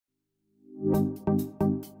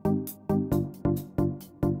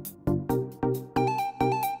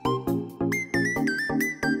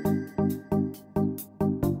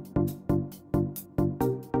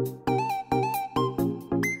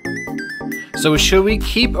So should we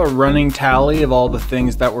keep a running tally of all the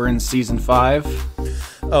things that were in Season 5?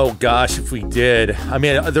 Oh gosh, if we did. I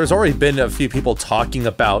mean, there's already been a few people talking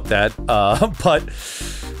about that, but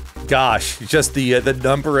gosh, just the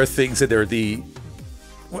number of things in there.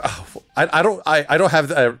 I don't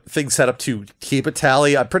have a thing set up to keep a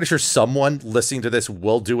tally. I'm pretty sure someone listening to this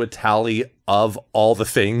will do a tally of all the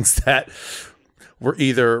things that were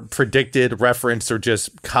either predicted, referenced, or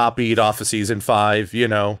just copied off of Season 5. You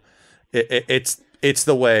know, it's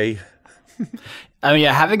the way. I mean,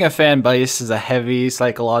 yeah, having a fan base is a heavy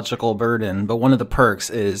psychological burden, but one of the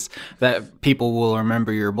perks is that people will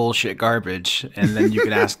remember your bullshit garbage, and then you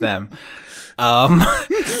can ask them.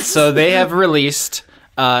 So they have released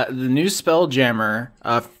the new Spelljammer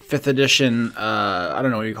 5th edition. I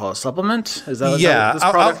don't know what you call it, supplement? Is that what this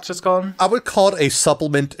product is called? I would call it a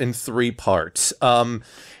supplement in 3 parts.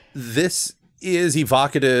 This is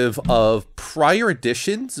evocative of prior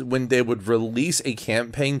editions when they would release a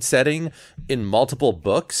campaign setting in multiple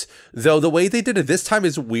books, though the way they did it this time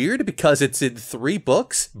is weird because it's in 3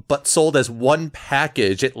 books but sold as one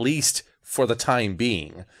package, at least for the time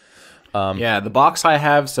being. Yeah, the box I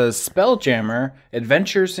have says Spelljammer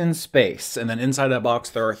Adventures in Space, and then inside that box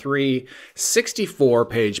there are 3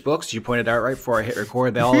 64-page books. You pointed out right before I hit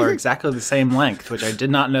record. They all are exactly the same length, which I did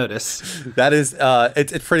not notice. That is,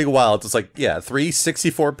 it's pretty wild. It's like, yeah, 3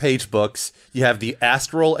 64-page books. You have the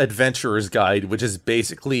Astral Adventurer's Guide, which is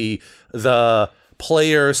basically the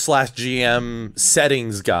player/GM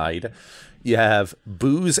settings guide. You have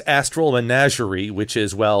Boo's Astral Menagerie, which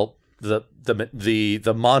is, well,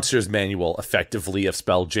 the monsters manual, effectively, of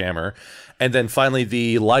Spelljammer, and then finally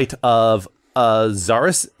the Light of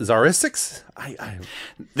Xaryxis.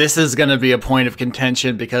 This is going to be a point of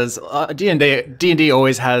contention because D&D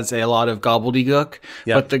always has a lot of gobbledygook,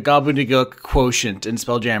 but the gobbledygook quotient in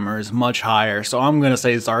Spelljammer is much higher. So I'm going to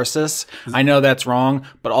say Xaryxis. I know that's wrong,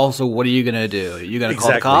 but also, what are you going to do? Are you going to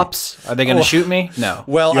call the cops? Are they going to shoot me? No.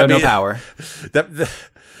 Well, you have no power.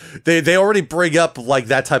 They already bring up like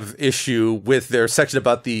that type of issue with their section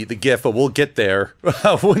about the GIF, but we'll get there.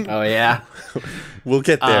 Oh yeah, we'll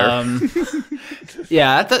get there.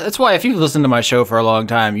 Yeah, that's why if you've listened to my show for a long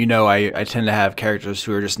time, you know I tend to have characters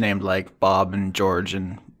who are just named like Bob and George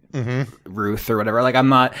and Ruth or whatever. Like I'm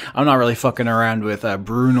not really fucking around with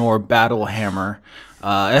Brunor Battlehammer.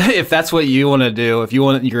 If that's what you want to do, if you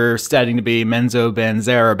want your setting to be Menzo Ben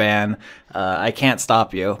Zaraban, I can't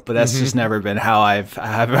stop you. But that's just never been how I've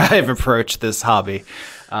approached this hobby.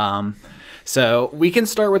 So we can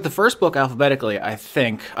start with the first book alphabetically, I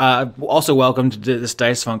think. Also, welcome to this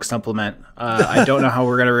Dice Funk supplement. I don't know how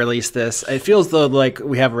we're going to release this. It feels though like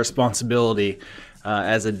we have a responsibility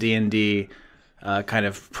as a D&D kind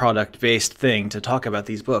of product-based thing to talk about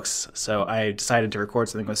these books. So I decided to record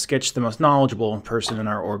something with Skitch, the most knowledgeable person in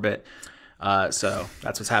our orbit. So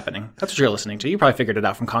that's what's happening. That's what you're listening to. You probably figured it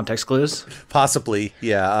out from context clues. Possibly,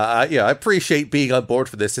 yeah. I appreciate being on board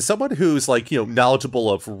for this. As someone who's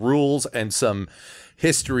knowledgeable of rules and some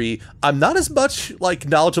history, I'm not as much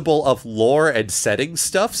knowledgeable of lore and setting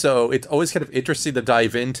stuff. So it's always kind of interesting to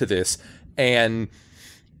dive into this and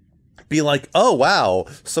be like, oh wow,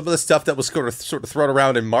 some of the stuff that was sort of thrown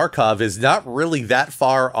around in Markov is not really that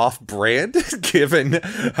far off brand given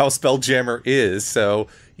how Spelljammer is. So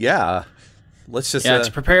yeah, let's just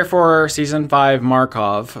to prepare for Season 5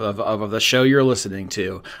 Markov of the show you're listening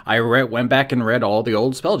to, I went back and read all the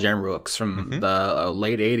old Spelljammer books from the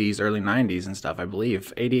late 80s, early 90s and stuff, I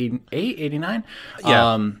believe. 88, 89?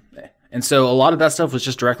 Yeah. And so a lot of that stuff was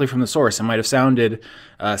just directly from the source. It might have sounded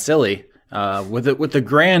silly, with the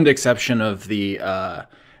grand exception of the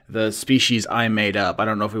species I made up. I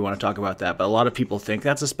don't know if we want to talk about that, but a lot of people think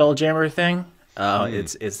that's a Spelljammer thing.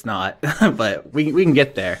 It's not, but we can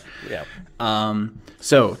get there. Yeah.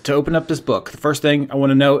 So to open up this book, the first thing I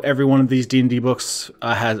want to note, every one of these D&D books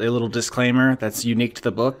has a little disclaimer that's unique to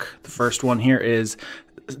the book. The first one here is,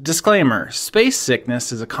 disclaimer, space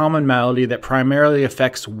sickness is a common malady that primarily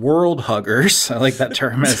affects world huggers. I like that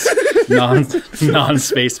term as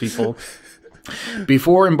non-space people.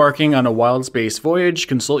 Before embarking on a wild space voyage,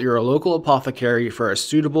 consult your local apothecary for a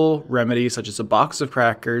suitable remedy such as a box of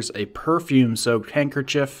crackers, a perfume-soaked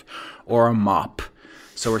handkerchief, or a mop.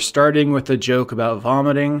 So we're starting with a joke about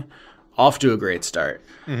vomiting. Off to a great start.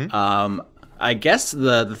 I guess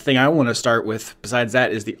the thing I want to start with, besides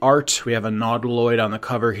that, is the art. We have a nautiloid on the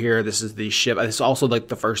cover here. This is the ship. This is also like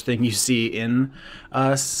the first thing you see in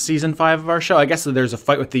season 5 of our show. I guess there's a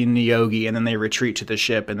fight with the Nyogi, and then they retreat to the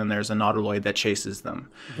ship, and then there's a nautiloid that chases them.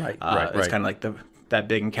 Right. It's kind of like that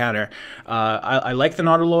big encounter. I like the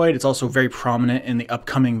nautiloid. It's also very prominent in the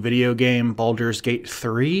upcoming video game Baldur's Gate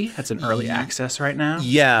 3. That's in early access right now.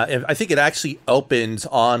 Yeah, I think it actually opens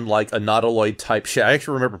on like a nautiloid type shit. I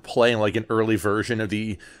actually remember playing like an early version of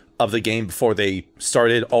the game before they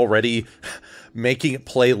started already making it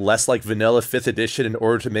play less like vanilla 5th edition in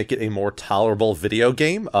order to make it a more tolerable video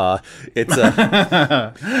game.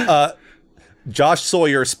 Josh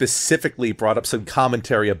Sawyer specifically brought up some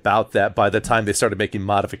commentary about that by the time they started making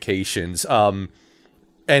modifications. And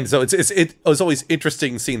so it was always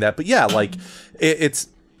interesting seeing that. But yeah, like it's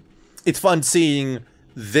fun seeing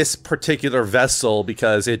this particular vessel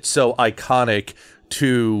because it's so iconic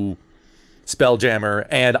to Spelljammer,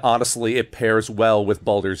 and honestly, it pairs well with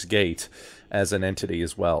Baldur's Gate as an entity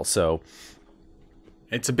as well. So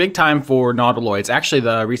it's a big time for nautiloids. Actually,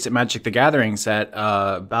 the recent Magic the Gathering set,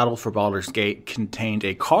 Battle for Baldur's Gate, contained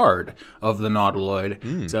a card of the nautiloid.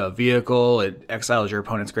 It's a vehicle. It exiles your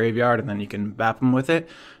opponent's graveyard, and then you can bap them with it.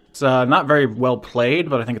 It's not very well played,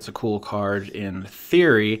 but I think it's a cool card in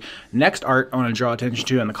theory. Next art I want to draw attention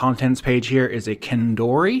to on the contents page here is a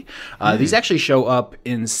Kendori. These actually show up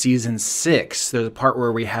in Season 6. There's a part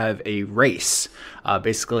where we have a race.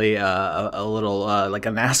 Basically a little like a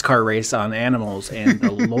NASCAR race on animals, and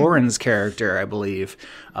Lauren's character, I believe,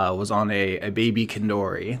 was on a baby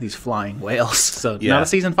Kendori, these flying whales. So not a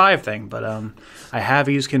season 5 thing, but I have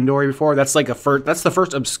used Kendori before. That's like that's the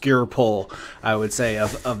first obscure pull, I would say,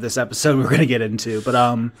 of this episode we're gonna get into.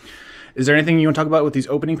 But is there anything you want to talk about with these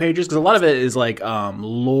opening pages? Because a lot of it is like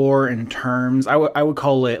lore and terms. I would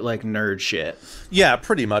call it like nerd shit. Yeah,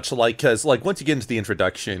 pretty much. Like, because like once you get into the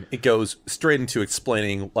introduction, it goes straight into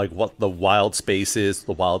explaining like what the wild space is,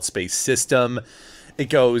 the wild space system. It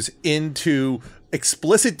goes into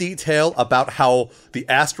explicit detail about how the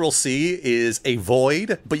astral sea is a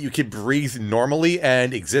void, but you can breathe normally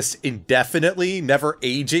and exist indefinitely, never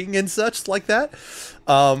aging and such like that.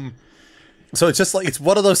 So it's just like, it's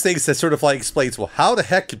one of those things that sort of like explains, well, how the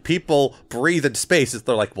heck can people breathe in space?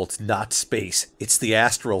 They're like, well, it's not space. It's the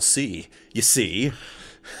astral sea, you see.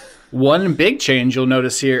 One big change you'll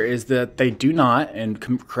notice here is that they do not, and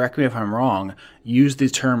correct me if I'm wrong, use the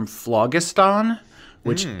term phlogiston,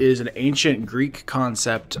 which is an ancient Greek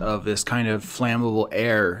concept of this kind of flammable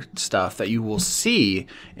air stuff that you will see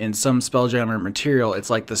in some Spelljammer material. It's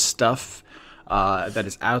like the stuff that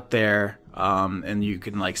is out there, and you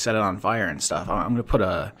can like set it on fire and stuff. I'm going to put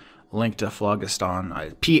a link to phlogiston,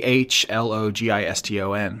 phlogiston,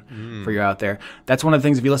 for you out there. That's one of the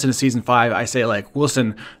things, if you listen to season 5, I say like,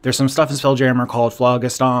 listen, there's some stuff in Spelljammer called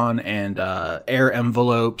phlogiston and air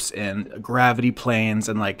envelopes and gravity planes,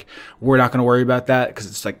 and like, we're not going to worry about that because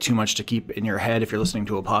it's like too much to keep in your head if you're listening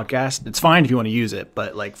to a podcast. It's fine if you want to use it,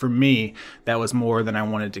 but like for me, that was more than I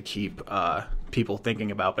wanted to keep people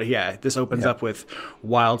thinking about. But yeah, this opens up with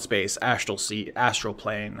wild space, astral sea, astral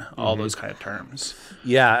plane, all those kind of terms.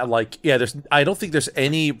 Yeah, like, yeah, I don't think there's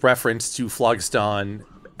any reference to phlogiston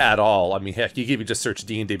at all. I mean, heck, you can even just search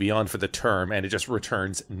D&D Beyond for the term and it just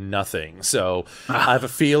returns nothing. So I have a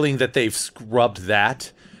feeling that they've scrubbed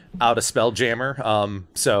that out of Spelljammer.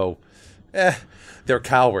 They're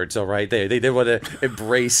cowards, all right? They want to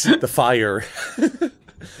embrace the fire.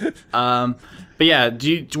 But yeah, what do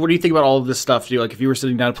you think about all of this stuff? Like, if you were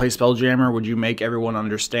sitting down to play Spelljammer, would you make everyone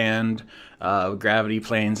understand gravity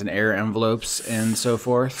planes and air envelopes and so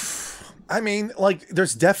forth? I mean, like,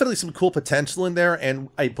 there's definitely some cool potential in there, and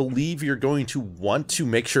I believe you're going to want to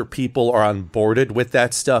make sure people are onboarded with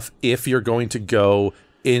that stuff if you're going to go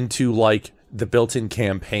into, like, the built-in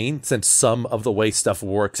campaign, since some of the way stuff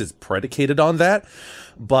works is predicated on that.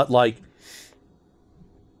 But, like,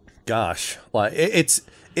 gosh, like,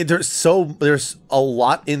 there's a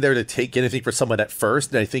lot in there to take in, I think, for someone at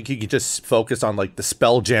first, and I think you can just focus on like the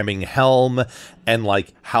spell jamming helm and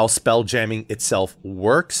like how spell jamming itself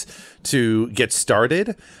works to get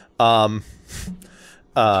started. That's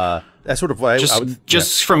sort of why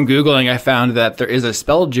just from Googling, I found that there is a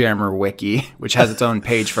Spelljammer wiki, which has its own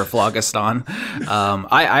page for phlogiston.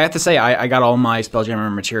 I have to say, I got all my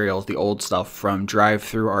Spelljammer materials, the old stuff, from Drive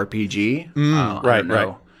Through RPG.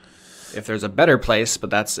 Right. If there's a better place, but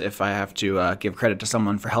that's if I have to give credit to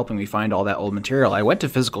someone for helping me find all that old material. I went to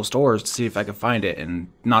physical stores to see if I could find it, and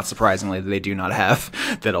not surprisingly, they do not have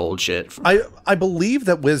that old shit. I believe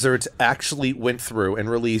that Wizards actually went through and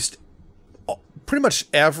released pretty much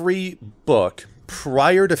every book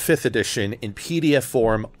prior to 5th edition in PDF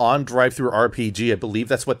form on Drive-Thru RPG. I believe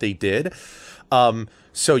that's what they did.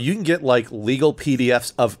 So you can get like legal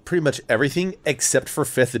PDFs of pretty much everything except for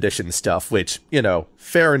 5th edition stuff, which, you know,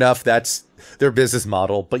 fair enough. That's their business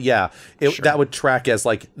model. But yeah, that would track as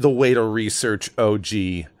like the way to research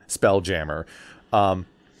OG Spelljammer.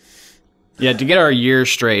 Yeah, to get our year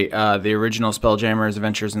straight, the original Spelljammer's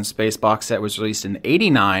Adventures in Space box set was released in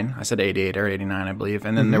 89. I said 88 or 89, I believe.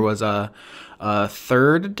 And then there was a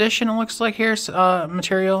 3rd edition, it looks like here,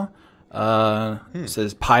 material. It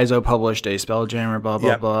says Paizo published a Spelljammer, blah,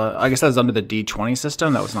 blah, blah. I guess that was under the D20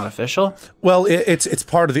 system. That was not official. Well, it's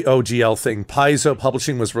part of the OGL thing. Paizo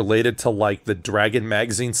publishing was related to like the Dragon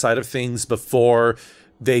magazine side of things before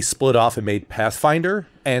they split off and made Pathfinder.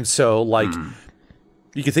 And so like...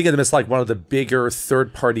 You can think of them as like one of the bigger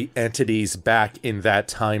third-party entities back in that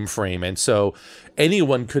time frame. And so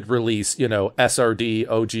anyone could release, you know, SRD,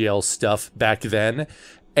 OGL stuff back then.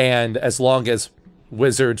 And as long as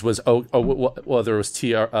Wizards was, well, there was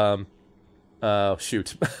TSR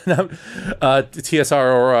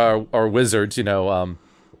or Wizards, you know,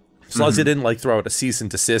 as long as they didn't like throw out a cease and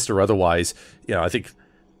desist or otherwise, you know, I think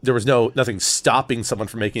there was nothing stopping someone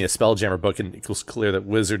from making a Spelljammer book, and it was clear that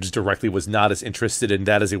Wizards directly was not as interested in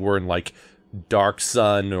that as they were in like Dark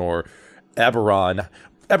Sun or Eberron.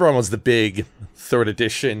 Eberron was the big 3rd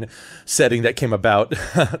edition setting that came about.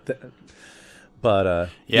 But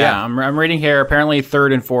yeah, I'm reading here. Apparently,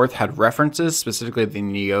 3rd and 4th had references. Specifically, the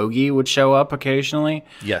Nyogi would show up occasionally.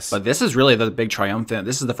 Yes, but this is really the big triumphant.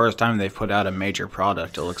 This is the first time they've put out a major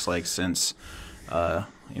product. It looks like since.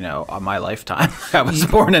 You know, on my lifetime. I was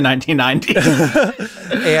born in 1990.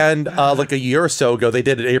 And like a year or so ago, they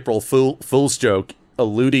did an April Fool's joke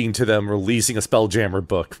alluding to them releasing a Spelljammer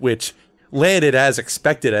book, which landed as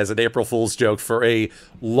expected as an April Fool's joke for a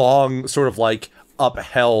long sort of like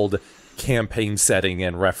upheld campaign setting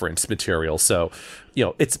and reference material. So, you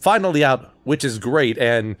know, it's finally out, which is great.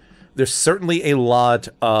 And there's certainly a lot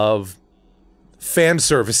of fan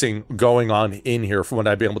servicing going on in here from what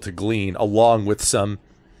I've been able to glean, along with some,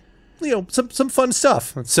 you know, some fun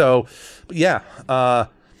stuff. So, yeah,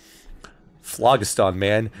 Phlogiston,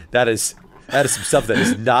 man, that is some stuff that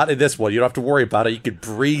is not in this one. You don't have to worry about it. You can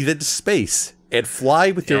breathe into space and fly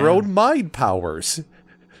with your own mind powers.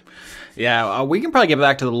 Yeah, we can probably get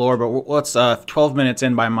back to the lore, but let's 12 minutes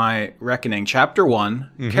in by my reckoning. Chapter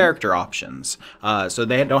 1, character options. So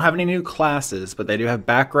they don't have any new classes, but they do have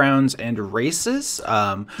backgrounds and races.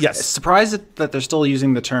 Yes. Surprised that they're still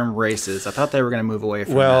using the term races. I thought they were going to move away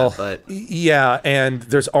from that. But yeah, and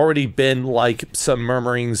there's already been like some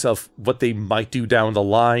murmurings of what they might do down the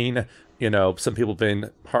line. You know, some people have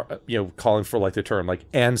been, you know, calling for like the term like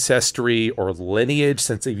ancestry or lineage,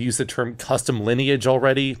 since they've used the term custom lineage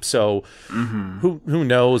already. So who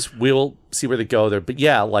knows? We'll see where they go there. But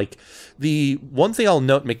yeah, like the one thing I'll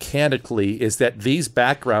note mechanically is that these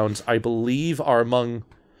backgrounds, I believe, are among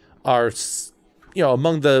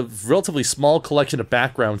the relatively small collection of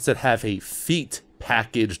backgrounds that have a feat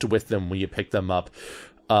packaged with them when you pick them up.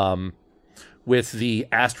 With the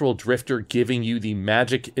Astral Drifter giving you the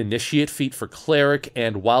Magic Initiate feat for Cleric,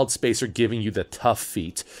 and Wild Spacer giving you the Tough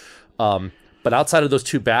feat. But outside of those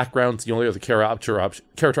two backgrounds, the only other character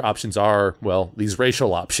options are, well, these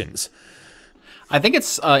racial options. I think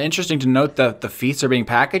it's interesting to note that the feats are being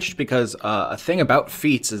packaged because a thing about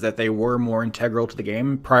feats is that they were more integral to the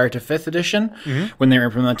game prior to 5th edition, when they were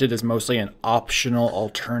implemented as mostly an optional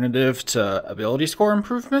alternative to ability score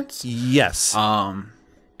improvements. Yes.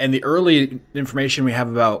 And the early information we have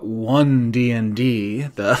about 1D&D,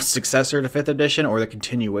 the successor to 5th edition, or the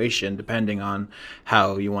continuation, depending on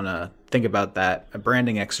how you want to think about that, a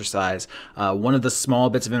branding exercise, one of the small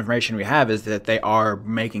bits of information we have is that they are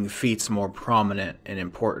making feats more prominent and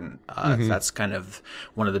important. That's kind of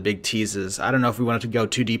one of the big teases. I don't know if we wanted to go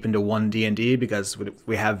too deep into 1D&D because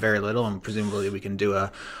we have very little, and presumably we can do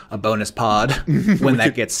a bonus pod when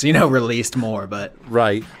that gets, you know, released more. But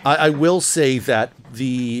right. I will say that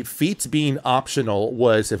the feats being optional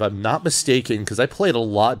was, if I'm not mistaken, because I played a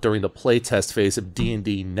lot during the playtest phase of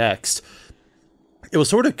D&D Next, it was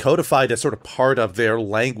sort of codified as sort of part of their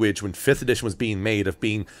language when 5th edition was being made, of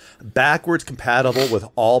being backwards compatible with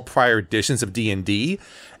all prior editions of D&D.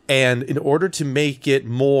 And in order to make it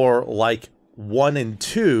more like 1 and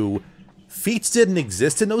 2, feats didn't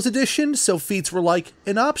exist in those editions, so feats were like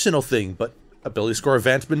an optional thing, but ability score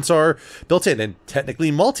advancements are built in, and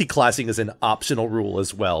technically multi-classing is an optional rule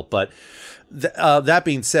as well. But that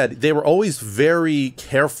being said, they were always very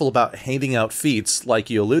careful about handing out feats,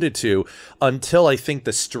 like you alluded to, until I think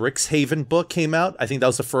the Strixhaven book came out. I think that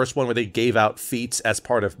was the first one where they gave out feats as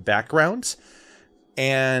part of backgrounds.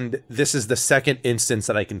 And this is the second instance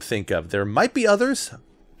that I can think of. There might be others.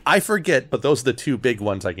 I forget, but those are the two big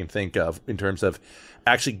ones I can think of in terms of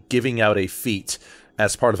actually giving out a feat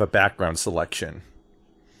as part of a background selection.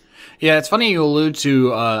 Yeah, it's funny you allude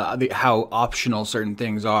to how optional certain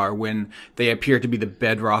things are when they appear to be the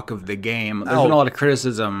bedrock of the game. There's been a lot of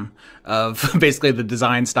criticism of basically the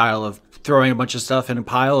design style of throwing a bunch of stuff in a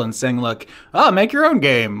pile and saying, look, make your own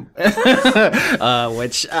game.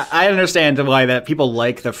 Which I understand why that people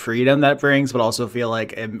like the freedom that brings, but also feel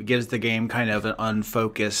like it gives the game kind of an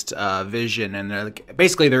unfocused vision. And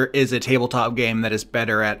basically there is a tabletop game that is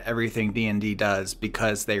better at everything D&D does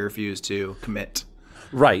because they refuse to commit.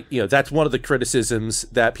 Right. That's one of the criticisms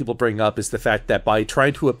that people bring up is the fact that by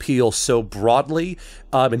trying to appeal so broadly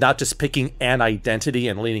and not just picking an identity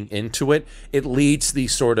and leaning into it, it leads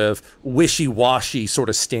these sort of wishy-washy sort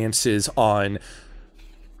of stances on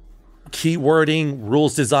keywording,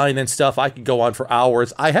 rules design, and stuff. I could go on for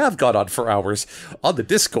hours. I have gone on for hours on the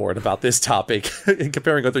Discord about this topic and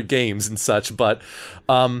comparing other games and such. But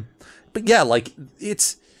yeah, like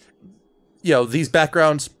it's, these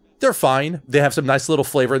backgrounds, they're fine. They have some nice little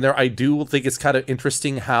flavor in there. I do think it's kind of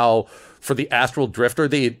interesting how for the Astral Drifter,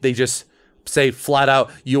 they just say flat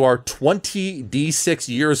out, you are 20 D6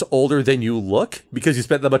 years older than you look because you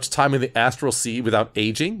spent that much time in the Astral Sea without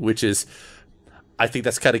aging, which is, I think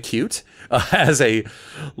that's kind of cute. Has a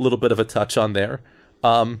little bit of a touch on there.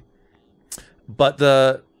 But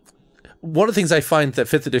one of the things I find that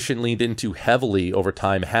 5th edition leaned into heavily over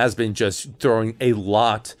time has been just throwing a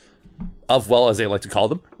lot of, well, as they like to call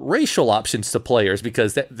them, racial options to players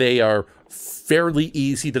because they are fairly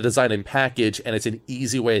easy to design and package, and it's an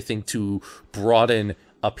easy way, I think, to broaden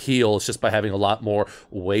appeals just by having a lot more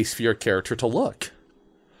ways for your character to look.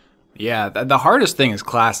 Yeah, the hardest thing is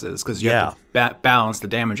classes because you have to balance the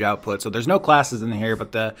damage output. So there's no classes in here,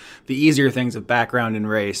 but the easier things of background and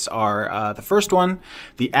race are the first one,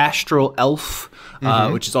 the Astral Elf,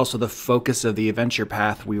 which is also the focus of the adventure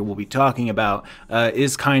path we will be talking about,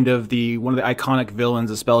 is kind of one of the iconic villains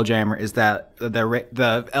of Spelljammer is that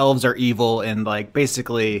the elves are evil and like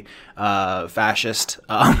basically fascist.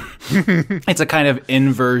 It's a kind of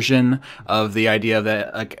inversion of the idea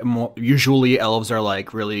that like usually elves are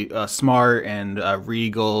like really smart and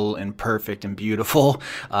regal and perfect and beautiful.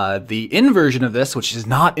 The inversion of this, which is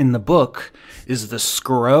not in the book, is the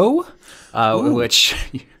Scrow, which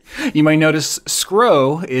you might notice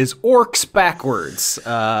Scrow is orcs backwards.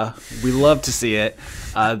 We love to see it.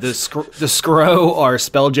 The Scrow are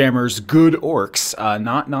Spelljammer's good orcs.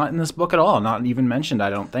 Not in this book at all. Not even mentioned, I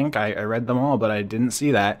don't think. I read them all, but I didn't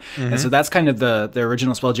see that. And so that's kind of the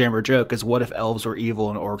original Spelljammer joke is what if elves were evil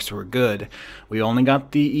and orcs were good? We only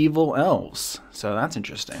got the evil elves. So that's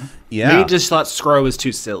interesting. Yeah. They just thought Scrow was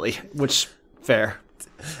too silly, which, fair.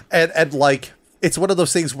 And like, it's one of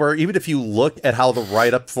those things where even if you look at how the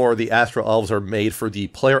write-up for the Astral Elves are made for the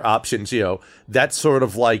player options, that sort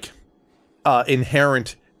of like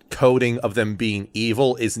inherent coding of them being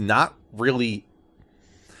evil is not really,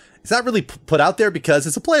 it's not really put out there because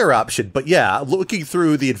it's a player option. But yeah, looking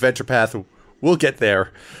through the adventure path, we'll get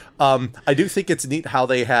there. I do think it's neat how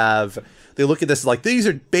they look at this like these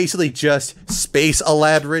are basically just space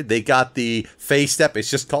Eladrin. They got the Fae step. It's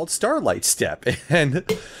just called Starlight Step. And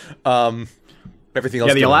everything else.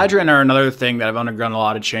 Yeah, the Eladrin are another thing that have undergone a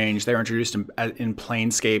lot of change. They were introduced in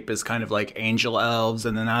Planescape as kind of like angel elves,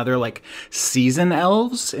 and then now they're like season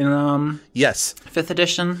elves in 5th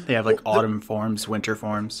edition. They have like autumn forms, winter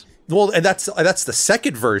forms. Well, and that's the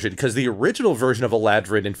second version, because the original version of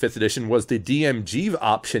Eladrin in 5th edition was the DMG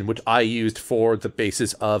option, which I used for the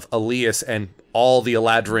basis of Elias and all the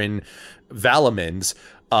Eladrin Valamins.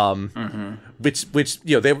 Which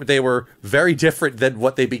they were very different than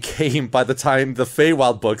what they became by the time the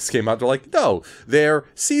Feywild books came out. They're like, no, they're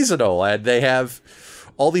seasonal and they have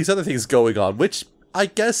all these other things going on, which I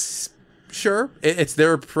guess, sure, it's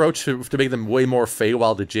their approach to make them way more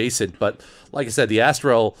Feywild adjacent. But like I said, the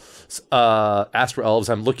Astral Elves,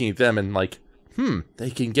 I'm looking at them and like, they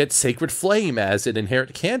can get Sacred Flame as an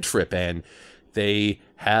inherent cantrip, and they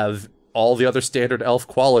have all the other standard elf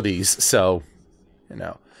qualities. So,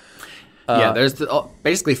 yeah, there's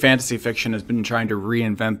basically fantasy fiction has been trying to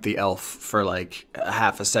reinvent the elf for like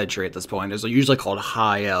half a century at this point. There's usually called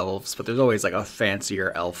high elves, but there's always like a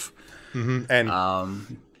fancier elf. And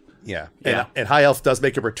high elf does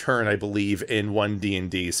make a return, I believe, in 1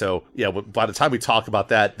 D&D. So yeah, by the time we talk about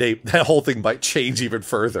that, that whole thing might change even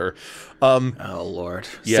further. Oh Lord,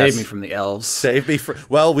 yes. Save me from the elves. Save me from.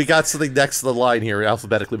 Well, we got something next to the line here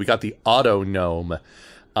alphabetically. We got the Auto Gnome.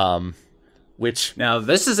 which... Now,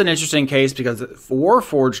 this is an interesting case because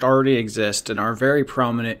Warforged already exist and are very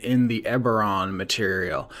prominent in the Eberron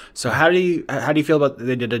material. So how do you feel about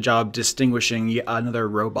they did a job distinguishing yet another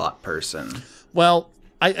robot person? Well,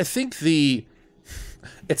 I think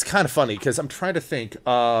it's kind of funny because I'm trying to think.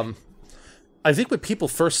 I think when people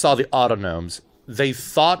first saw the Autonomes, they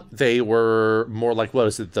thought they were more like,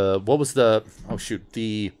 the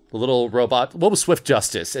little robot, what was Swift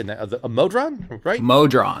Justice? And a Modron, right?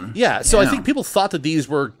 Modron. Yeah, so I think people thought that these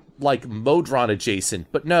were like Modron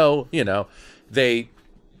adjacent, but no,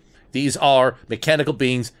 these are mechanical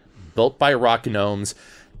beings built by rock gnomes,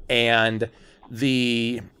 and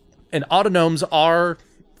Autonomes are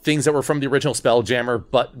things that were from the original Spelljammer,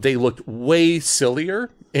 but they looked way sillier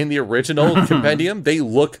in the original compendium. They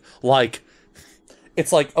look like...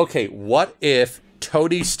 It's like, okay, what if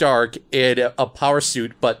Tony Stark in a power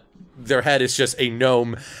suit, but their head is just a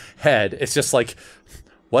gnome head? It's just like,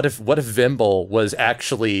 what if Vimble was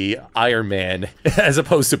actually Iron Man as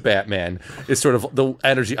opposed to Batman? Is sort of the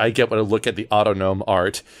energy I get when I look at the Autonome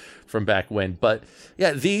art from back when. But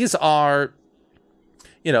yeah, these are...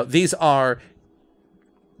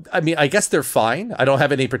 I mean, I guess they're fine. I don't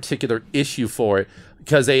have any particular issue for it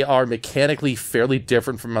because they are mechanically fairly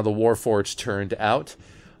different from how the Warforged turned out.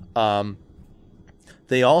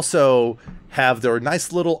 They also have their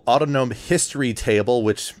nice little Autonome history table,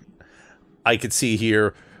 which I could see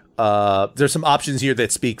here. There's some options here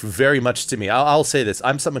that speak very much to me. I'll say this.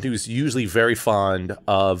 I'm someone who's usually very fond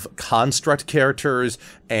of construct characters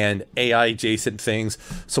and AI-adjacent things.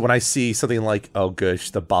 So when I see something like, oh gosh,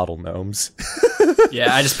 the bottle gnomes.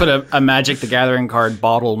 Yeah, I just put a Magic the Gathering card,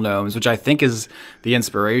 Bottle Gnomes, which I think is the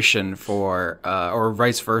inspiration for, or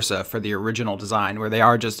vice versa, for the original design, where they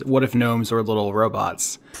are just, what if gnomes were little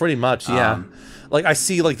robots? Pretty much, yeah. Like, I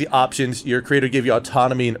see, like, the options. Your creator gave you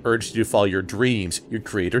autonomy and urged you to follow your dreams. Your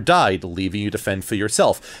creator died, leaving you to fend for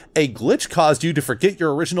yourself. A glitch caused you to forget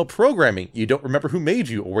your original programming. You don't remember who made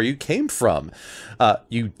you or where you came from.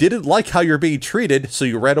 You didn't like how you're being treated, so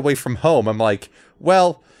you ran away from home. I'm like,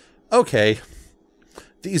 well, okay.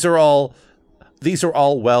 These are all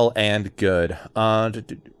well and good.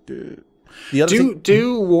 Do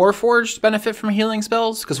Warforged benefit from healing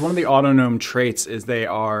spells? Because one of the Autonome traits is they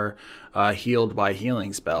are healed by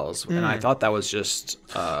healing spells, and I thought that was just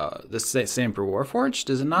the same for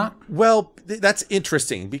Warforged. Is it not? Well, that's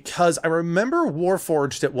interesting because I remember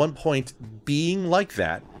Warforged at one point being like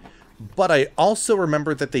that, but I also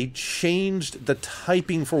remember that they changed the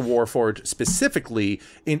typing for Warforged specifically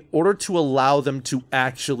in order to allow them to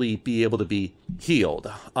actually be able to be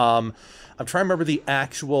healed. I'm trying to remember the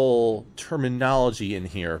actual terminology in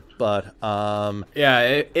here, but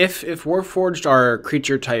yeah, if Warforged are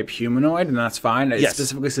creature type humanoid, and that's fine. It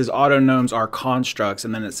specifically says Autonomes are constructs,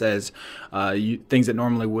 and then it says things that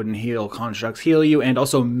normally wouldn't heal constructs heal you, and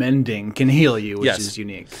also mending can heal you, which is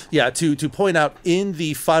unique. Yeah, to point out, in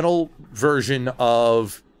the final version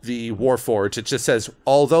of the Warforged, it just says,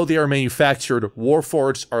 although they are manufactured,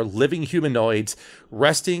 Warforged are living humanoids.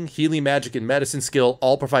 Resting, healing magic, and medicine skill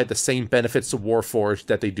all provide the same benefits to Warforged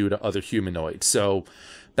that they do to other humanoids. So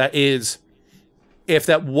that is, I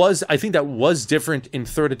think that was different in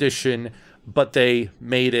 3rd edition, but they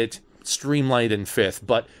made it streamlined in 5th.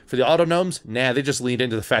 But for the Autonomes, they just leaned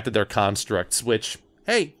into the fact that they're constructs, which,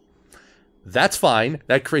 hey, that's fine.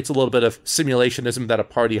 That creates a little bit of simulationism that a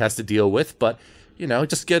party has to deal with, but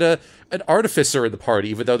just get an artificer in the party,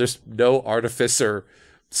 even though there's no artificer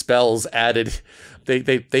spells added.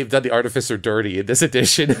 They've done the artificer dirty in this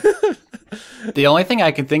edition. The only thing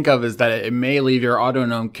I can think of is that it may leave your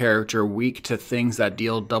Autonome character weak to things that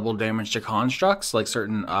deal double damage to constructs, like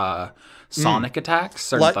certain sonic attacks,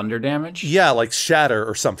 certain thunder damage. Yeah, like Shatter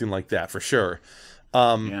or something like that, for sure.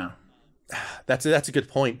 Yeah. That's a good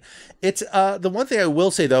point. It's the one thing I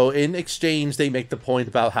will say, though, in exchange, they make the point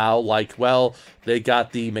about how, they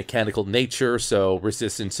got the mechanical nature, so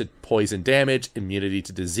resistance to poison damage, immunity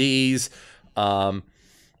to disease, and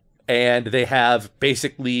they have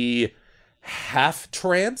basically half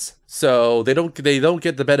trance, so they don't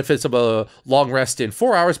get the benefits of a long rest in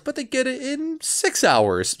 4 hours, but they get it in 6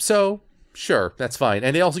 hours. So sure, that's fine,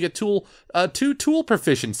 and they also get two tool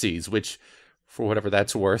proficiencies, which, for whatever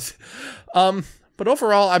that's worth. But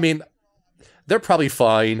overall, I mean, they're probably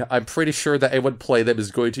fine. I'm pretty sure that anyone play them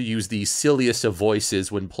is going to use the silliest of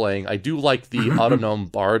voices when playing. I do like the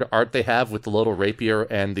Autonome Bard art they have with the little rapier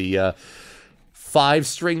and the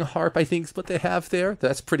 5-string harp, I think is what they have there.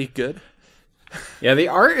 That's pretty good. Yeah, the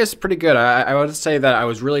art is pretty good. I would say that I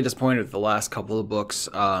was really disappointed with the last couple of books,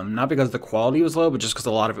 not because the quality was low, but just because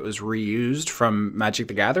a lot of it was reused from Magic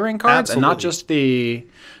the Gathering cards, Absolutely. and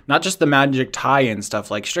not just the Magic tie-in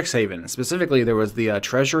stuff like Strixhaven. Specifically, there was the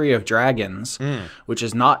Treasury of Dragons, which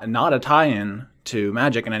is not a tie-in to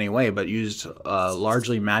Magic in any way, but used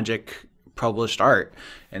largely Magic published art,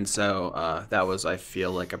 and so that was, I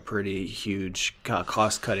feel like, a pretty huge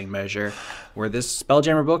cost-cutting measure. Where this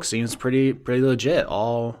Spelljammer book seems pretty legit,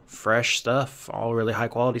 all fresh stuff, all really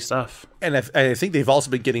high-quality stuff. And I think they've also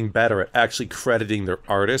been getting better at actually crediting their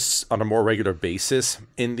artists on a more regular basis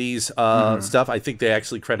in these stuff. I think they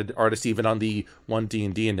actually credited artists even on the one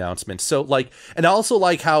D&D announcement. So and I also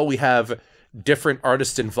like how we have different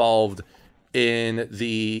artists involved in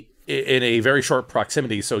a very short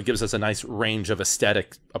proximity, so it gives us a nice range of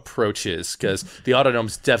aesthetic approaches, because the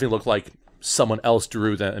Autognomes definitely look like someone else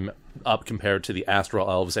drew them up compared to the Astral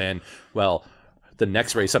Elves and, well, the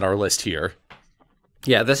next race on our list here.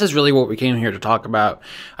 Yeah, this is really what we came here to talk about.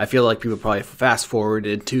 I feel like people probably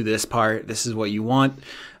fast-forwarded to this part. This is what you want.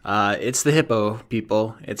 It's the hippo,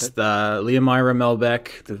 people. It's the Leomira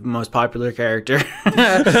Melbeck, the most popular character.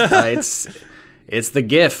 It's the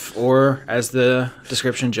GIF, or as the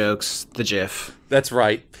description jokes, the GIF. That's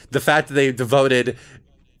right. The fact that they devoted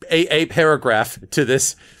a paragraph to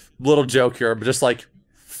this little joke here, but just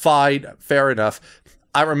fine, fair enough.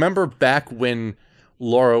 I remember back when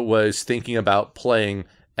Laura was thinking about playing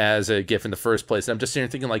as a GIF in the first place, and I'm just sitting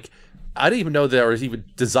here thinking, I didn't even know that it was even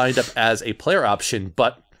designed up as a player option,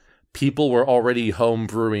 but people were already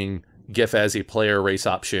homebrewing GIF as a player race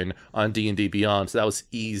option on D&D Beyond, so that was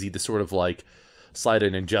easy to sort of slide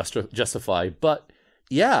in and justify. But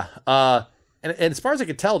yeah, and as far as I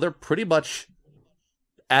can tell, they're pretty much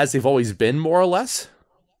as they've always been, more or less.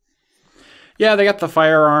 Yeah, they got the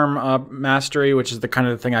firearm mastery, which is the kind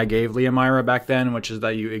of thing I gave Leomira back then, which is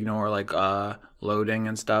that you ignore loading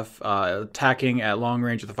and stuff. Attacking at long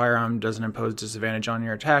range with the firearm doesn't impose disadvantage on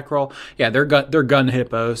your attack roll. Yeah, they're gun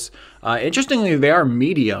hippos. Interestingly, they are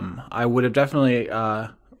medium. I would have definitely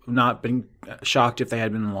not been shocked if they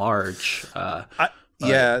had been large.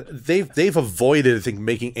 Yeah, they've avoided, I think,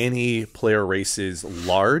 making any player races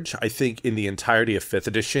large. I think in the entirety of 5th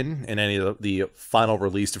edition and any of the final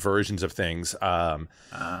released versions of things,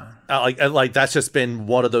 that's just been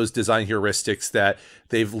one of those design heuristics that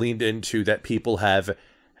they've leaned into, that people have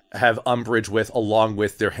umbrage with, along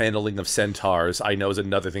with their handling of centaurs. I know is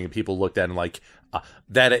another thing that people looked at and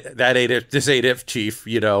that ain't it. This ain't it, Chief.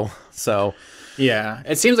 So. Yeah,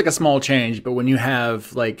 it seems like a small change, but when you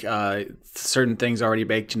have certain things already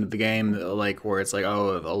baked into the game, where it's a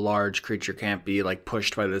large creature can't be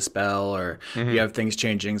pushed by the spell, or you have things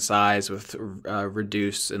changing size with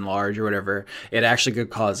reduce and large or whatever, it actually could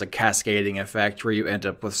cause a cascading effect where you end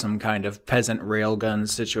up with some kind of peasant railgun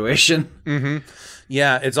situation.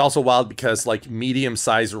 Yeah, it's also wild because medium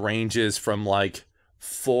size ranges from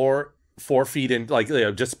 4 feet and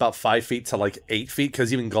just about 5 feet to 8 feet,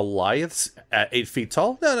 because even Goliaths at 8 feet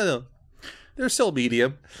tall, no, they're still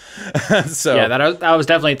medium. So yeah, I was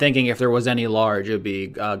definitely thinking if there was any large, it would be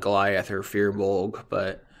Goliath or Firbolg.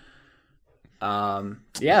 But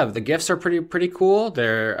yeah, the gifts are pretty cool.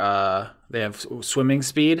 They have swimming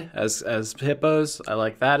speed as hippos. I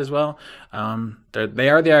like that as well. They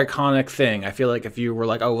are the iconic thing. I feel like if you were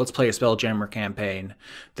let's play a Spelljammer campaign,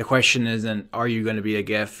 the question isn't, are you going to be a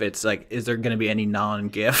GIF? It's is there going to be any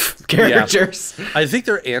non-GIF characters? Yeah. I think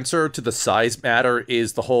their answer to the size matter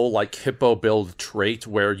is the whole hippo build trait,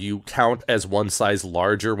 where you count as one size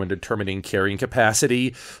larger when determining carrying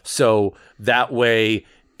capacity. So that way,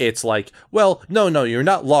 it's well, no, you're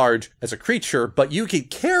not large as a creature, but you can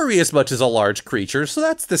carry as much as a large creature, so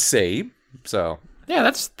that's the same. So yeah,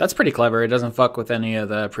 that's pretty clever. It doesn't fuck with any of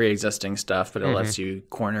the pre-existing stuff, but it lets you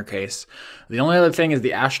corner case. The only other thing is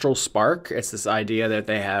the astral spark. It's this idea that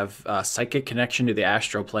they have a psychic connection to the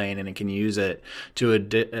astral plane, and it can use it to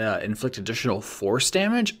inflict additional force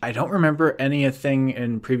damage. I don't remember anything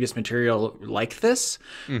in previous material like this.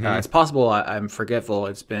 It's possible I'm forgetful.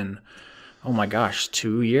 It's been, oh my gosh,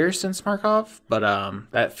 2 years since Markov, but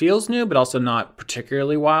that feels new, but also not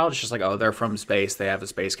particularly wild. It's just they're from space, they have a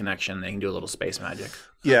space connection, they can do a little space magic.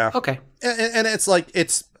 Yeah. Okay. And it's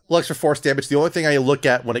it's extra force damage. The only thing I look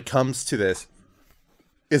at when it comes to this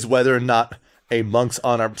is whether or not a monk's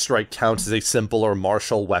unarmed strike counts as a simple or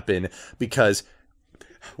martial weapon, because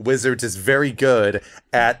Wizards is very good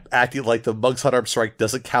at acting like the monk's unarmed strike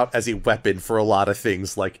doesn't count as a weapon for a lot of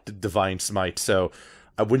things like Divine Smite. So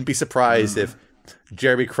I wouldn't be surprised if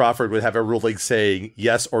Jeremy Crawford would have a ruling saying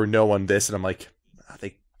yes or no on this, and I'm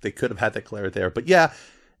they could have had that clarity there. But yeah,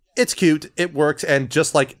 it's cute, it works, and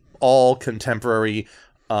just like all contemporary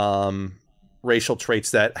racial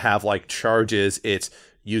traits that have like charges, it's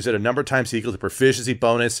use it a number of times equal to proficiency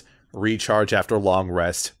bonus, recharge after long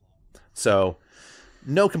rest. So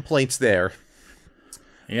no complaints there.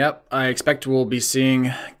 Yep, I expect we'll be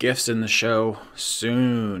seeing gifts in the show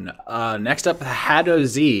soon. Next up, Hado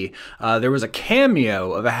Z. There was a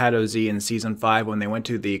cameo of a Hado Z in Season 5 when they went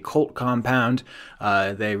to the cult compound.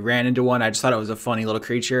 They ran into one. I just thought it was a funny little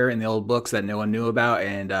creature in the old books that no one knew about,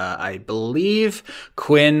 and I believe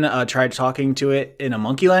Quinn tried talking to it in a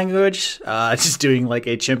monkey language, just doing like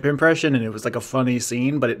a chimp impression, and it was like a funny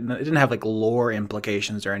scene, but it didn't have like lore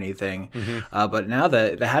implications or anything. But now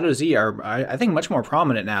the Hado Z are, I think, much more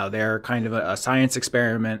prominent now. They're kind of a science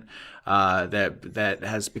experiment that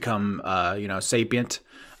has become sapient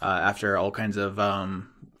after all kinds of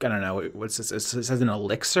I don't know what's this. It says an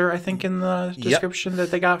elixir, I think, in the description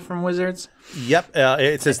that they got from wizards. Yep,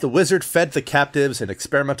 it says the wizard fed the captives an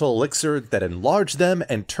experimental elixir that enlarged them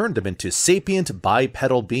and turned them into sapient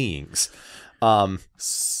bipedal beings. So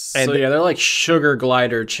yeah, they're like sugar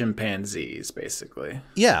glider chimpanzees, basically.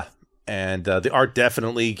 Yeah, and the art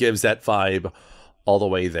definitely gives that vibe all the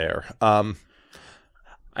way there.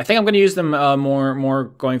 I think I'm going to use them more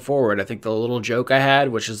going forward. I think the little joke I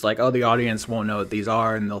had, which is like, oh, the audience won't know what these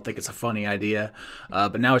are, and they'll think it's a funny idea.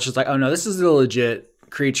 But now it's just like, oh, no, this is a legit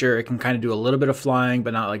creature. It can kind of do a little bit of flying,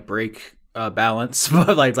 but not like break balance,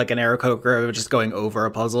 but like an Aarakocra just going over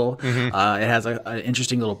a puzzle. It has an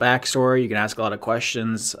interesting little backstory. You can ask a lot of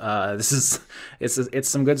questions. It's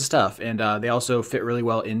some good stuff, and they also fit really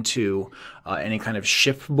well into any kind of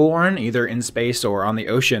shipborne, either in space or on the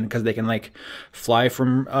ocean, because they can like fly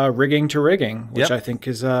from rigging to rigging, which I think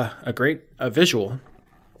is a great visual.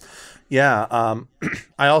 Yeah,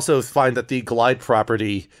 I also find that the glide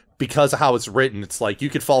property, because of how it's written, it's like you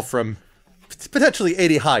could fall from potentially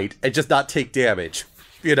 80 height and just not take damage,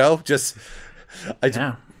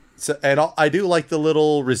 So, and I do like the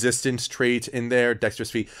little resistance trait in there,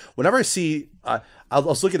 dexterous feat. Whenever I see, I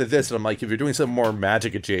was looking at this and I'm like, if you're doing some more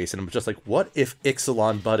magic adjacent, I'm just like, what if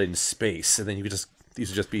Ixalan but in space? And then you could these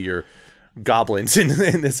would just be your goblins in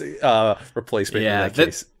this replacement. Yeah, in that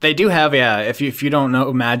case. They do have. Yeah, if you don't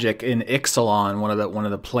know magic in Ixalan, one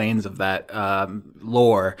of the planes of that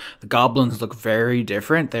lore, the goblins look very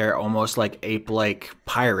different. They're almost like ape-like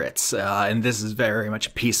pirates, and this is very much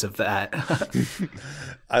a piece of that.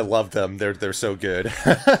 I love them. They're so good.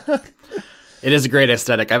 It is a great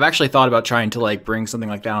aesthetic. I've actually thought about trying to like bring something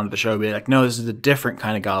like that onto the show, be like, no, this is a different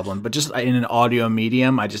kind of goblin, but just in an audio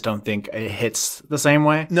medium, I just don't think it hits the same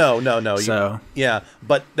way. No. So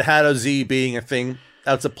but the Hado Z being a thing,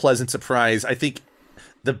 that's a pleasant surprise. I think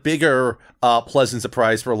the bigger pleasant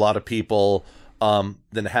surprise for a lot of people than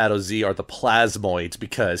Hado Z are the plasmoids,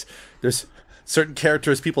 because there's certain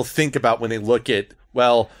characters people think about when they look at,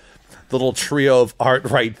 well, the little trio of art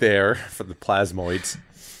right there for the plasmoids.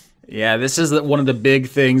 Yeah, this is one of the big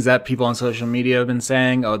things that people on social media have been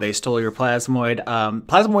saying. Oh, they stole your plasmoid.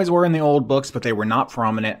 Plasmoids were in the old books, but they were not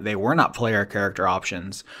prominent. They were not player character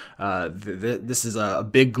options. This is a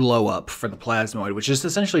big glow up for the plasmoid, which is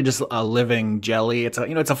essentially just a living jelly. It's a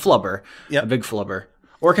flubber, a big flubber.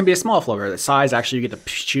 Or it can be a small flubber. The size, actually, you get to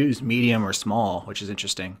choose medium or small, which is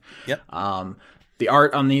interesting. Yep. The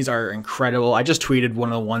art on these are incredible. I just tweeted one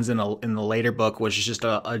of the ones in the later book, which is just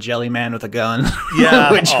a jelly man with a gun,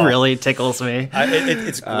 which really tickles me.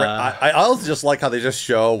 It's great. I also just like how they just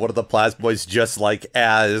show one of the plasmoids just like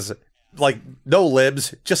as like no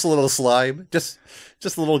libs, just a little slime, just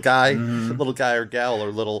a little guy, little guy or gal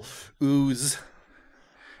or little ooze.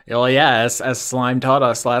 Well, yeah, as Slime taught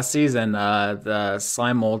us last season, the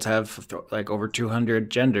slime molds have like over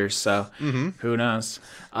 200 genders, so who knows?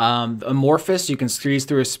 Amorphous, you can squeeze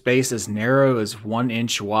through a space as narrow as 1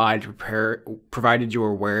 inch wide, provided you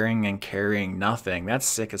are wearing and carrying nothing. That's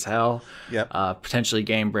sick as hell. Yep. Potentially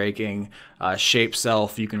game breaking. Shape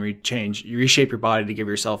self, you can reshape your body to give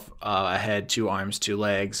yourself a head, 2 arms, 2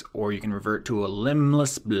 legs, or you can revert to a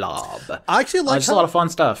limbless blob. I actually like just a lot of fun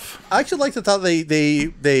stuff. I actually like the thought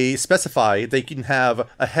they specify they can have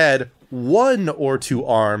a head, 1 or 2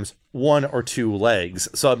 arms, 1 or 2 legs.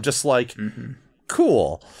 So I'm just like,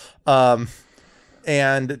 cool.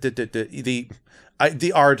 And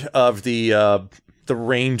the art of the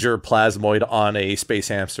Ranger plasmoid on a space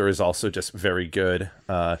hamster is also just very good.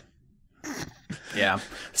 Yeah,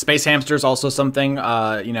 space hamster is also something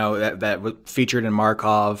that was featured in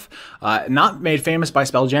Markov, not made famous by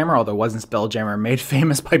Spelljammer, although it wasn't Spelljammer, made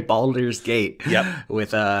famous by Baldur's Gate. Yep.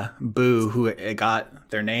 With Boo, who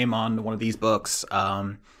got their name on one of these books.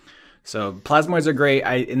 So plasmoids are great.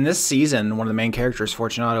 In this season, one of the main characters,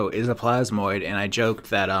 Fortunato, is a plasmoid, and I joked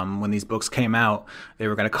that when these books came out, they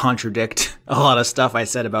were going to contradict a lot of stuff I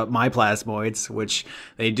said about my plasmoids, which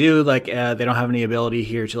they do. Like they don't have any ability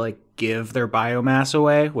here to like give their biomass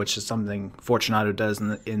away, which is something Fortunato does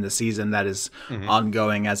in the season that is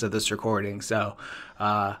ongoing as of this recording. So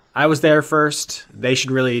I was there first. They should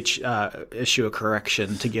really issue a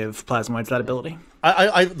correction to give plasmoids that ability.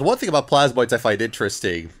 The one thing about plasmoids I find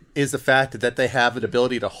interesting is the fact that they have an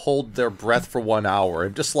ability to hold their breath for 1 hour.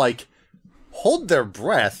 And just like, hold their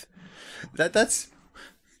breath? That's...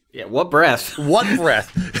 Yeah, what breath? What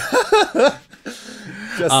breath?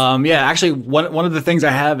 Yeah, actually, one of the things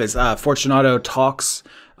I have is Fortunato talks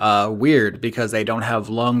weird because they don't have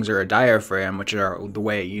lungs or a diaphragm, which are the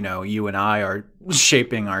way, you and I are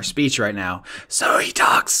shaping our speech right now. So he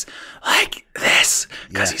talks like this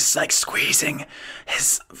because he's like squeezing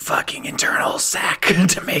his fucking internal sac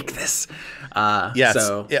to make this.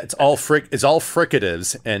 It's all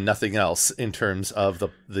fricatives and nothing else in terms of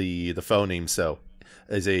the phoneme. So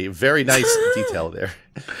there's a very nice detail there.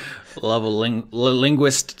 Love a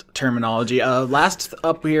linguist terminology. Last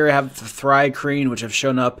up here, I have the Thri-kreen, which have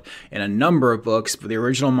shown up in a number of books. But the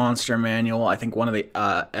original Monster Manual, I think one of the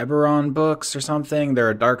Eberron books or something. They're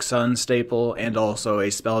a Dark Sun staple and also a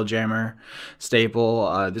Spelljammer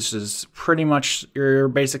staple. This is pretty much your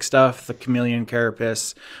basic stuff. The Chameleon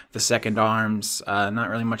Carapace, the Second Arms. Not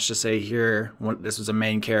really much to say here. This was a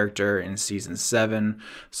main character in Season 7,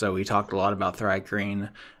 so we talked a lot about Thri-kreen.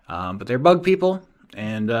 But they're bug people.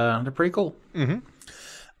 And they're pretty cool. Mm-hmm.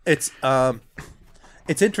 It's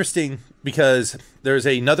interesting because there's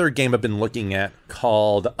another game I've been looking at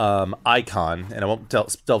called Icon, and I won't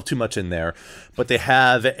delve too much in there, but they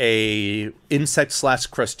have a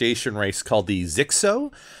insect/crustacean race called the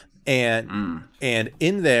Zixo, and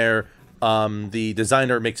in there, the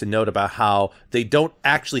designer makes a note about how they don't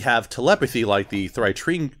actually have telepathy like the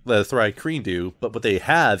Thri-kreen do, but what they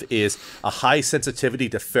have is a high sensitivity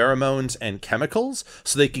to pheromones and chemicals,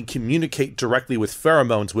 so they can communicate directly with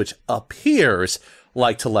pheromones, which appears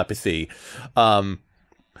like telepathy. So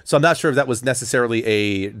I'm not sure if that was necessarily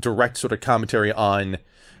a direct sort of commentary on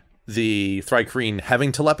the Thri-kreen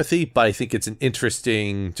having telepathy, but I think it's an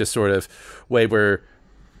interesting just sort of way where,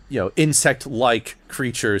 insect-like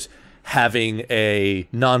creatures having a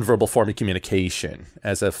nonverbal form of communication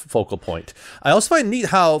as a focal point. I also find neat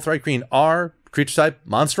how Thri-kreen are creature type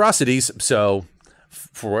monstrosities, so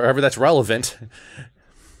for wherever that's relevant.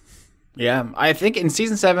 Yeah, I think in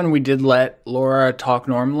Season 7 we did let Laura talk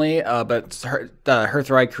normally, but her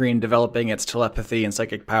Thri-kreen developing its telepathy and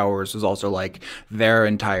psychic powers was also like their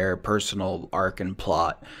entire personal arc and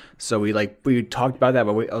plot. So we talked about that,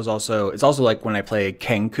 but it's also like when I play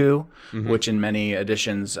Kenku, which in many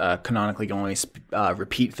editions canonically can only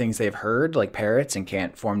repeat things they've heard, like parrots, and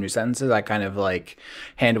can't form new sentences. I kind of like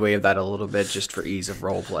hand wave that a little bit just for ease of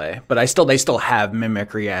roleplay. But they still have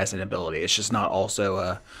mimicry as an ability. It's just not also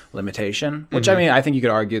a limitation. Which I mean, I think you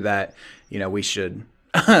could argue that we should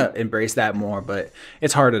embrace that more, but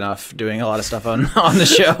it's hard enough doing a lot of stuff on the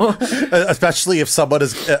show. Especially if someone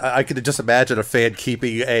is, I could just imagine a fan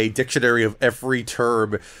keeping a dictionary of every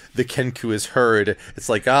term the Kenku has heard. It's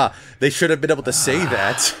like, they should have been able to say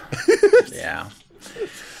that. Yeah.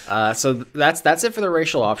 So that's it for the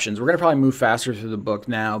racial options. We're going to probably move faster through the book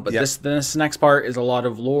now, but this next part is a lot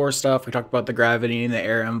of lore stuff. We talked about the gravity and the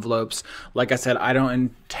air envelopes. Like I said, I don't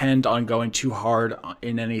intend on going too hard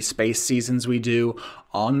in any space seasons we do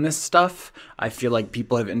on this stuff. I feel like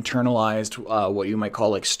people have internalized what you might call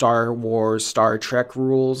like Star Wars, Star Trek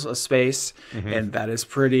rules of space, and that is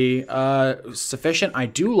pretty sufficient. I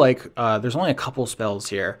do like, there's only a couple spells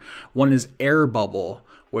here. One is Air Bubble,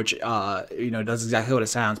 which does exactly what it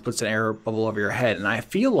sounds, puts an air bubble over your head. And I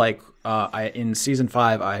feel like in Season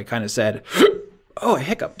 5, I kind of said, oh, I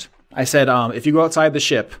hiccuped. I said, if you go outside the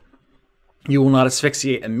ship, you will not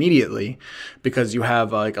asphyxiate immediately because you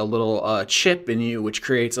have like a little chip in you, which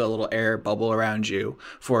creates a little air bubble around you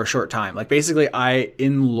for a short time. Like basically, I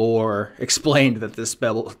in lore explained that this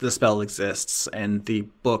spell exists, and the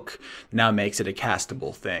book now makes it a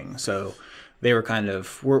castable thing. So they were kind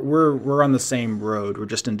of we're on the same road. We're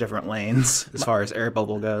just in different lanes as far as air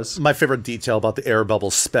bubble goes. My favorite detail about the air bubble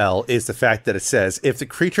spell is the fact that it says if the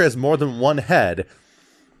creature has more than one head,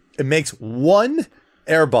 it makes one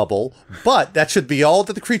air bubble, but that should be all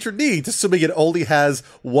that the creature needs, assuming it only has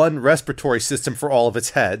one respiratory system for all of its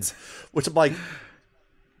heads. Which I'm like,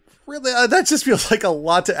 really, that just feels like a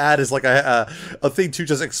lot to add as like a thing to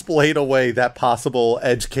just explain away that possible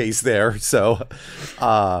edge case there. So,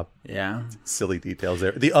 yeah, silly details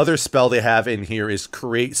there. The other spell they have in here is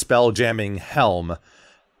create spell jamming helm.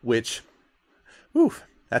 which,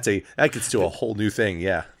 that gets to a whole new thing.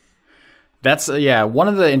 Yeah. That's one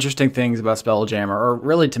of the interesting things about Spelljammer, or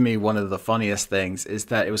really to me one of the funniest things, is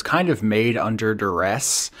that it was kind of made under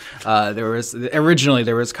duress. Originally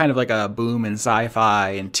there was kind of like a boom in sci-fi,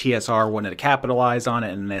 and TSR wanted to capitalize on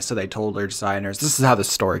it, and so they told their designers, this is how the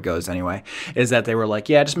story goes anyway, is that they were like,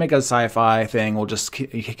 yeah, just make a sci-fi thing, we'll just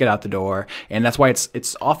kick it out the door, and that's why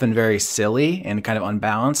it's often very silly and kind of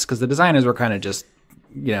unbalanced, because the designers were kind of just,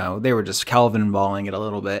 they were just Calvin balling it a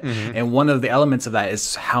little bit. And one of the elements of that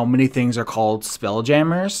is how many things are called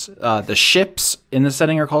Spelljammers. The ships in the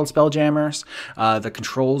setting are called Spelljammers. The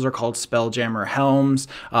controls are called Spelljammer helms.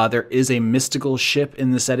 There is a mystical ship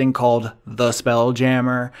in the setting called the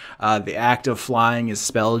Spelljammer. The act of flying is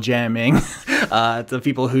spelljamming. The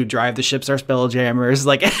people who drive the ships are Spelljammers.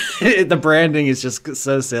 Like, the branding is just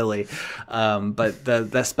so silly. But the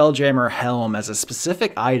Spelljammer helm as a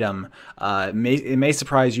specific item, it may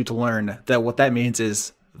surprise you to learn that what that means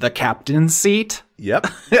is the captain's seat. Yep.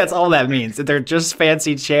 That's all that means. They're just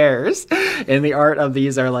fancy chairs. And the art of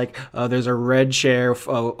these are like, there's a red chair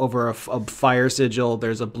over a fire sigil.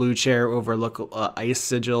 There's a blue chair over ice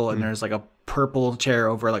sigil. And there's like a purple chair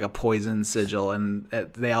over like a poison sigil. And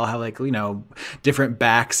they all have like, different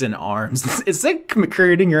backs and arms. It's like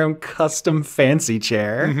creating your own custom fancy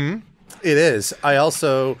chair. Mm-hmm. It is. I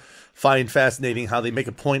also find fascinating how they make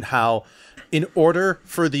a point how in order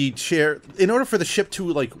for the ship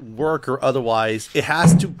to like work or otherwise, it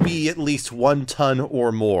has to be at least 1 ton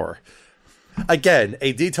or more. Again,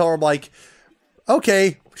 a detail I'm like,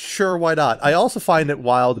 okay, sure, why not? I also find it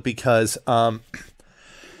wild because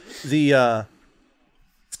they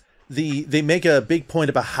make a big point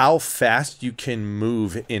about how fast you can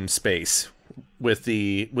move in space with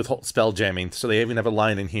spell jamming. So they even have a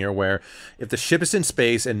line in here where if the ship is in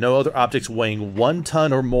space and no other objects weighing 1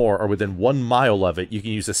 ton or more are within 1 mile of it, you can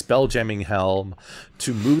use a spell jamming helm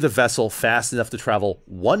to move the vessel fast enough to travel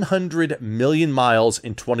 100 million miles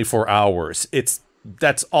in 24 hours.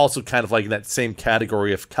 That's also kind of like that same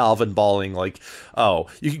category of Calvin balling, like, oh,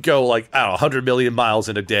 you could go like, I don't know, 100 million miles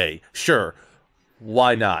in a day. Sure.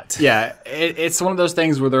 Why not? Yeah, it's one of those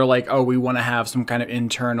things where they're like, oh, we want to have some kind of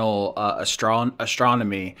internal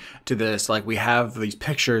astronomy to this. Like, we have these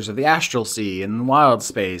pictures of the astral sea and wild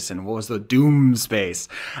space and what was the doom space.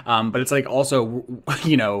 But it's like also,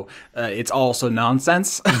 it's also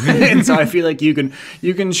nonsense. And so I feel like you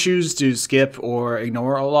can choose to skip or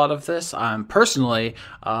ignore a lot of this. I'm personally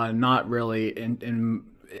not really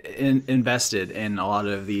invested in a lot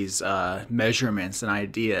of these measurements and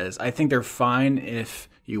ideas. I think they're fine if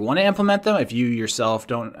you want to implement them, if you yourself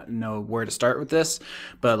don't know where to start with this.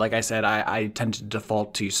 But like I said, I tend to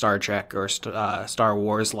default to Star Trek or Star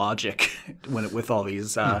Wars logic with all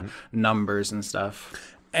these numbers and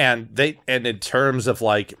stuff. And in terms of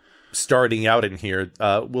like starting out in here,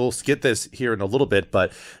 we'll get this here in a little bit,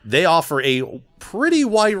 but they offer a pretty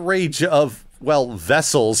wide range of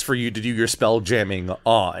vessels for you to do your spell jamming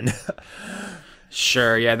on.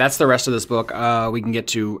 Sure, yeah, that's the rest of this book we can get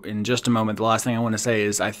to in just a moment. The last thing I want to say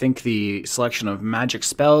is I think the selection of magic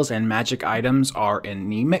spells and magic items are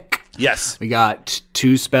anemic. Yes. We got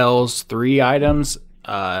 2 spells, 3 items.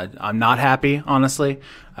 I'm not happy, honestly.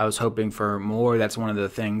 I was hoping for more. That's one of the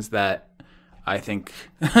things that I think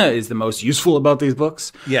is the most useful about these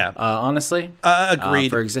books. Yeah. Honestly.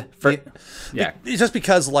 Agreed. Yeah. It's just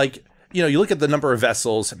because, like, you look at the number of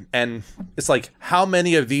vessels, and it's like, how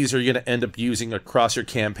many of these are you going to end up using across your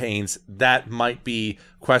campaigns? That might be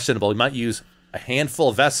questionable. You might use a handful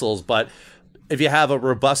of vessels, but if you have a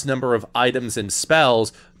robust number of items and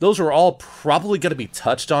spells, those are all probably going to be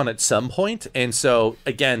touched on at some point. And so,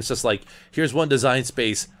 again, it's just like, here's one design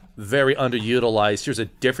space, very underutilized. Here's a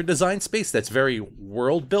different design space that's very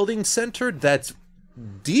world-building centered, that's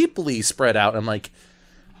deeply spread out. I'm like,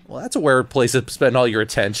 well, that's a weird place to spend all your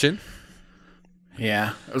attention.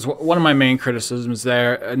 Yeah, it was one of my main criticisms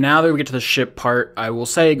there. Now that we get to the ship part, I will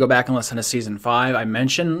say go back and listen to Season 5. I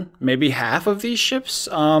mentioned maybe half of these ships,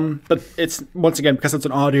 but it's, once again, because it's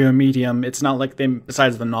an audio medium, it's not like they,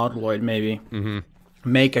 besides the Nautiloid maybe,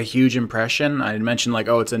 make a huge impression. I mentioned like,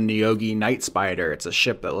 oh, it's a Nyogi night spider. It's a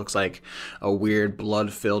ship that looks like a weird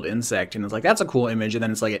blood-filled insect, and it's like, that's a cool image. And then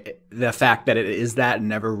it's like the fact that it is that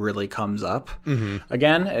never really comes up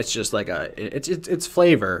again. It's just like it's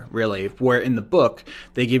flavor, really. Where in the book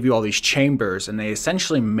they give you all these chambers, and they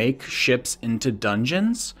essentially make ships into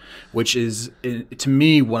dungeons, which is to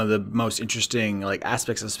me one of the most interesting like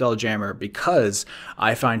aspects of Spelljammer, because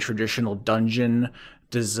I find traditional dungeon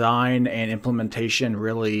design and implementation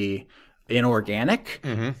really inorganic.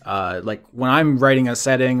 Like when I'm writing a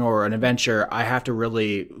setting or an adventure, I have to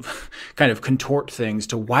really kind of contort things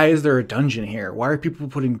to why is there a dungeon here? Why are people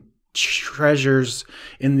putting treasures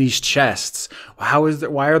in these chests?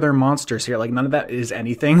 Why are there monsters here? Like none of that is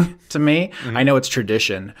anything to me. I know it's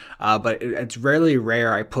tradition, but it's really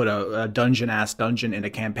rare I put a dungeon in a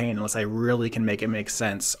campaign unless I really can make it make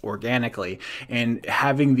sense organically. And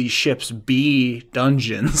having these ships be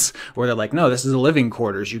dungeons where they're like, no, this is a living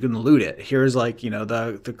quarters, you can loot it, here's like, you know,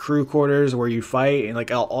 the crew quarters where you fight, and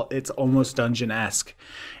like it's almost dungeon-esque.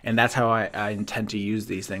 And that's how I intend to use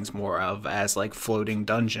these things more of as like floating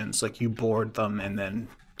dungeons. Like you board them and then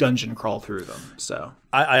dungeon crawl through them. So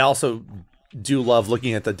I also do love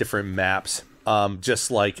looking at the different maps. Just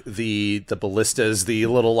like the ballistas, the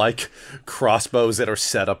little like crossbows that are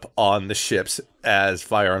set up on the ships as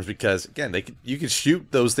firearms, because again, you can shoot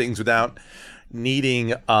those things without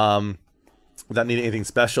needing anything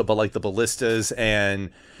special. But like the ballistas, and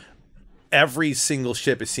every single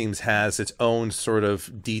ship, it seems, has its own sort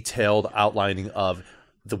of detailed outlining of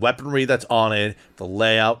the weaponry that's on it, the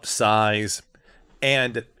layout, size.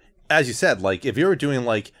 And as you said, like if you were doing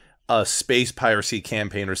like a space piracy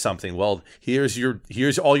campaign or something, well, here's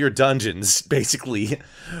all your dungeons basically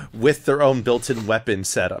with their own built-in weapon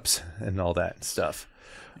setups and all that stuff.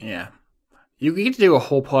 Yeah. You get to do a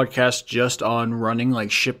whole podcast just on running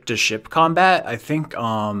like ship-to-ship combat. I think,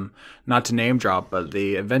 not to name drop, but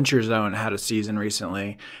the Adventure Zone had a season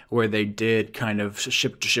recently where they did kind of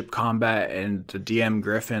ship-to-ship combat, and the DM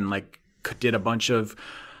Griffin like did a bunch of,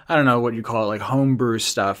 I don't know what you call it, like homebrew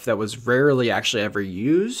stuff that was rarely actually ever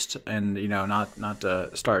used. And, you know, not to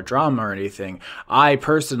start drama or anything, I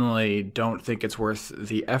personally don't think it's worth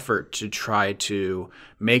the effort to try to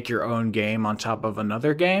make your own game on top of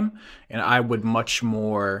another game. And I would much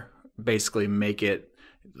more basically make it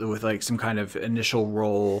with like some kind of initial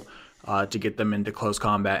roll to get them into close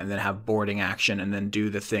combat, and then have boarding action, and then do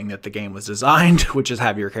the thing that the game was designed, which is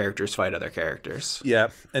have your characters fight other characters. Yeah,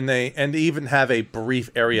 and they even have a brief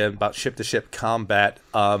area about ship-to-ship combat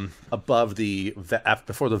above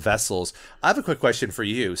before the vessels. I have a quick question for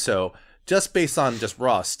you. So, just based on just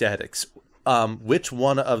raw aesthetics, which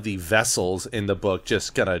one of the vessels in the book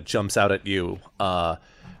just kind of jumps out at you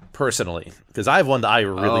personally? Because I have one that I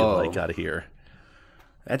really like out of here.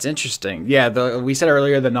 That's interesting. Yeah, we said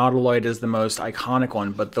earlier the Nautiloid is the most iconic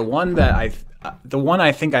one, but the one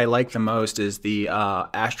I think I like the most is the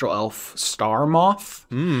Astral Elf Star Moth,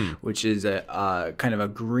 which is a kind of a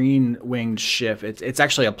green-winged ship. It's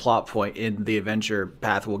actually a plot point in the adventure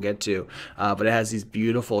path we'll get to, but it has these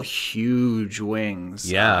beautiful, huge wings.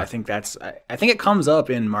 Yeah, I think it comes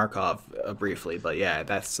up in Markov briefly, but yeah,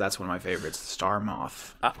 that's one of my favorites, the Star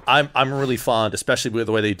Moth. I'm really fond, especially with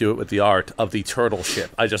the way they do it with the art of the turtle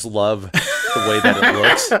ship. I just love the way that it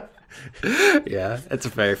looks. Yeah, it's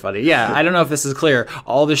very funny. Yeah, I don't know if this is clear.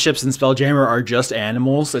 All the ships in Spelljammer are just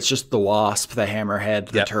animals. It's just the wasp, the hammerhead,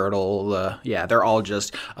 the turtle. They're all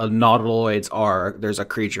just nautiloids. There's a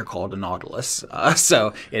creature called a nautilus.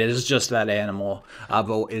 So it is just that animal,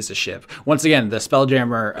 but is a ship. Once again, the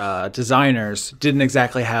Spelljammer designers didn't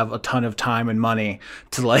exactly have a ton of time and money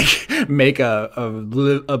to like make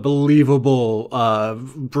a believable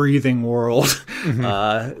breathing world.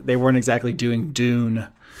 They weren't exactly doing Dune.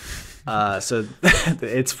 So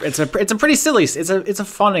it's a pretty silly. It's a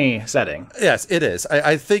funny setting. Yes, it is.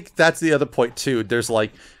 I think that's the other point too. There's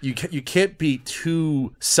like you can't be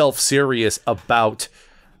too self-serious about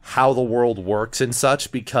how the world works and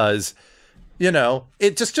such, because you know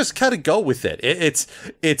it just kind of go with it.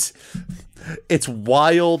 It's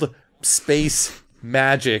wild space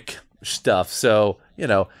magic stuff. So you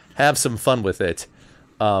know, have some fun with it.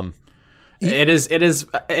 It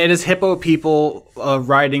is hippo people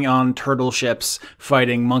riding on turtle ships,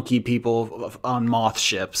 fighting monkey people on moth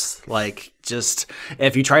ships. Like, just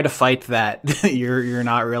if you try to fight that, you're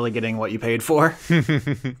not really getting what you paid for.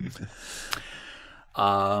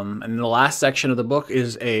 And the last section of the book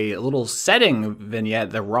is a little setting vignette,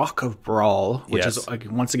 the Rock of Brawl, which is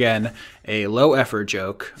once again a low effort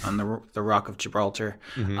joke on the Rock of Gibraltar,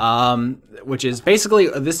 which is basically,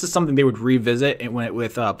 this is something they would revisit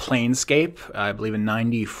with Planescape, I believe in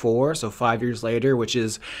 '94, so 5 years later, which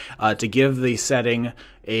is to give the setting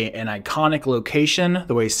an iconic location,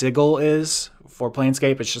 the way Sigil is. For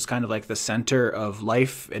Planescape, it's just kind of like the center of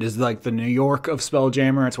life. It is like the New York of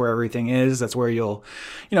Spelljammer. It's where everything is. That's where you'll,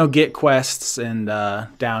 get quests and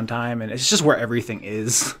downtime, and it's just where everything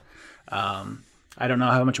is. I don't know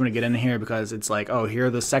how much I'm going to get in here because it's like, oh, here are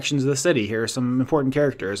the sections of the city. Here are some important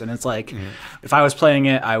characters, and it's like, if I was playing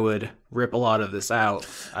it, I would rip a lot of this out.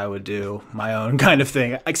 I would do my own kind of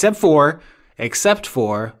thing, except for except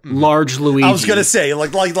for Large Luigi. I was gonna say,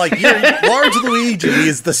 like Large Luigi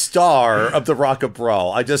is the star of the Rocket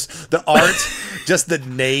Brawl. The art, just the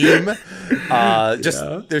name,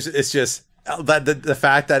 it's just that the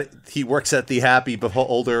fact that he works at the Happy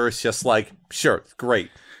Beholder is just like, sure, great.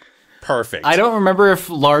 Perfect. I don't remember if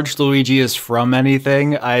Large Luigi is from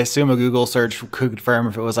anything. I assume a Google search could confirm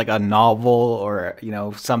if it was like a novel or,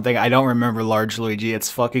 something. I don't remember Large Luigi. It's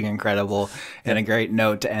fucking incredible and a great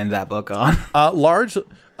note to end that book on. Large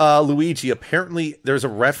Luigi, apparently there's a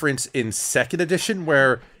reference in second edition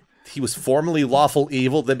where he was formerly lawful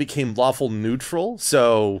evil, then became lawful neutral.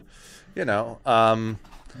 So, good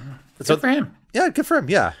for him. Yeah, good for him.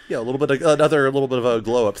 Yeah, a little bit of a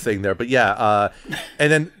glow up thing there, but and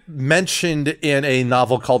then mentioned in a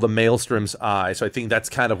novel called The Maelstrom's Eye. So I think that's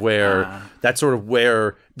kind of where this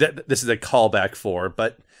is a callback for.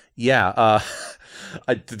 But yeah,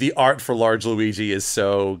 the art for Large Luigi is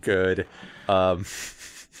so good.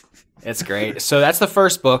 It's great. So that's the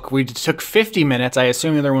first book. We took 50 minutes. I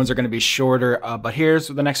assume the other ones are going to be shorter. But here's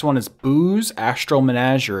the next one is Boo's Astral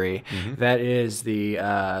Menagerie. That is the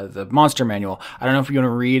monster manual. I don't know if you want to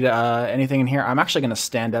read anything in here. I'm actually going to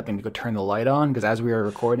stand up and go turn the light on because as we are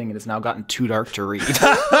recording, it has now gotten too dark to read.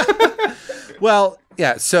 Well,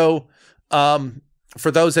 yeah. So for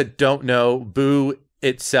those that don't know, Boo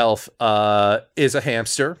itself is a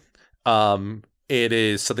hamster. It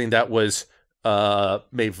is something that was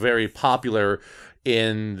made very popular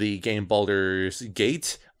in the game Baldur's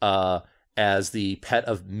Gate as the pet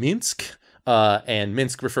of Minsk, and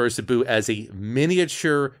Minsk refers to Boo as a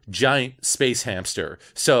miniature giant space hamster.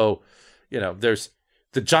 So, there's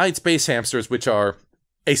the giant space hamsters, which are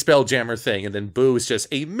a Spelljammer thing, and then Boo is just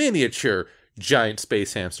a miniature giant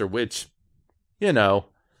space hamster, which,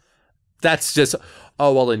 that's just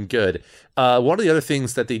all well and good. One of the other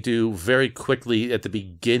things that they do very quickly at the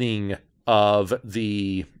beginning of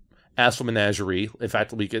the Astral Menagerie, in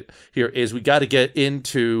fact, we got to get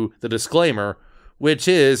into the disclaimer, which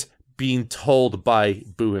is being told by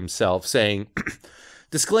Boo himself, saying,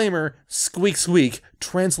 disclaimer, squeak squeak,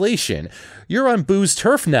 translation. You're on Boo's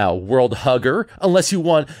turf now, world hugger. Unless you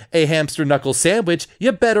want a hamster knuckle sandwich,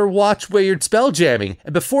 you better watch where you're spelljamming.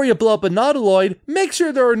 And before you blow up a nautiloid, make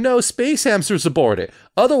sure there are no space hamsters aboard it.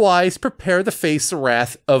 Otherwise, prepare to face the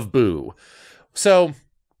wrath of Boo. So,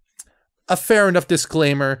 a fair enough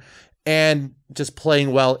disclaimer, and just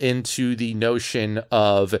playing well into the notion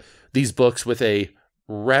of these books with a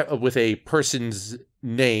person's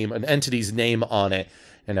name, an entity's name on it,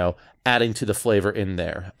 adding to the flavor in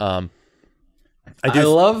there. I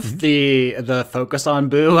love the focus on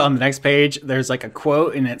Boo. On the next page, there's like a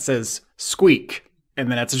quote, and it says "squeak," and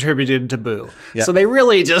then it's attributed to Boo. Yep. So they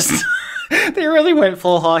really just they really went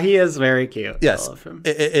full haul. He is very cute. Yes, I love him.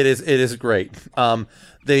 It is great.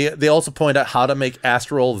 They also point out how to make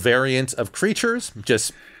astral variants of creatures.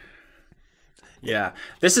 Yeah,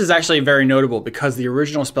 this is actually very notable because the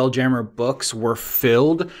original Spelljammer books were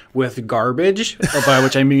filled with garbage, by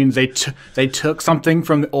which I mean they took something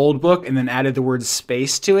from the old book and then added the word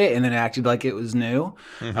space to it and then acted like it was new.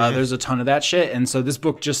 There's a ton of that shit. And so this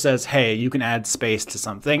book just says, hey, you can add space to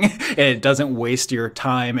something and it doesn't waste your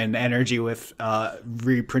time and energy with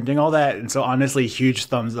reprinting all that. And so honestly, huge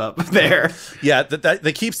thumbs up there. Yeah,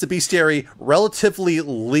 that keeps the bestiary relatively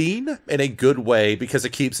lean in a good way because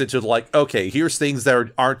it keeps it to like, okay, here's things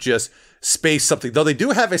that aren't just space something, though they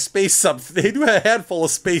do have a space something. They do have a handful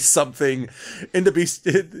of space something in the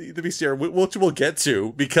bestiary, which we'll get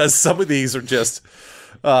to because some of these are just.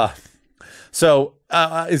 So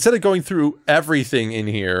instead of going through everything in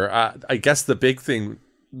here, I guess the big thing,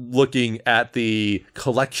 looking at the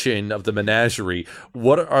collection of the menagerie,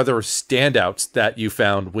 what are the standouts that you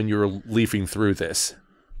found when you were leafing through this?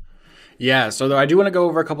 Yeah, so I do want to go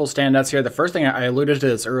over a couple standouts here. The first thing, I alluded to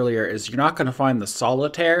this earlier, is you're not going to find the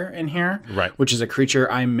solitaire in here, right? Which is a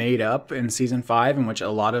creature I made up in season 5, in which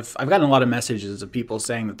I've gotten a lot of messages of people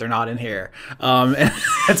saying that they're not in here. And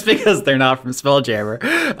it's because they're not from Spelljammer.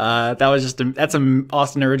 That's an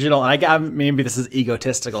awesome original, and maybe this is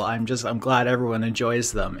egotistical. I'm glad everyone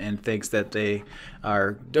enjoys them and thinks that they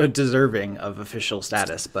are deserving of official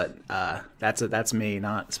status, but that's me,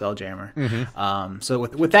 not Spelljammer. So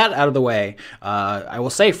with that out of the way, I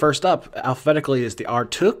will say first up, alphabetically, is the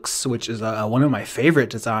Artux, which is one of my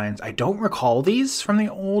favorite designs. I don't recall these from the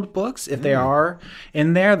old books. If they are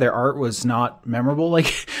in there, their art was not memorable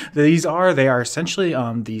like these are. They are essentially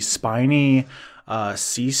the spiny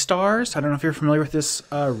sea stars. I don't know if you're familiar with this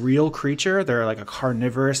real creature. They're like a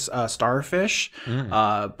carnivorous starfish,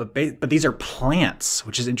 but these are plants,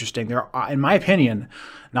 which is interesting. There are, in my opinion,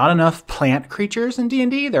 not enough plant creatures in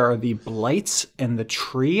D&D. There are the blights and the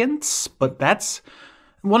treants, but that's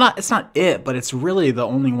it's not it, but it's really the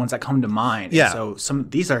only ones that come to mind. Yeah. And so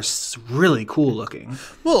these are really cool looking.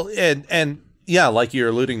 Well, and yeah, like you're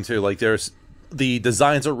alluding to, like the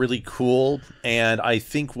designs are really cool, and I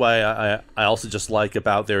think why I also just like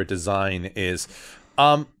about their design is,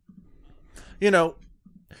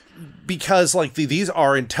 because like these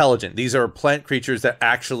are intelligent. These are plant creatures that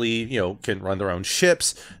actually, can run their own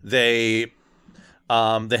ships. They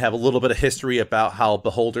have a little bit of history about how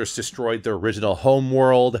beholders destroyed their original home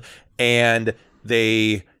world, and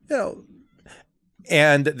they,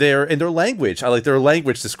 and in their language. I like their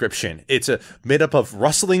language description. It's made up of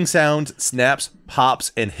rustling sounds, snaps,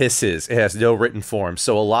 pops, and hisses. It has no written form,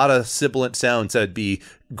 so a lot of sibilant sounds that'd be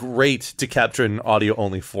great to capture in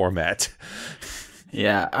audio-only format.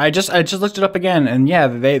 Yeah, I just looked it up again, and yeah,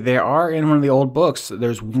 they are in one of the old books.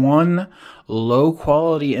 There's one low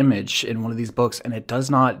quality image in one of these books, and it does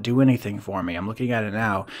not do anything for me. I'm looking at it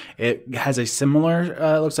now. It has a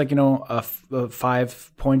similar, looks like, a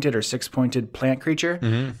 5-pointed or 6-pointed plant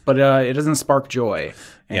creature, but it doesn't spark joy.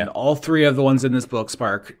 And all three of the ones in this book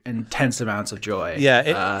spark intense amounts of joy.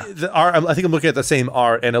 Yeah, the art, I think I'm looking at the same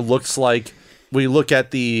art, and it looks like, we look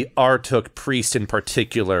at the Artuk Priest in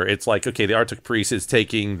particular, it's like, okay, the Artuk Priest is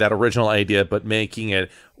taking that original idea but making it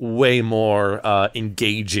way more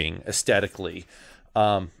engaging aesthetically.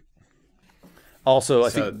 Also, I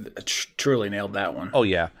think truly nailed that one. Oh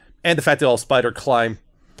yeah, and the fact that all spider climb,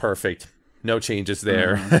 perfect. No changes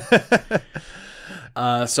there.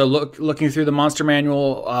 So looking through the monster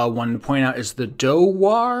manual, one to point out is the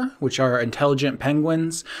Dowar, which are intelligent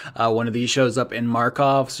penguins. One of these shows up in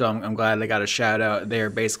Markov, so I'm glad they got a shout out. They're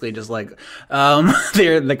basically just like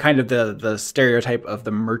they're the kind of the stereotype of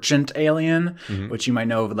the merchant alien, which you might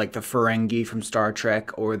know of, like the Ferengi from Star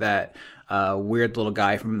Trek, or that weird little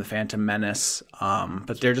guy from the Phantom Menace.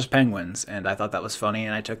 But they're just penguins, and I thought that was funny,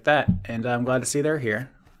 and I took that, and I'm glad to see they're here.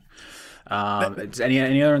 Does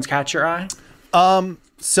any other ones catch your eye?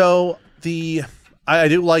 So I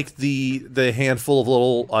do like the handful of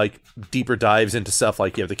little, like, deeper dives into stuff,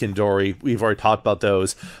 like you have the Kindori. We've already talked about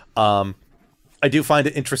those. I do find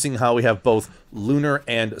it interesting how we have both lunar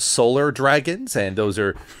and solar dragons, and those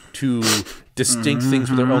are two distinct things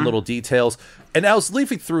with their own little details. And I was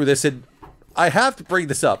leafing through this, and I have to bring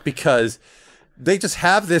this up because they just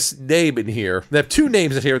have this name in here. They have two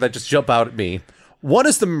names in here that just jump out at me. One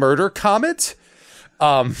is the Murder Comet.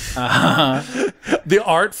 The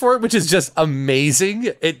art for it, which is just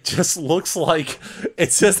amazing. It just looks like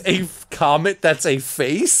it's just a comet that's a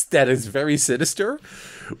face that is very sinister,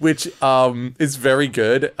 which is very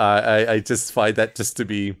good. I just find that just to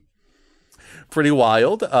be pretty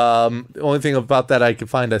wild. The only thing about that I can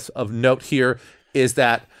find of note here is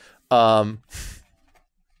that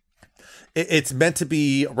it's meant to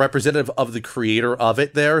be representative of the creator of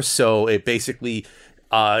it there, so it basically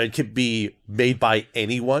it can be made by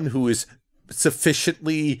anyone who is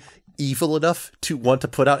sufficiently evil enough to want to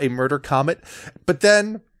put out a murder comet. But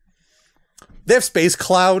then they have space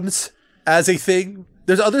clowns as a thing.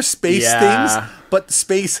 There's other space things, but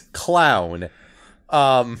space clown.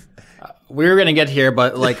 We were gonna get here,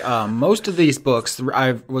 but like most of these books,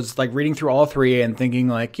 I was like reading through all three and thinking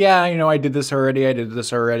like, yeah, I did this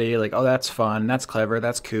already. Like, oh, that's fun, that's clever,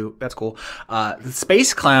 that's cool, that's cool. The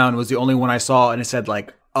Space Clown was the only one I saw, and it said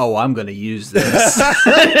like, oh, I'm gonna use this.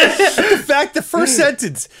 In fact, the first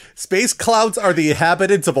sentence: space clouds are the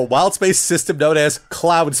inhabitants of a wild space system known as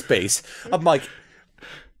Cloud Space. I'm like.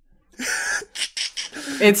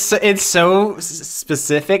 It's so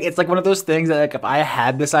specific. It's like one of those things that, like, if I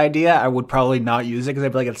had this idea, I would probably not use it because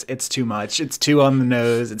I'd be like, it's too much. It's too on the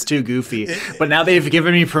nose. It's too goofy. But now they've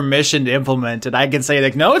given me permission to implement it. I can say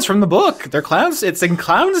like, no, it's from the book. They're clowns. It's in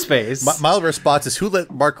clown space. My response is, who let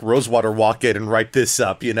Mark Rosewater walk in and write this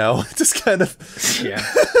up? Just kind of. Yeah.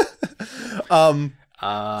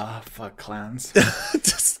 Fuck clowns.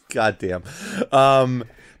 Just goddamn.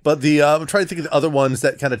 But I'm trying to think of the other ones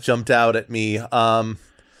that kind of jumped out at me.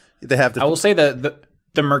 They have I will say that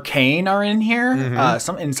the Mercane are in here.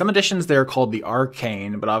 In some editions, they're called the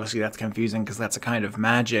Arcane, but obviously that's confusing because that's a kind of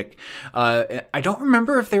magic. I don't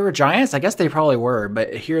remember if they were giants. I guess they probably were,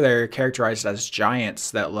 but here they're characterized as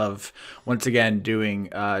giants that love, once again,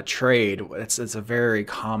 doing trade. It's a very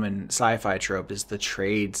common sci-fi trope, is the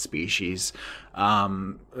trade species.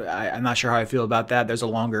 I'm not sure how I feel about that. There's a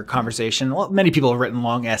longer conversation. Well, many people have written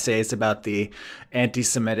long essays about the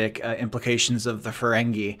anti-Semitic implications of the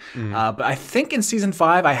Ferengi. But I think in season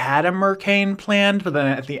 5 I had a Mercane planned, but then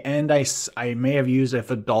at the end I may have used a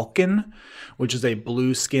Fedalkin, which is a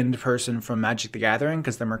blue-skinned person from Magic the Gathering,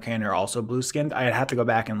 because the Mercane are also blue-skinned. I'd have to go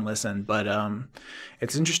back and listen, but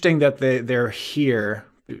it's interesting that they're here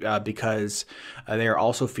because they are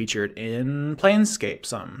also featured in Planescape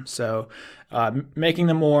some. So making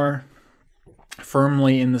them more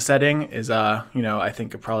firmly in the setting is, I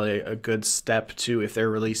think probably a good step to, if they're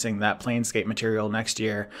releasing that Planescape material next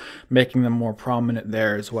year, making them more prominent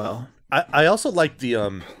there as well. I also like the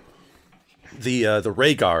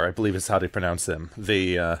Rhaegar, I believe is how they pronounce them.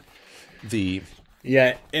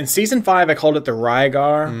 Yeah, in season 5 I called it the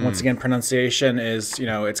Rygar. Once again, pronunciation is,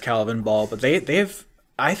 it's Calvin Ball, but they've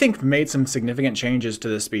I think made some significant changes to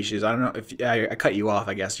this species. I don't know if I cut you off.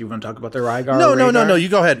 I guess you want to talk about the Rygar. No. You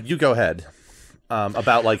go ahead.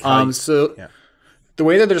 About like the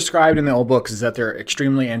way that they're described in the old books is that they're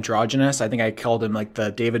extremely androgynous. I think I called them like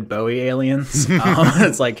the David Bowie aliens.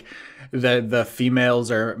 It's like the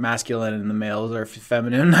females are masculine and the males are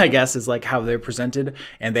feminine, I guess, is like how they're presented.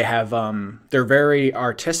 And they have they're very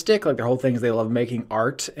artistic. Like their whole thing is they love making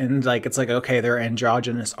art, and like it's like, okay, they're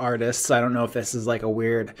androgynous artists. I don't know if this is like a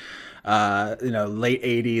weird late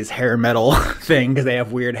 80s hair metal thing because they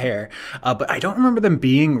have weird hair, but I don't remember them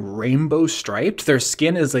being rainbow striped. Their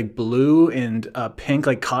skin is like blue and pink,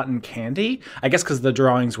 like cotton candy, I guess, because the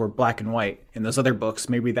drawings were black and white in those other books.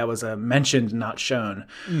 Maybe that was mentioned, not shown.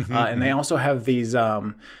 And they also have these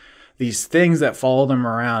things that follow them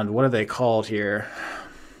around. What are they called here?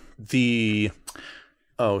 Shoot.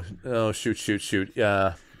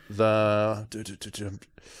 Yeah,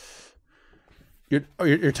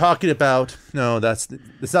 You're talking about, no,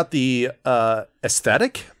 it's not the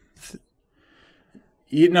aesthetic.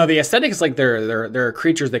 The aesthetic is like they're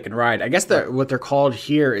creatures that can ride. I guess what they're called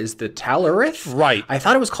here is the Talorith. Right. I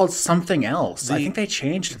thought it was called something else. I think they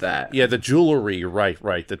changed that. Yeah, the jewelry. Right.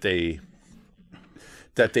 That they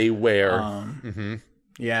wear.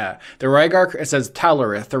 Yeah, the Rygar, it says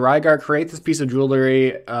Talorith. The Rygar creates this piece of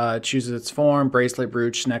jewelry, chooses its form, bracelet,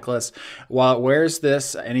 brooch, necklace. While it wears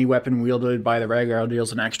this, any weapon wielded by the Rygar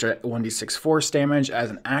deals an extra 1d6 force damage.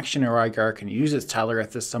 As an action, a Rygar can use its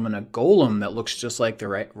Talorith to summon a golem that looks just like the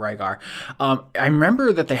Rygar. I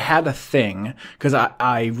remember that they had a thing, because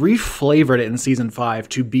I reflavored it in Season 5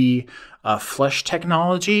 to be flesh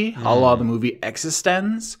technology, a la the movie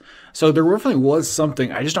Existenz. So there definitely was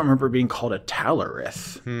something. I just don't remember it being called a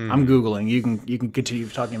Talorith. I'm Googling. You can continue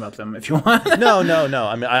talking about them if you want. No.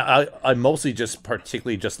 I mean, I mostly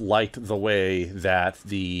particularly liked the way that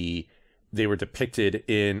they were depicted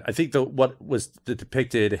in. I think what was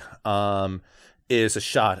depicted is a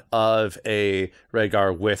shot of a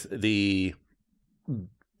Rhaegar with the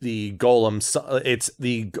golem. It's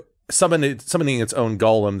the summoning its own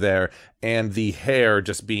golem there, and the hair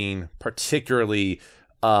just being particularly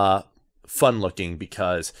fun looking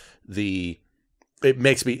because the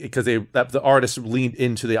artist leaned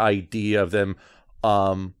into the idea of them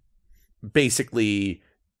basically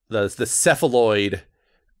the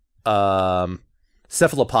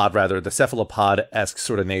cephalopod-esque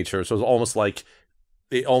sort of nature. So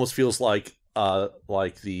it almost feels like the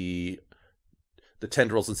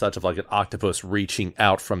tendrils and such of like an octopus reaching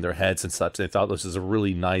out from their heads and such. They thought this was a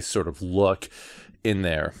really nice sort of look in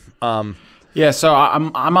there. Yeah, so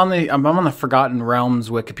I'm on the Forgotten Realms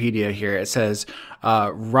Wikipedia here. It says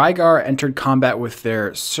Rygar entered combat with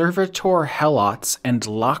their Servitor Helots and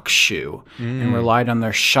Lakshu and relied on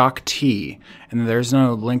their Shakti. And there's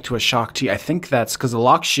no link to a Shakti. I think that's because the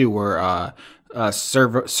Lakshu were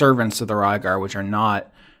servants of the Rygar, which are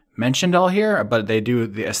not mentioned all here, but they do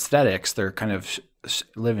the aesthetics. They're kind of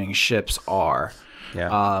living ships are.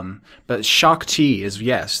 Yeah. But Shakti is,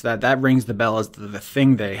 yes, that rings the bell as the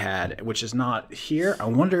thing they had, which is not here. I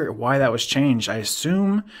wonder why that was changed. I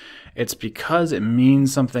assume it's because it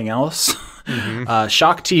means something else.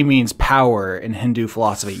 Shakti means power in Hindu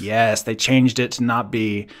philosophy. Yes, they changed it to not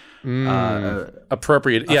be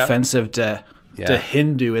appropriate, offensive to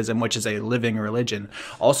Hinduism, which is a living religion.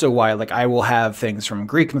 Also why, like, I will have things from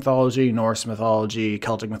Greek mythology, Norse mythology,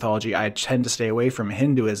 Celtic mythology. I tend to stay away from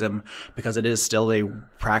Hinduism because it is still a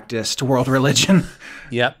practiced world religion.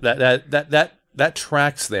 Yeah, that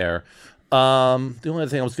tracks there. The only other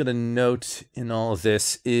thing I was going to note in all of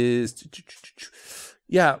this is,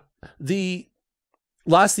 the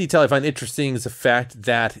last detail I find interesting is the fact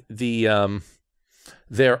that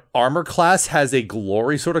their armor class has a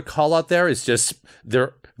glory sort of call out there. It's just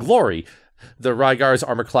their glory. The Rygar's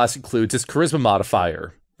armor class includes its charisma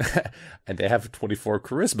modifier. And they have 24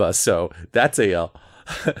 charisma, so that's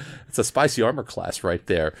it's a spicy armor class right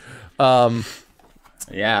there.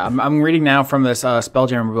 Yeah, I'm reading now from this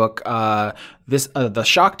Spelljammer book. The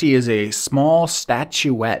Shakti is a small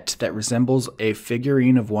statuette that resembles a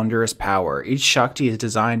figurine of wondrous power. Each Shakti is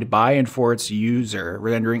designed by and for its user,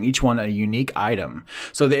 rendering each one a unique item.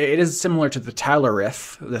 So it is similar to the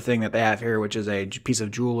Talarith, the thing that they have here, which is a piece of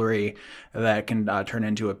jewelry that can turn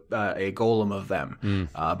into a golem of them,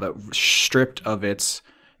 but stripped of its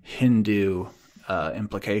Hindu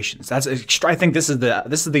implications. I think this is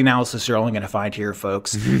the analysis you're only going to find here,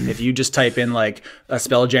 folks. If you just type in like a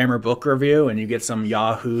Spelljammer book review and you get some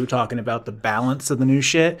Yahoo talking about the balance of the new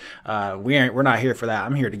shit, we're not here for that.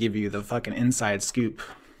 I'm here to give you the fucking inside scoop.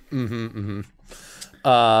 I'm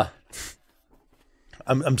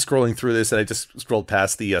scrolling through this, and I just scrolled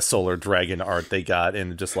past the solar dragon art they got,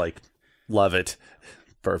 and just like love it.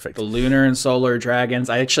 Perfect. The lunar and solar dragons.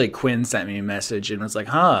 Quinn sent me a message and was like,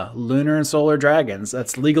 lunar and solar dragons.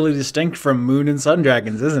 That's legally distinct from moon and sun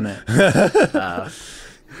dragons, isn't it?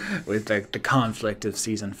 With the conflict of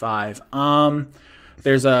season 5.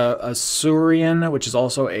 There's a Surian, which is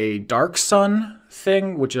also a dark sun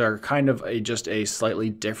thing, which are kind of just a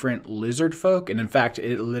slightly different lizard folk. And in fact,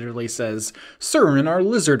 it literally says, Surian are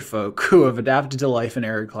lizard folk who have adapted to life in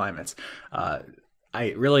arid climates.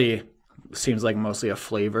 Seems like mostly a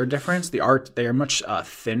flavor difference. The art, they are much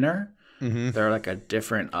thinner. They're like a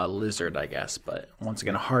different lizard, I guess. But once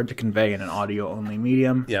again, hard to convey in an audio-only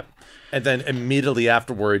medium. Yep. And then immediately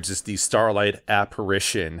afterwards is the Starlight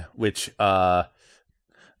Apparition, which that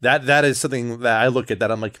is something that I look at that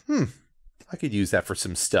I'm like, I could use that for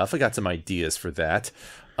some stuff. I got some ideas for that.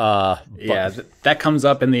 That comes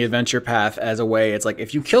up in the adventure path as a way. It's like,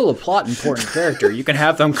 if you kill a plot important character, you can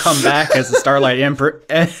have them come back as a Starlight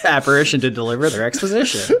Apparition to deliver their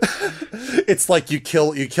exposition. It's like you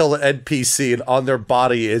kill an NPC, and on their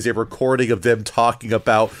body is a recording of them talking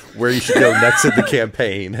about where you should go next in the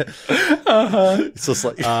campaign. It's just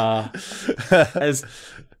like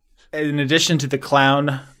in addition to the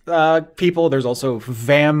clown people, there's also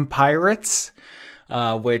vampirates.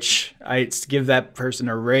 Which I give that person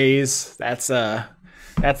a raise. That's the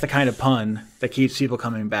kind of pun that keeps people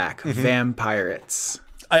coming back. Vampirates.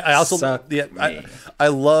 I also I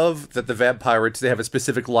love that the vampirates, they have a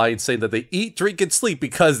specific line saying that they eat, drink, and sleep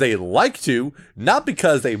because they like to, not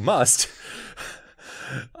because they must.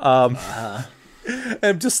 I'm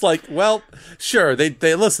just like, well, sure,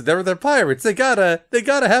 they listen, they're pirates. They gotta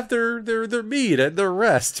have their meat and their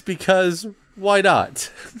rest, because why not?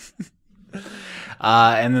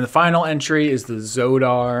 And then the final entry is the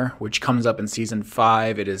Zodar, which comes up in season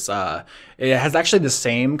 5. It has actually the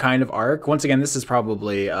same kind of arc. Once again, this is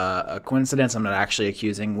probably a coincidence. I'm not actually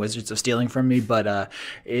accusing Wizards of stealing from me, but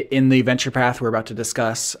in the adventure path we're about to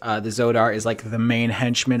discuss, the Zodar is like the main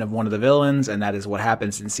henchman of one of the villains, and that is what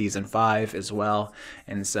happens in season 5 as well.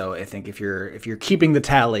 And so I think if you're keeping the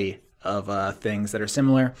tally of things that are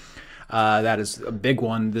similar, that is a big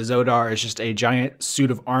one. The Zodar is just a giant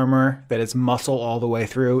suit of armor that is muscle all the way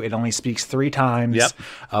through. It only speaks 3 times,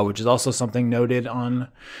 which is also something noted in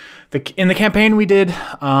the campaign we did.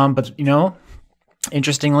 But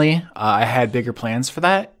interestingly, I had bigger plans for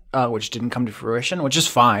that, which didn't come to fruition, which is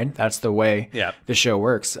fine. That's the way the show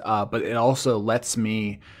works. But it also lets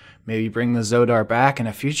me maybe bring the Zodar back in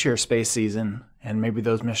a future space season, and maybe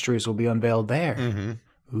those mysteries will be unveiled there.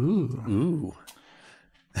 Ooh.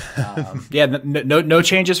 No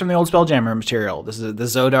changes from the old Spelljammer material. This is the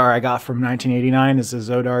Zodar I got from 1989. This is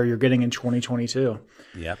the Zodar you're getting in 2022.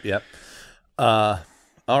 Yep. All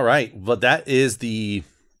right. Well, that's the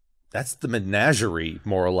menagerie,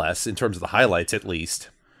 more or less, in terms of the highlights, at least.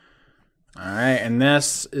 All right, and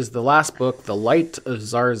this is the last book, The Light of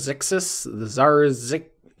Xaryxis. The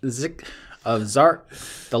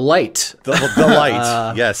light. The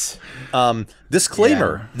light, yes.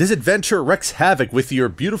 Disclaimer, this adventure wreaks havoc with your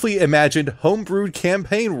beautifully imagined homebrewed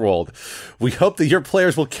campaign world. We hope that your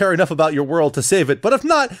players will care enough about your world to save it, but if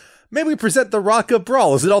not, may we present the Rock of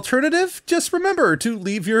Brawl as an alternative? Just remember to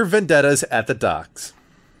leave your vendettas at the docks.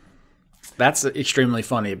 That's extremely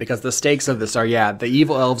funny, because the stakes of this are, the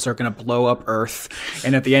evil elves are going to blow up Earth,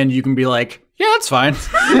 and at the end you can be like, yeah, that's fine.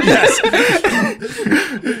 Yes.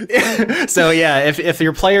 So if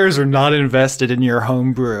your players are not invested in your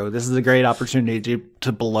homebrew, this is a great opportunity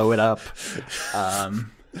to blow it up.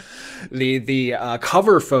 The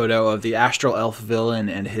cover photo of the Astral Elf villain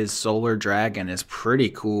and his solar dragon is pretty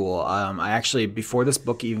cool. I actually, before this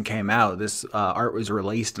book even came out, this art was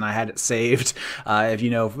released and I had it saved. If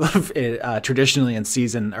you know, traditionally in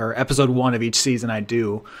season or episode 1 of each season, I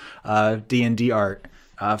do D&D art.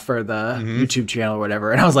 for the YouTube channel or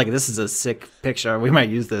whatever. And I was like, this is a sick picture. We might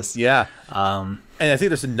use this. Yeah. And I think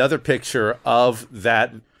there's another picture of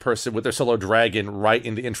that person with their solar dragon right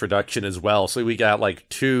in the introduction as well. So we got like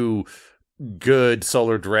 2 good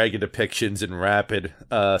solar dragon depictions in rapid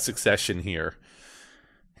succession here.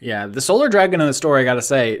 Yeah, the solar dragon in the story, I gotta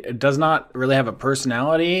say, it does not really have a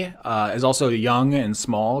personality. Is also young and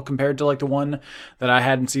small compared to like the one that I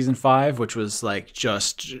had in season 5, which was like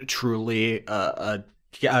just truly a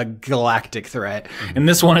galactic threat. And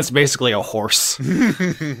this one, it's basically a horse.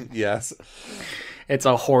 Yes. It's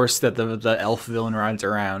a horse that the elf villain rides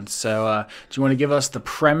around. So do you want to give us the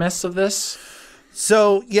premise of this?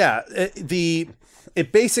 So, yeah,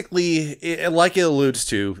 it basically, like it alludes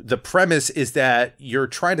to, the premise is that you're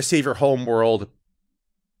trying to save your home world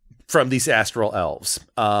from these astral elves.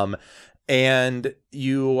 And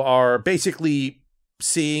you are basically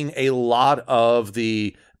seeing a lot of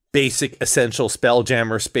the basic essential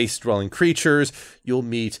Spelljammer space-dwelling creatures. You'll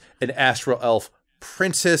meet an astral elf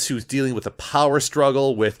princess who's dealing with a power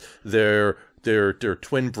struggle with their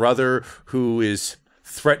twin brother who is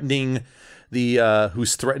threatening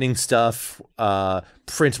who's threatening stuff.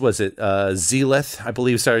 Prince, was it Zealith, I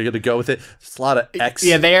believe. Sorry, you're gonna go with it. It's a lot of X.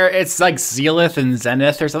 Yeah, it's like Zealith and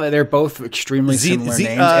Zenith or something. They're both extremely similar names.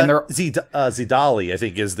 And they're Zidali, I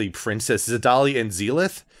think, is the princess. Zidali and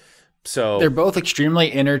Zealith. So they're both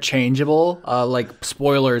extremely interchangeable. Like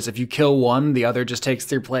spoilers, if you kill one, the other just takes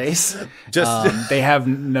their place. They have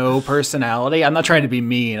no personality. I'm not trying to be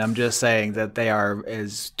mean. I'm just saying that they are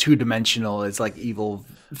as 2-dimensional as like evil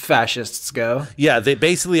fascists go. Yeah, they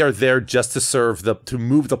basically are there just to serve to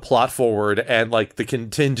move the plot forward and like the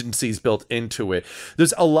contingencies built into it.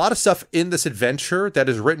 There's a lot of stuff in this adventure that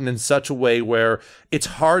is written in such a way where it's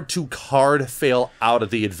hard to card fail out of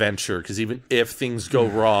the adventure, because even if things go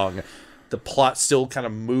wrong, the plot still kind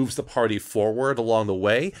of moves the party forward along the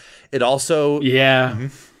way. It also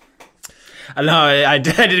I know I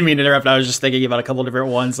didn't mean to interrupt. I was just thinking about a couple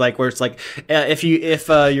different ones, like where it's like if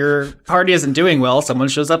your party isn't doing well, someone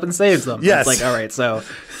shows up and saves them. Yes. It's like, all right, so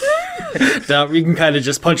you can kind of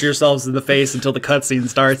just punch yourselves in the face until the cutscene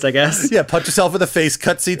starts, I guess. Yeah, punch yourself in the face.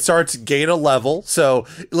 Cutscene starts. Gain a level. So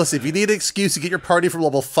listen, if you need an excuse to get your party from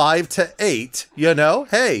level 5 to 8,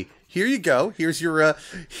 hey, here you go. Here's your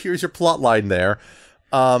plot line there.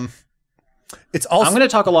 It's also, I'm going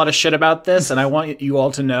to talk a lot of shit about this, and I want you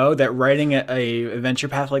all to know that writing a adventure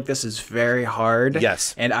path like this is very hard.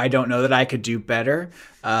 Yes. And I don't know that I could do better.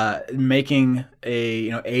 Making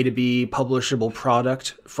a A to B publishable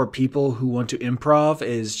product for people who want to improv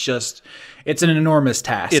is just, it's an enormous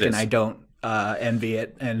task. It is. And I don't envy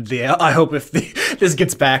it. And I hope if this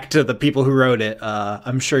gets back to the people who wrote it,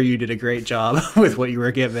 I'm sure you did a great job with what you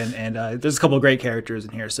were given. And there's a couple of great characters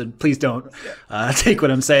in here, so please don't take what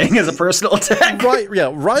I'm saying as a personal attack. Right,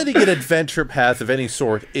 yeah. Writing an adventure path of any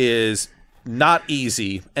sort is not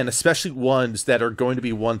easy, and especially ones that are going to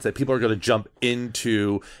be ones that people are going to jump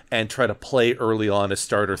into and try to play early on as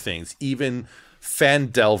starter things. Even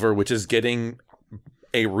Fandelver, which is getting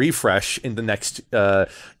a refresh in the next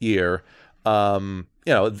year,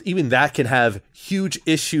 even that can have huge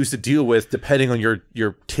issues to deal with depending on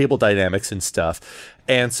your table dynamics and stuff.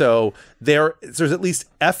 And so there's at least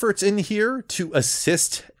efforts in here to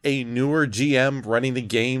assist a newer GM running the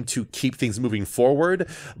game to keep things moving forward.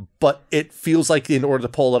 But it feels like in order to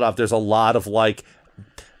pull it off, there's a lot of like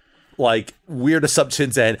weird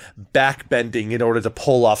assumptions and backbending in order to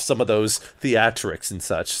pull off some of those theatrics and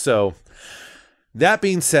such. So that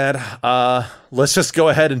being said, let's just go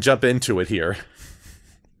ahead and jump into it here.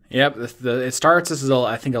 Yep, it starts. This is,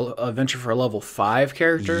 I think, an adventure for level 5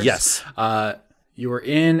 characters. Yes. You were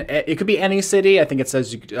in. It could be any city. I think it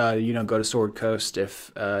says go to Sword Coast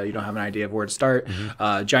if you don't have an idea of where to start.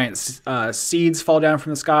 Mm-hmm. Giant seeds fall down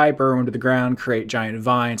from the sky, burrow into the ground, create giant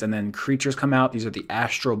vines, and then creatures come out. These are the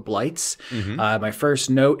Astral Blights. Mm-hmm. My first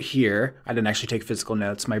note here, I didn't actually take physical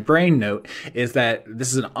notes. My brain note is that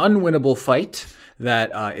this is an unwinnable fight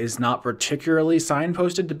that is not particularly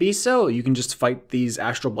signposted to be so. You can just fight these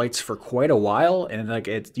Astral Blights for quite a while, and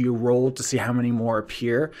you roll to see how many more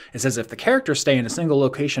appear. It says if the characters stay in a single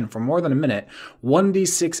location for more than a minute,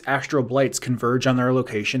 1d6 Astral Blights converge on their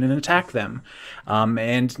location and attack them.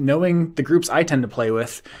 And knowing the groups I tend to play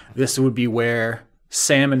with, this would be where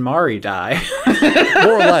Sam and Mari die.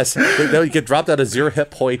 More or less. They get dropped out of 0 hit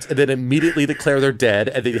points and then immediately declare they're dead,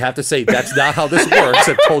 and then you have to say, that's not how this works.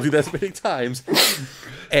 I've told you this many times.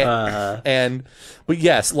 But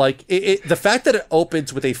yes, the fact that it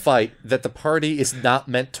opens with a fight that the party is not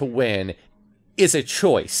meant to win is a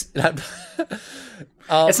choice.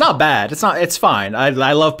 It's not bad. It's fine.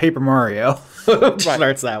 I love Paper Mario.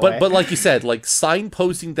 Starts that way. But like you said, like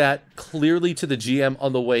signposting that clearly to the GM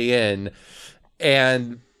on the way in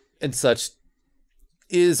and such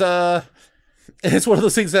is it's one of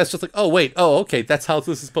those things that's just like, okay, that's how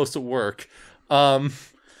this is supposed to work. I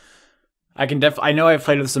know I've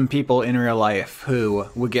played with some people in real life who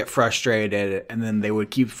would get frustrated and then they would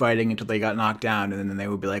keep fighting until they got knocked down, and then they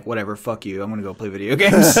would be like, whatever, fuck you, I'm gonna go play video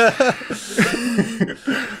games.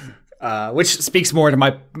 Which speaks more to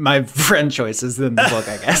my friend choices than the book,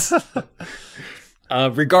 I guess.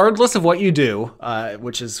 Regardless of what you do,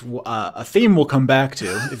 which is a theme we'll come back to,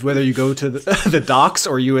 whether you go to the docks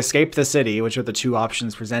or you escape the city, which are the two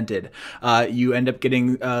options presented, you end up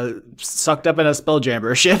getting sucked up in a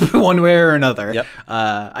Spelljammer ship one way or another. Yep.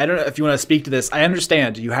 I don't know if you want to speak to this. I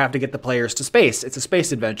understand you have to get the players to space. It's a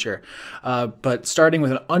space adventure. But starting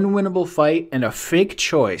with an unwinnable fight and a fake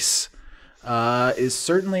choice is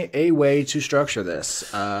certainly a way to structure this.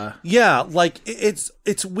 Yeah, like it's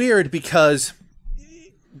weird because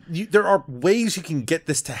there are ways you can get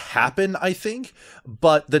this to happen, I think,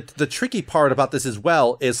 but the tricky part about this as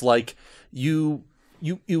well is like you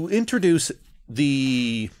introduce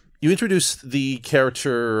the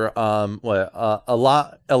character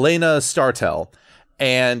Elena Startel,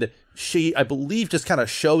 and she, I believe, just kind of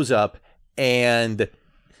shows up and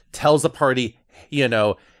tells the party,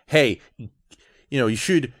 hey, you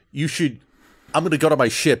should I'm going to go to my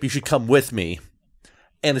ship, you should come with me.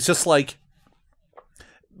 And it's just like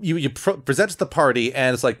you present to the party,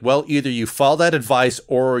 and it's like, well, either you follow that advice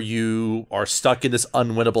or you are stuck in this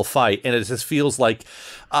unwinnable fight. And it just feels like,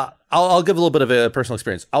 I'll give a little bit of a personal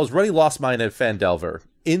experience. I was running Lost Mine at Phandelver.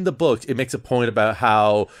 In the book, it makes a point about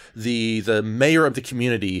how the mayor of the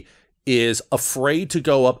community is afraid to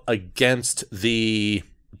go up against the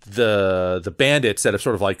bandits that are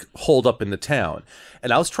sort of like holed up in the town.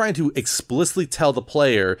 And I was trying to explicitly tell the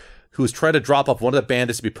player who was trying to drop off one of the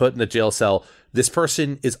bandits to be put in the jail cell, this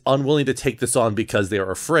person is unwilling to take this on because they are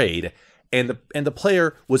afraid. And the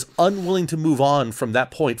player was unwilling to move on from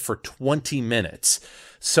that point for 20 minutes.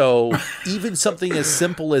 So even something as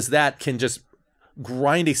simple as that can just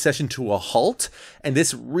grind a session to a halt. And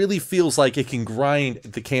this really feels like it can grind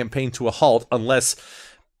the campaign to a halt unless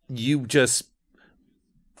you just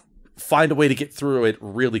find a way to get through it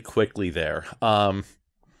really quickly there.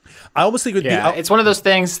 I almost think it would be... it's one of those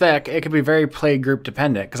things that it could be very play group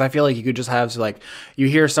dependent, because I feel like you could just have, like, you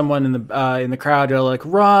hear someone in the crowd, they're like,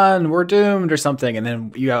 run, we're doomed, or something, and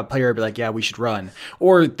then you have a player be like, yeah, we should run.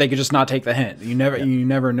 Or they could just not take the hint. You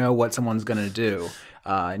never know what someone's going to do,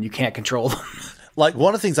 and you can't control them. Like,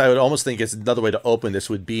 one of the things I would almost think is another way to open this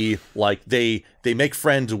would be, like, they make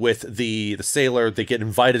friends with the sailor, they get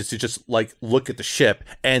invited to just, like, look at the ship,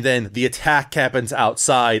 and then the attack happens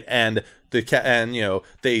outside, and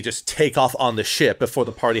they just take off on the ship before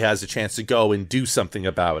the party has a chance to go and do something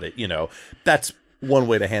about it. That's one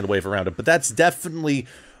way to hand wave around it. But that's definitely,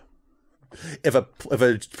 if a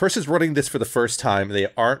person's running this for the first time, they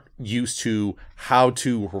aren't used to how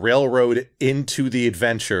to railroad into the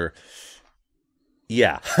adventure.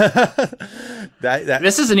 Yeah.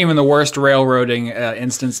 This isn't even the worst railroading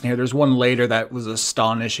instance in here. There's one later that was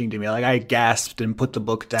astonishing to me. Like, I gasped and put the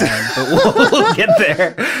book down, but we'll get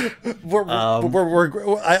there.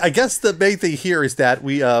 I guess the main thing here is that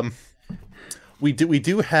we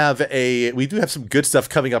do have some good stuff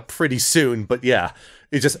coming up pretty soon, but yeah,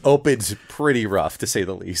 it just opens pretty rough, to say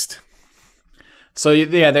the least. So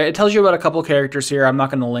yeah, it tells you about a couple characters here. I'm not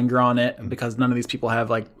going to linger on it because none of these people have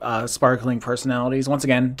like sparkling personalities. Once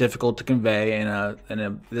again, difficult to convey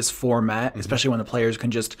in this format, especially when the players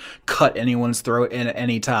can just cut anyone's throat in at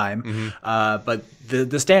any time. But the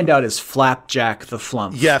standout is Flapjack the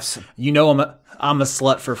Flump. Yes, I'm a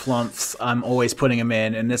slut for flumps. I'm always putting him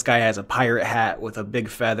in, and this guy has a pirate hat with a big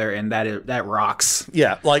feather, and that rocks.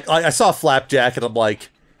 Yeah, like I saw Flapjack, and I'm like,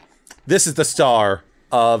 this is the star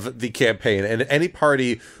of the campaign, and any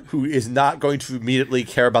party who is not going to immediately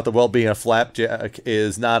care about the well-being of Flapjack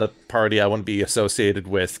is not a party I want to be associated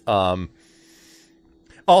with.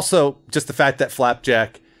 Also, just the fact that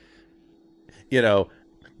Flapjack,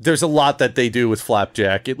 there's a lot that they do with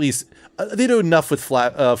Flapjack. At least they do enough with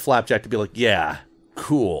Flapjack to be like, yeah,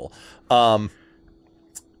 cool.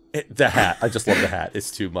 The hat, I just love the hat.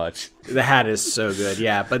 It's too much. The hat is so good,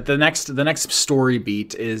 yeah. But the next story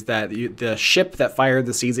beat is that the ship that fired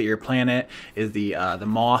the seeds at your planet is the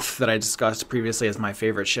Moth that I discussed previously as my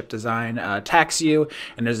favorite ship design. Attacks you,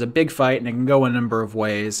 and there's a big fight, and it can go a number of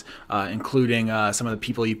ways, including some of the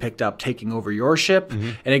people you picked up taking over your ship.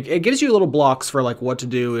 And it gives you little blocks for like what to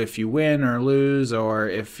do if you win or lose, or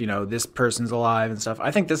if this person's alive and stuff.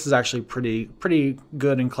 I think this is actually pretty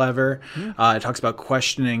good and clever. It talks about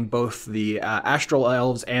questioning fighting both the Astral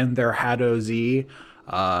Elves and their Hadou-Z,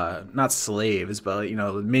 not slaves, but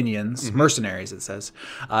minions, mercenaries. It says.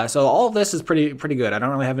 So all of this is pretty good. I don't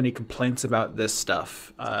really have any complaints about this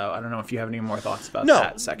stuff. I don't know if you have any more thoughts about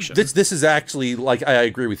that section. This is actually, like, I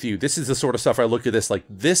agree with you. This is the sort of stuff I look at this like,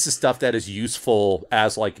 this is stuff that is useful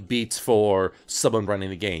as like beats for someone running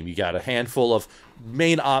the game. You got a handful of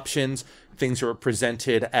main options. Things are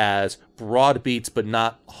presented as broad beats, but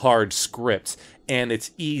not hard scripts, and it's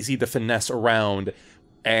easy to finesse around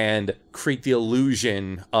and create the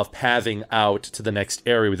illusion of pathing out to the next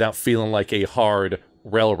area without feeling like a hard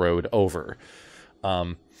railroad over.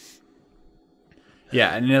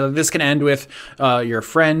 Yeah, and this can end with your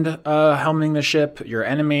friend helming the ship, your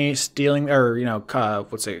enemy stealing, or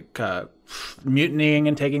mutinying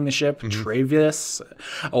and taking the ship, Travis,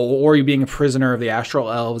 or you being a prisoner of the Astral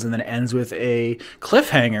Elves, and then it ends with a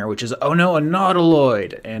cliffhanger, which is, oh no, a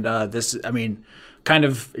nautiloid. And this, I mean, kind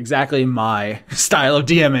of exactly my style of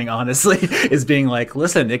DMing, honestly, is being like,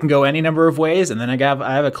 listen, it can go any number of ways, and then I have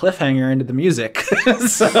a cliffhanger into the music.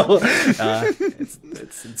 So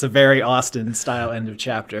it's a very Austin style end of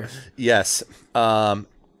chapter. Yes, and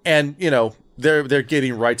they're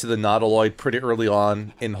getting right to the nautiloid pretty early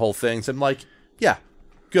on in whole things. I'm like, yeah,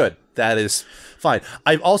 good. That is fine.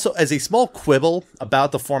 I've also, as a small quibble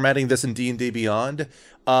about the formatting of this in D&D Beyond,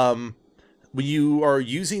 when you are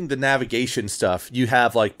using the navigation stuff, you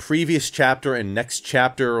have like previous chapter and next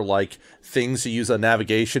chapter, like things to use a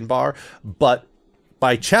navigation bar. But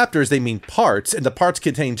by chapters, they mean parts, and the parts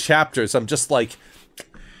contain chapters. I'm just like,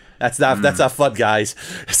 that's not fun, guys.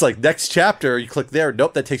 It's like next chapter, you click there.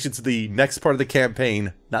 Nope, that takes you to the next part of the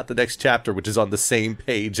campaign, not the next chapter, which is on the same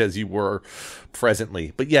page as you were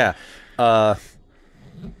presently. But yeah, I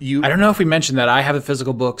don't know if we mentioned that I have the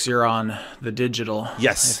physical books. You're on the digital.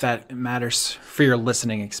 Yes, if that matters for your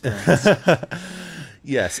listening experience.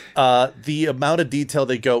 Yes, the amount of detail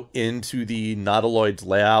they go into the nautiloid's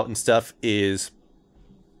layout and stuff is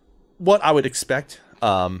what I would expect.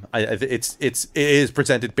 It is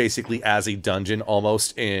presented basically as a dungeon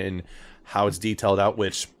almost in how it's detailed out,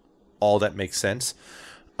 which all that makes sense.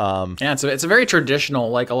 Yeah, so it's a very traditional,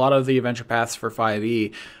 like a lot of the adventure paths for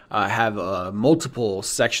 5e have multiple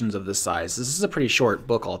sections of this size. This is a pretty short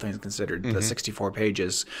book, all things considered, the 64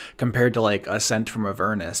 pages, compared to like Ascent from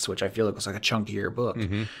Avernus, which I feel like was like a chunkier book.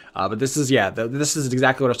 But this is, this is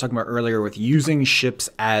exactly what I was talking about earlier with using ships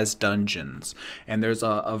as dungeons. And there's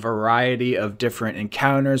a variety of different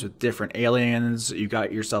encounters with different aliens. You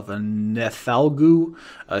got yourself a Nethalgu,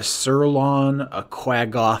 a Surlon, a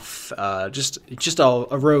Quaggoth, just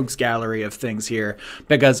a rogues gallery of things here,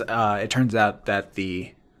 because it turns out that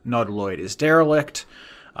the nautiloid is derelict,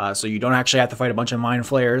 so you don't actually have to fight a bunch of mind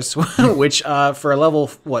flayers, which for a level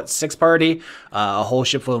 6 party, a whole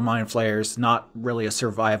ship full of mind flayers, not really a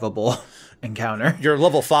survivable encounter. You're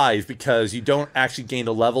level 5 because you don't actually gain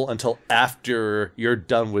a level until after you're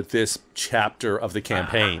done with this chapter of the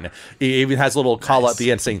campaign. It even has a little call at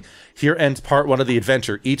the end saying, here ends part 1 of the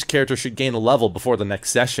adventure. Each character should gain a level before the next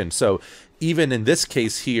session. So even in this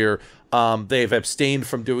case here, they've abstained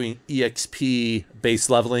from doing EXP based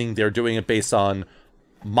leveling. They're doing it based on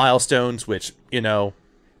milestones, which,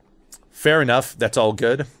 fair enough. That's all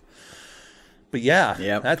good. But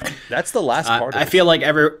yeah, that's the last part of I feel like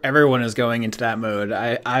everyone is going into that mode.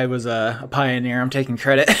 I was a pioneer. I'm taking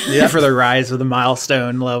credit for the rise of the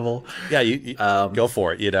milestone level. Yeah, you go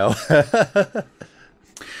for it,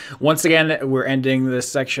 Once again, we're ending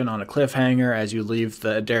this section on a cliffhanger as you leave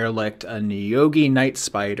the derelict Niyogi Night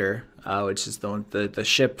Spider, which is the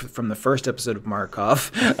ship from the first episode of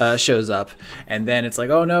Markov, shows up. And then it's like,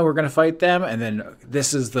 oh no, we're going to fight them. And then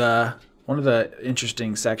this is one of the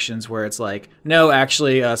interesting sections where it's like, no,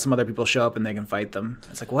 actually, some other people show up and they can fight them.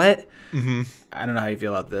 It's like, what? I don't know how you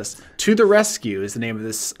feel about this. To the Rescue is the name of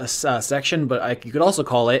this section, but you could also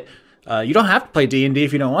call it, you don't have to play D&D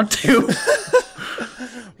if you don't want to.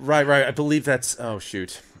 Right. I believe that's... Oh,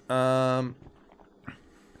 shoot. Yeah,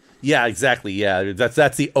 exactly. Yeah,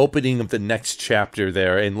 that's the opening of the next chapter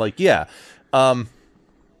there. And, like, yeah. I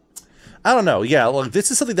don't know. Yeah, look, this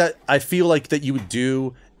is something that I feel like that you would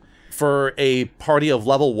do for a party of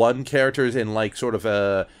level 1 characters in, like, sort of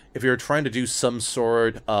a... If you're trying to do some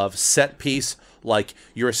sort of set piece, like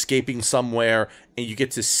you're escaping somewhere and you get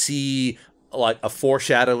to see... like a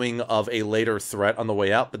foreshadowing of a later threat on the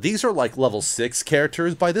way out, but these are like level 6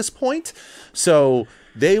 characters by this point, so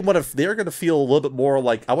they're going to feel a little bit more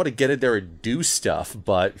like I want to get in there and do stuff.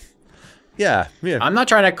 But Yeah. I'm not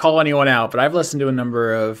trying to call anyone out, but I've listened to a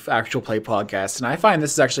number of actual play podcasts, and I find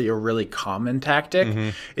this is actually a really common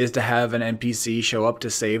tactic, is to have an NPC show up to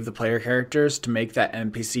save the player characters to make that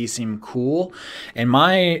NPC seem cool. And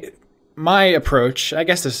my approach, I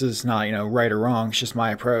guess this is not, right or wrong, it's just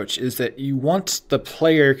my approach, is that you want the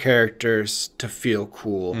player characters to feel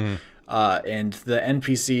cool. And the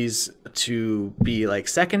NPCs to be like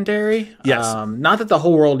secondary. Yes. Not that the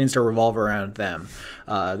whole world needs to revolve around them.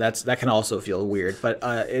 That can also feel weird, but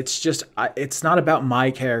it's just it's not about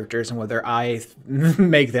my characters and whether I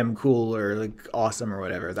make them cool or like awesome or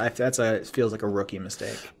whatever. It feels like a rookie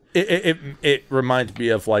mistake. It reminds me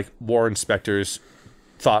of like Warren Spector's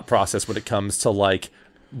thought process when it comes to like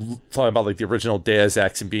talking about like the original Deus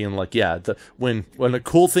Ex and being like, when a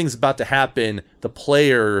cool thing's about to happen, the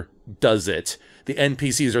player does it. The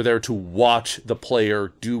NPCs are there to watch the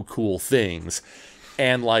player do cool things.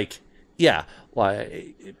 And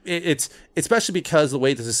it's especially because the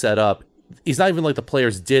way this is set up, it's not even like the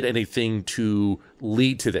players did anything to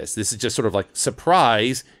lead to this. This is just sort of like,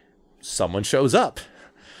 surprise, someone shows up.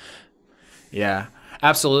 Yeah.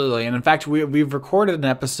 Absolutely. And in fact, we've recorded an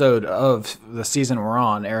episode of the season we're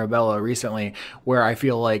on, Arabella, recently, where I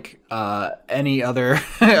feel like any other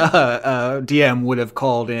DM would have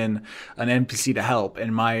called in an NPC to help.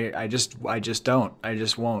 And I just don't. I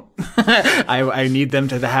just won't. I need them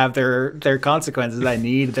to have their consequences. I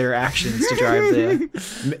need their actions to drive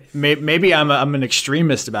the... Maybe I'm an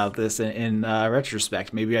extremist about this in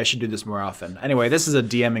retrospect. Maybe I should do this more often. Anyway, this is a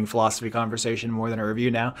DMing philosophy conversation more than a review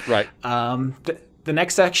now. Right. The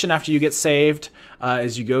next section after you get saved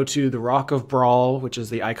is you go to the Rock of Brawl, which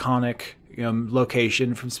is the iconic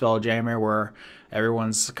location from Spelljammer where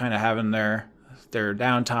everyone's kind of having their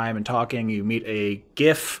downtime and talking. You meet a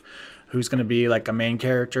GIF who's going to be like a main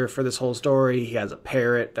character for this whole story. He has a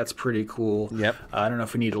parrot. That's pretty cool. Yep. I don't know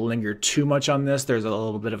if we need to linger too much on this. There's a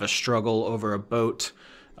little bit of a struggle over a boat.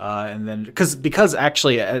 And then because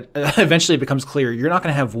actually eventually it becomes clear you're not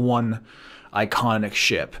going to have one iconic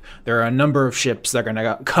ship. There are a number of ships that are going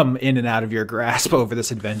to come in and out of your grasp over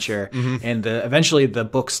this adventure, and eventually the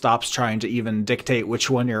book stops trying to even dictate which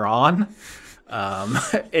one you're on.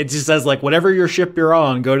 It just says like whatever your ship you're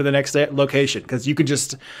on, go to the next location, because you can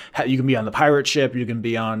be on the pirate ship, you can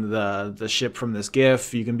be on the ship from this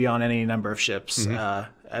GIF, you can be on any number of ships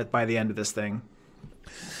by the end of this thing.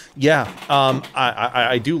 Yeah,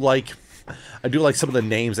 I do like some of the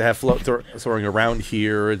names I have throwing around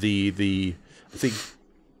here. The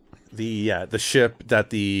ship that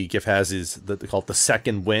the GIF has is they call it the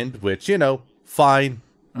Second Wind, which fine.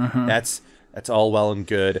 That's all well and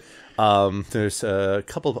good. There's a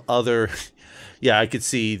couple of other. I could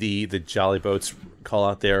see the Jolly Boats call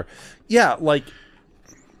out there. I think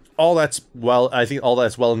all that's well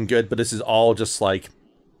and good, but this is all just like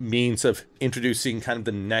means of introducing kind of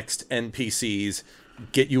the next NPCs,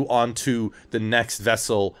 get you onto the next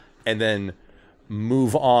vessel, and then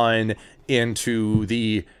move on into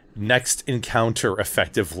the next encounter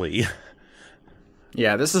effectively.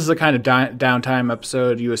 Yeah, this is the kind of downtime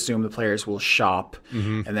episode you assume the players will shop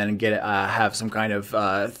and then have some kind of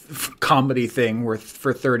comedy thing where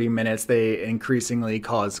for 30 minutes they increasingly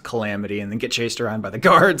cause calamity and then get chased around by the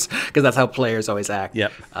guards, because that's how players always act.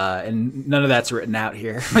 Yep. And none of that's written out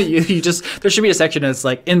here. There should be a section that's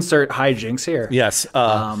like insert hijinks here. Yes.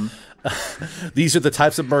 These are the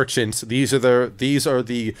types of merchants. These are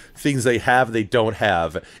the things they have, they don't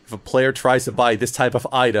have. If a player tries to buy this type of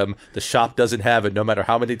item, the shop doesn't have it, no matter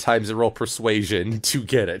how many times they roll persuasion to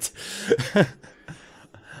get it.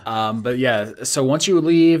 But yeah, so once you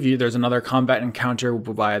leave, there's another combat encounter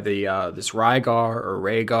by this Rygar or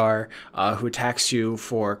Rhaegar, who attacks you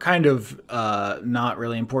for kind of not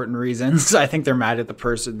really important reasons. I think they're mad at the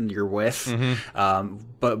person you're with.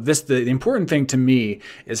 But the important thing to me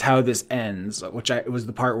is how this ends, which was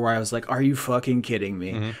the part where I was like, "Are you fucking kidding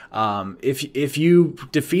me?" If you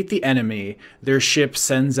defeat the enemy, their ship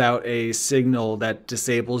sends out a signal that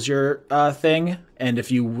disables your thing. And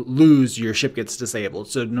if you lose, your ship gets disabled.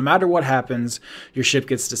 So no matter what happens, your ship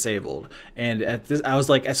gets disabled. And at this, I was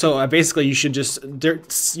like, so basically, you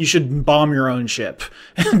should bomb your own ship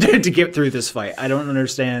to get through this fight. I don't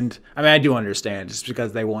understand. I mean, I do understand, just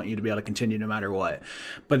because they want you to be able to continue no matter what.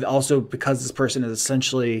 But also because this person is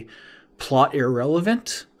essentially plot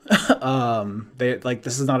irrelevant.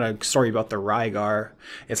 This is not a story about the Rygar.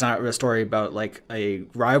 It's not a story about like a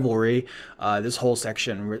rivalry. This whole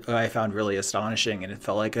section I found really astonishing, and it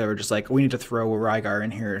felt like they were just like, we need to throw a Rygar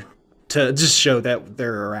in here to just show that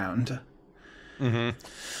they're around.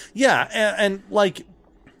 Yeah, and like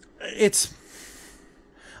it's.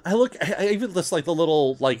 I even list like the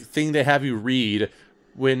little like thing they have you read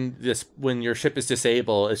when your ship is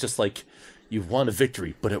disabled, it's just like, you've won a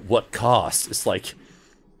victory, but at what cost? It's like,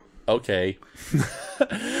 okay.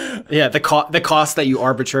 Yeah, the cost that you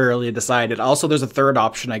arbitrarily decided. Also, there's a third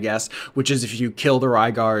option, I guess, which is if you kill the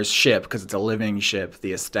Rygar's ship, because it's a living ship,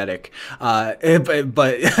 the aesthetic. But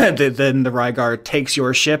then the Rygar takes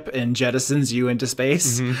your ship and jettisons you into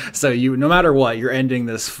space. So you, no matter what, you're ending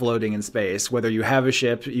this floating in space. Whether you have a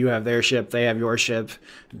ship, you have their ship, they have your ship.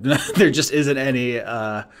 There just isn't any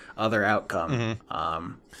other outcome.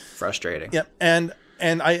 Frustrating. Yep, and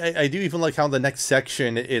I do even like how the next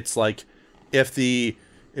section, it's like, if the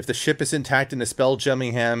ship is intact and the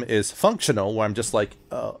Spelljammer is functional, where I'm just like,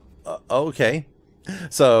 okay.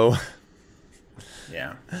 So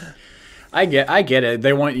yeah, I get it.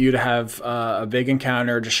 They want you to have a big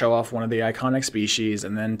encounter to show off one of the iconic species,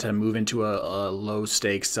 and then to move into a low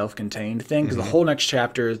stakes, self contained thing. Because the whole next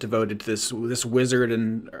chapter is devoted to this wizard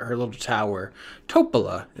and her little tower.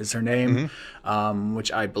 Topola is her name,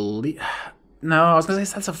 which I believe. No, I was gonna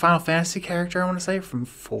say that's a Final Fantasy character. I want to say from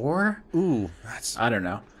 4. Ooh, I don't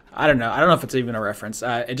know. I don't know if it's even a reference.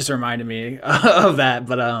 It just reminded me of that.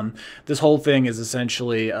 But this whole thing is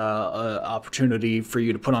essentially an opportunity for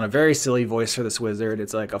you to put on a very silly voice for this wizard.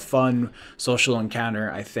 It's like a fun social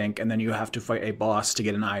encounter, I think, and then you have to fight a boss to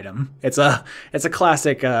get an item. It's a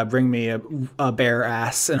classic. Bring me a bare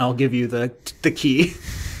ass, and I'll give you the key.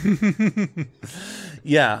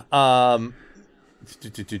 Yeah.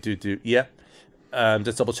 Yep.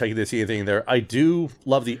 Just double checking to see anything there. I do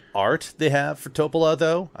love the art they have for Topola,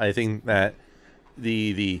 though. I think that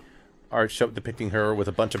the art show depicting her with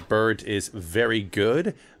a bunch of birds is very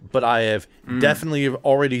good. But I have definitely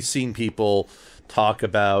already seen people talk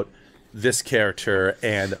about this character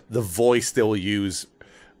and the voice they'll use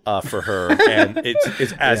for her, and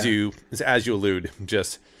it's as you allude.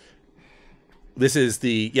 Just this is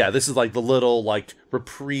like the little like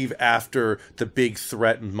reprieve after the big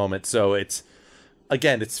threat moment. So it's.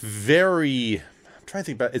 Again, it's very. I'm trying to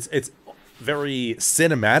think about it's very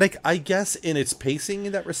cinematic, I guess, in its pacing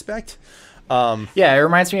in that respect. Yeah, it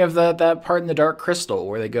reminds me of that part in the Dark Crystal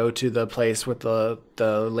where they go to the place with the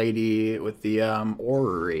lady with the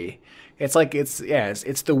orrery. It's like it's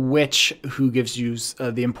the witch who gives you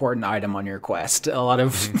the important item on your quest. A lot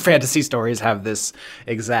of fantasy stories have this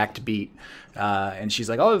exact beat. And she's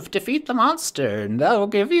like, "Oh, defeat the monster, and that'll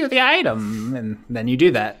give you the item." And then you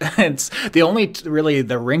do that. It's the only really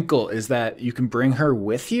the wrinkle is that you can bring her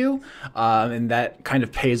with you, and that kind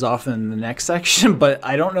of pays off in the next section. But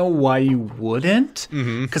I don't know why you wouldn't,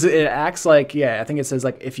 because it acts like I think it says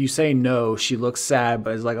like if you say no, she looks sad,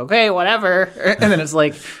 but it's like okay, whatever, and then it's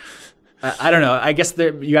like. I don't know. I guess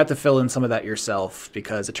you have to fill in some of that yourself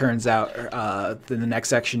because it turns out in the next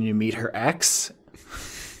section you meet her ex.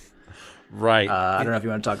 Right. I don't know if you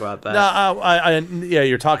want to talk about that. No,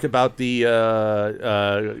 you're talking about the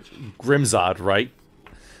Grimzod, right?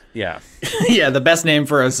 Yeah. Yeah, the best name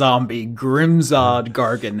for a zombie, Grimzod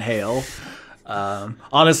Garganhale.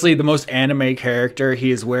 Honestly, the most anime character.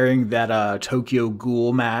 He is wearing that Tokyo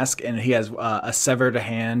Ghoul mask, and he has a severed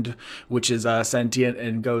hand, which is sentient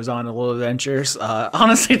and goes on little adventures.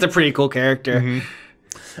 Honestly, it's a pretty cool character.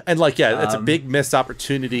 And it's a big missed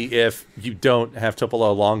opportunity if you don't have Topola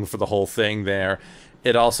along for the whole thing there.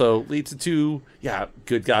 It also leads to,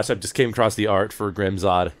 good gosh, I just came across the art for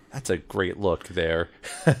Grimzod. That's a great look there.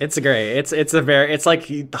 It's like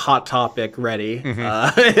the Hot Topic ready.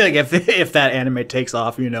 Like if that anime takes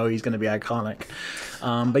off, he's going to be iconic.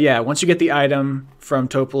 But yeah, once you get the item from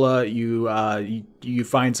Topola, you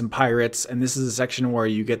find some pirates, and this is a section where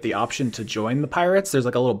you get the option to join the pirates. There's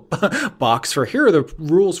like a little box for here are the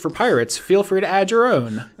rules for pirates. Feel free to add your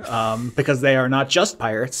own, because they are not just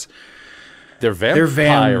pirates. They're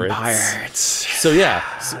vampires. So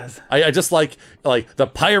I just like the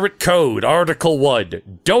pirate code. Article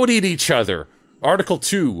 1, don't eat each other. Article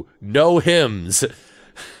 2, no hymns.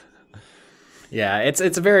 Yeah, it's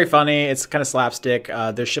very funny. It's kind of slapstick.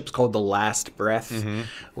 Their ship's called the Last Breath,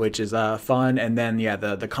 which is fun. And then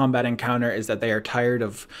the combat encounter is that they are tired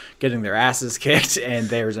of getting their asses kicked, and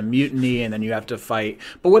there's a mutiny, and then you have to fight.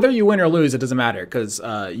 But whether you win or lose, it doesn't matter because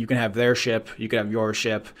you can have their ship, you can have your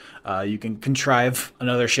ship, you can contrive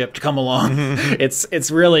another ship to come along. It's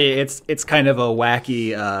kind of a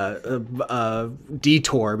wacky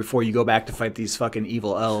detour before you go back to fight these fucking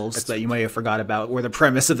evil elves that you may have forgot about were the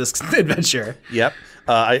premise of this adventure. Yep.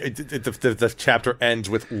 The chapter ends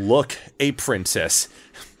with "Look, a princess."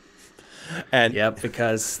 And Yep,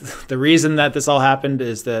 because the reason that this all happened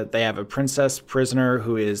is that they have a princess prisoner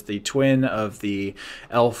who is the twin of the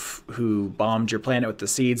elf who bombed your planet with the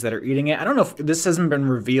seeds that are eating it. I don't know if this hasn't been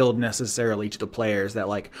revealed necessarily to the players, that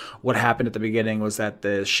like what happened at the beginning was that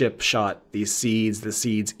the ship shot these seeds, the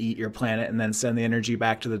seeds eat your planet and then send the energy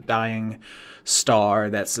back to the dying star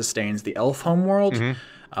that sustains the elf homeworld.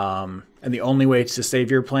 And the only way to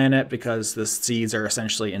save your planet, because the seeds are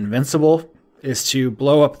essentially invincible, is to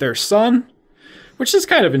blow up their sun, which is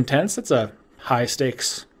kind of intense. It's a high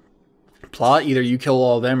stakes plot. Either you kill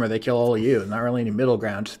all of them or they kill all of you. Not really any middle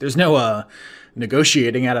ground. There's no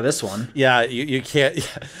negotiating out of this one. yeah, you can't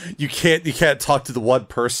talk to the one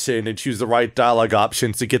person and choose the right dialogue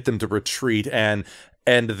options to get them to retreat and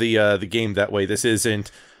end the game that way. This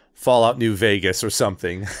isn't Fallout New Vegas or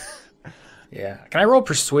something. Yeah. Can I roll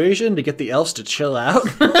persuasion to get the elves to chill out?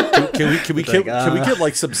 Can we get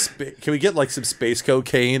like some space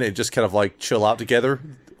cocaine and just kind of like chill out together?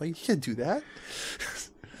 Like, you can't do that.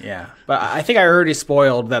 Yeah, but I think I already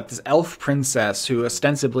spoiled that this elf princess, who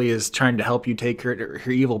ostensibly is trying to help you take her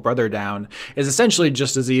evil brother down, is essentially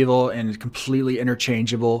just as evil and completely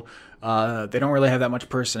interchangeable. They don't really have that much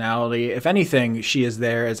personality. If anything, she is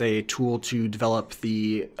there as a tool to develop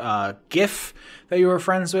the GIF that you were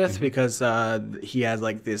friends with, because he has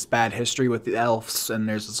like this bad history with the elves, and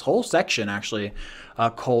there's this whole section actually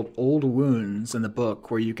called Old Wounds in the book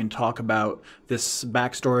where you can talk about this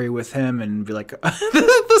backstory with him and be like,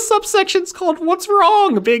 the subsection's called "What's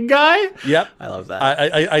Wrong, Big Guy?" Yep, I love that.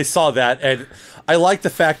 I saw that, and I like the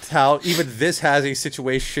fact how even this has a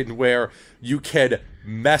situation where you can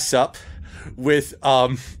mess up with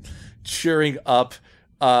cheering up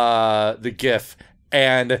the GIF,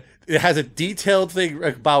 and it has a detailed thing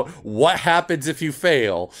about what happens if you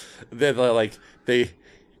fail. Then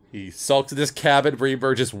he sulks in his cabin,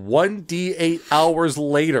 reemerges 1d8 hours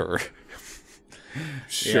later.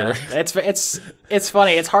 Sure. Yeah, it's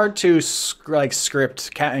funny. It's hard to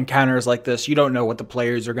script encounters like this. You don't know what the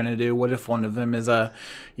players are going to do. What if one of them is a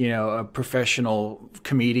professional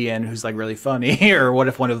comedian who's like really funny, or what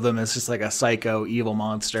if one of them is just like a psycho evil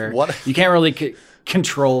monster? You can't really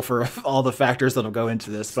control for all the factors that'll go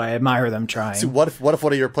into this, but I admire them trying. So what if one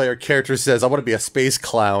of your player characters says, "I want to be a space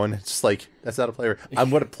clown"? It's just like, that's not a player.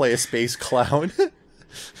 I'm going to play a space clown.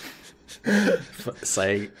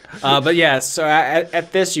 But yeah, so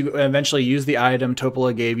at this, you eventually use the item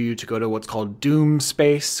Topola gave you to go to what's called Doom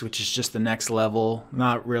Space, which is just the next level.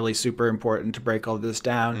 Not really super important to break all this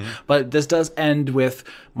down, but this does end with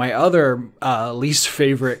my other least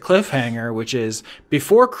favorite cliffhanger, which is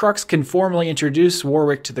before Crux can formally introduce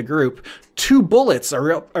Warwick to the group, 2 bullets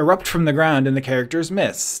erupt from the ground in the character's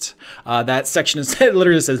midst. That section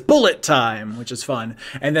literally says "bullet time," which is fun.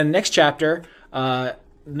 And then next chapter,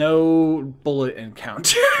 no bullet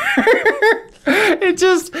encounter. The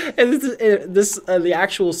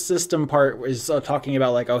actual system part is talking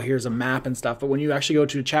about like, oh, here's a map and stuff. But when you actually go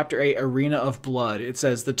to chapter 8, Arena of Blood, it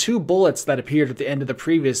says the 2 bullets that appeared at the end of the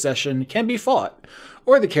previous session can be fought,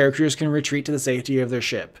 or the characters can retreat to the safety of their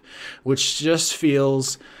ship, which just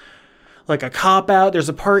feels like a cop-out. There's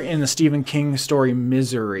a part in the Stephen King story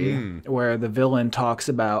Misery where the villain talks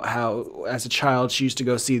about how as a child she used to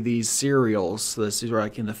go see these serials. So these were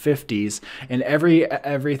like in the 50s, and every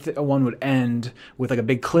one would end with like a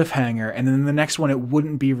big cliffhanger, and then the next one it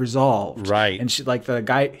wouldn't be resolved. Right. And she, like the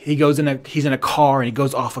guy, he's in a car and he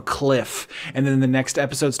goes off a cliff, and then the next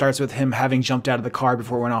episode starts with him having jumped out of the car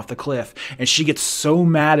before it went off the cliff, and she gets so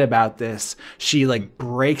mad about this she like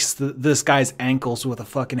breaks this guy's ankles with a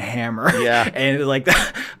fucking hammer. Yeah. And like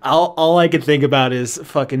all I could think about is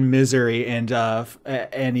fucking Misery and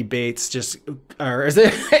Annie Bates or is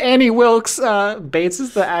it Annie Wilkes? Bates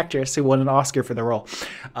is the actress who won an Oscar for the role.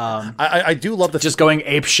 I do love just going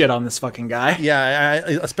ape shit on this fucking guy. Yeah,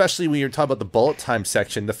 especially when you're talking about the bullet time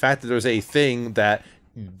section, the fact that there's a thing that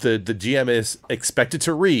the GM is expected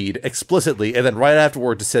to read explicitly, and then right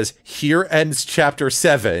afterwards it says, "Here ends chapter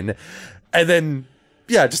 7," and then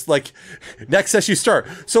yeah, just like next session you start.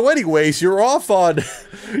 So, anyways, you're off on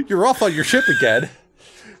your ship again.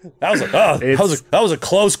 That was a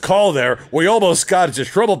close call there. We almost got into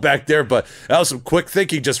trouble back there, but that was some quick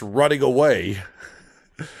thinking, just running away.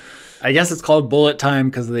 I guess it's called bullet time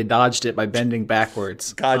because they dodged it by bending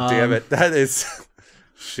backwards. God damn it! That is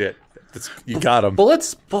shit. You got him.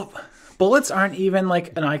 Bullets aren't even like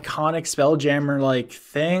an iconic Spelljammer like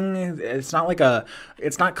thing. It's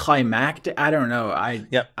not climactic. I don't know. I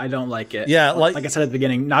don't like it. Yeah, like I said at the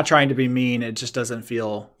beginning, not trying to be mean, it just doesn't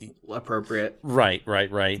feel appropriate. Right.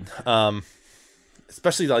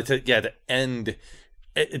 Especially like to end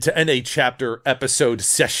a chapter episode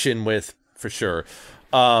session with, for sure.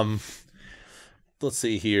 let's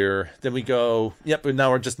see here. Then we go, yep, and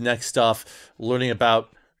now we're just next stuff, learning about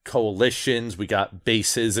coalitions. We got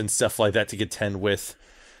bases and stuff like that to contend with.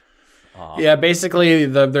 Yeah, basically,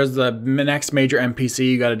 there's the next major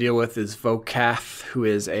NPC you got to deal with is Vokath, who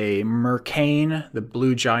is a Mercane, the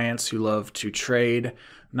blue giants who love to trade.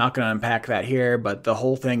 Not going to unpack that here, but the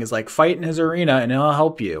whole thing is like fight in his arena and he'll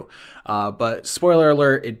help you. But spoiler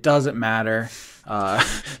alert, it doesn't matter.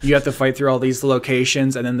 You have to fight through all these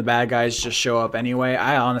locations and then the bad guys just show up anyway.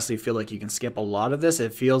 I honestly feel like you can skip a lot of this.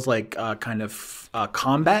 It feels like kind of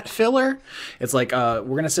combat filler. It's like we're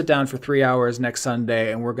going to sit down for 3 hours next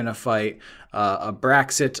Sunday and we're going to fight a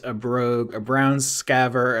Braxit, a Brogue, a Brown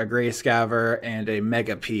Scaver, a Gray Scaver, and a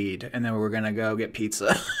Megapede. And then we're going to go get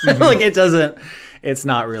pizza. Like it's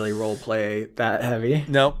not really role play that heavy.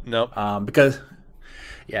 Nope. Because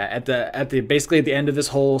yeah, at the basically at the end of this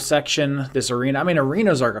whole section, this arena. I mean,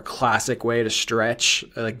 arenas are a classic way to stretch.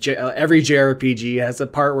 Like every JRPG has a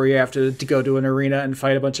part where you have to go to an arena and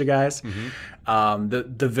fight a bunch of guys.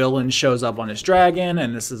 The villain shows up on his dragon,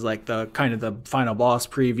 and this is like the kind of the final boss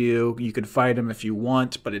preview. You could fight him if you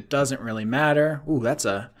want, but it doesn't really matter. Ooh, that's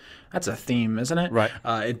a theme, isn't it? Right.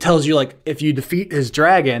 It tells you, like, if you defeat his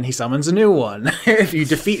dragon, he summons a new one. If you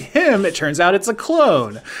defeat him, it turns out it's a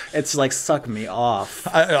clone. It's like, suck me off.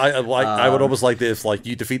 I would almost like this, like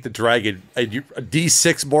you defeat the dragon and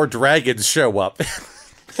D6 more dragons show up.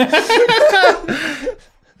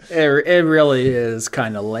 It really is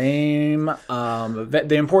kind of lame.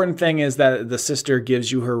 The important thing is that the sister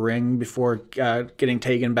gives you her ring before getting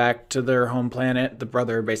taken back to their home planet. The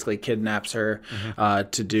brother basically kidnaps her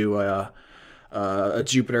to do a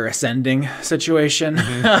Jupiter ascending situation.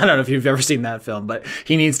 I don't know if you've ever seen that film, but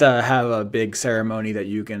he needs to have a big ceremony that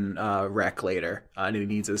you can wreck later. And he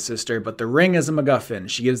needs his sister, but the ring is a MacGuffin.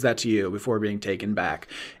 She gives that to you before being taken back.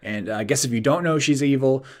 And I guess if you don't know she's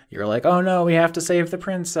evil, you're like, oh no, we have to save the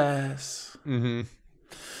princess. Yep,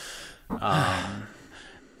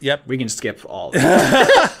 we can skip all of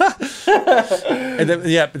that. And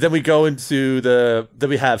then we go into then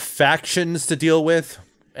we have factions to deal with.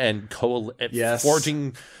 And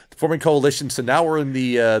forming coalitions. So now we're in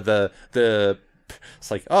the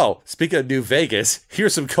it's like, oh, speaking of New Vegas,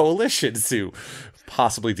 here's some coalitions to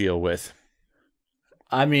possibly deal with.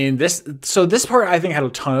 I mean, this part I think had a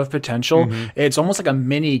ton of potential. It's almost like a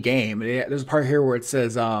mini game. There's a part here where it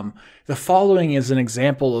says, the following is an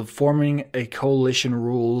example of forming a coalition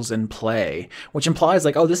rules and play, which implies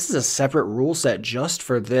like, oh, this is a separate rule set just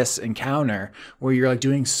for this encounter where you're like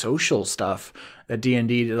doing social stuff that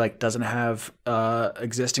D&D like doesn't have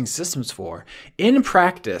existing systems for. In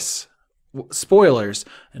practice, spoilers,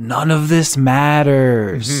 none of this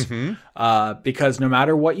matters because no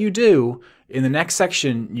matter what you do, in the next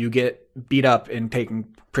section, you get beat up and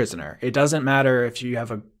taken prisoner. It doesn't matter if you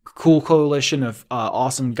have a cool coalition of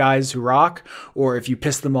awesome guys who rock, or if you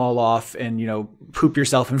piss them all off and, you know, poop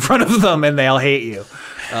yourself in front of them and they all hate you.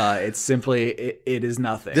 It's simply, it is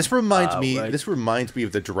nothing. This reminds me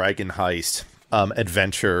of the Dragon Heist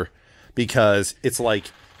adventure, because it's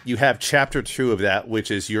like you have chapter 2 of that,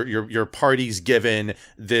 which is your party's given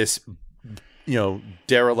this, you know,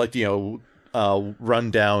 derelict, you know,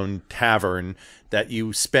 rundown tavern that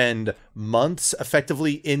you spend months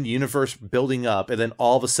effectively in universe building up, and then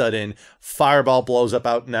all of a sudden fireball blows up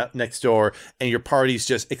out next door and your party's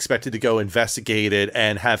just expected to go investigate it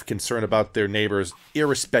and have concern about their neighbors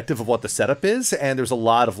irrespective of what the setup is. And there's a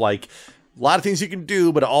lot of things you can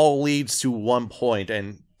do, but it all leads to one point.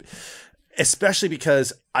 And especially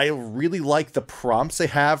because I really like the prompts they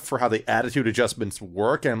have for how the attitude adjustments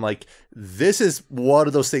work. And I'm like, this is one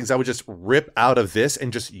of those things I would just rip out of this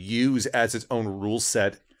and just use as its own rule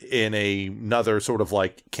set in another sort of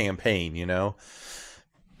like campaign, you know?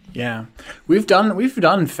 Yeah, we've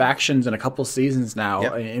done factions in a couple seasons now.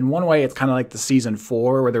 Yep. In one way, it's kind of like the season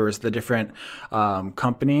 4 where there was the different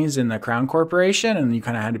companies in the Crown Corporation, and you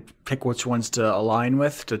kind of had to pick which ones to align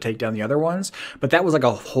with to take down the other ones. But that was like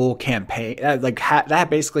a whole campaign. That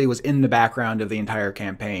basically was in the background of the entire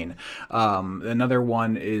campaign. Another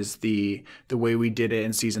one is the way we did it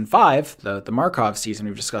in season 5, the Markov season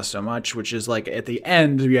we've discussed so much, which is like at the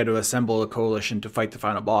end we had to assemble a coalition to fight the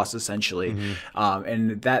final boss essentially,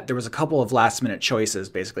 and that there was a couple of last minute choices.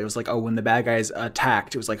 Basically, it was like, oh, when the bad guys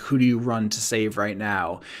attacked, it was like, who do you run to save right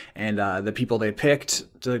now? And the people they picked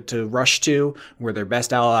to rush to were their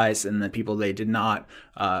best allies, and the people they did not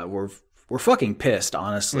were fucking pissed,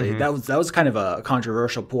 honestly. That was kind of a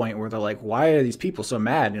controversial point where they're like, why are these people so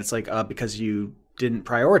mad? And it's like, because you didn't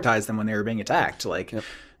prioritize them when they were being attacked. Like,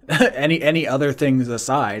 any other things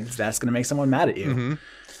aside, that's going to make someone mad at you.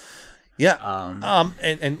 Yeah.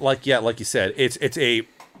 And like you said,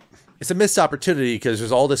 it's a missed opportunity because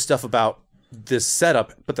there's all this stuff about this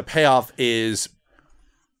setup, but the payoff is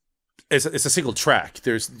it's a single track.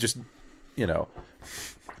 There's just, you know,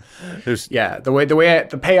 there's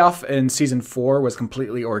the payoff in season 4 was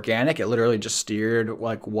completely organic. It literally just steered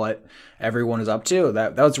like what everyone is up to.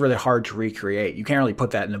 That was really hard to recreate. You can't really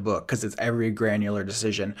put that in a book because it's every granular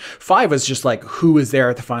decision. 5 was just like who was there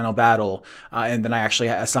at the final battle, and then I actually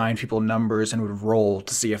assigned people numbers and would roll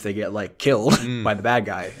to see if they get like killed by the bad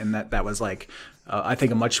guy, and that was like I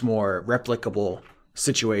think a much more replicable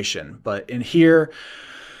situation. But in here,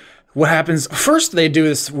 what happens first, they do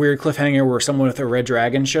this weird cliffhanger where someone with a red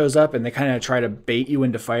dragon shows up and they kind of try to bait you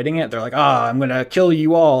into fighting it. They're like, I'm going to kill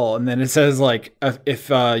you all. And then it says like, if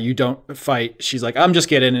you don't fight, she's like, I'm just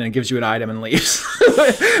kidding. And it gives you an item and leaves,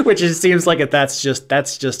 which it seems like that's just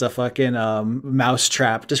a fucking mouse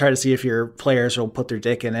trap to try to see if your players will put their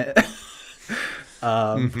dick in it.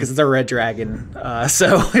 Because it's a red dragon.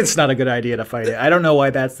 So it's not a good idea to fight it. I don't know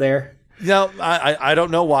why that's there. No, I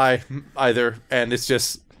don't know why either. And it's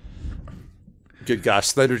just, good gosh,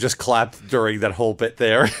 Slender just clapped during that whole bit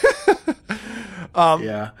there.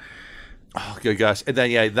 Yeah. Oh, good gosh. And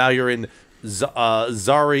then, now you're in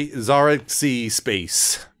Xaryxis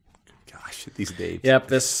space. Gosh, these names. Yep,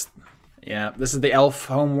 this is the elf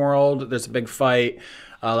homeworld. There's a big fight.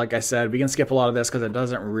 Like I said, we can skip a lot of this because it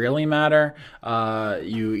doesn't really matter.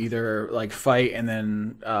 You either like fight and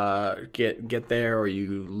then get there, or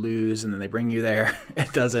you lose and then they bring you there.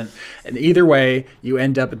 It doesn't. And either way, you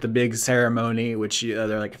end up at the big ceremony, which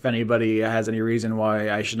they're like, if anybody has any reason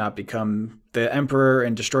why I should not become the emperor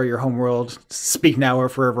and destroy your homeworld, speak now or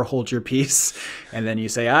forever hold your peace. And then you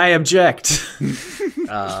say, I object.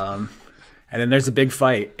 And then there's a big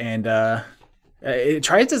fight, and it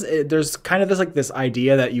tries to. There's kind of this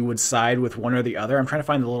idea that you would side with one or the other. I'm trying to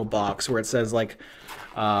find the little box where it says like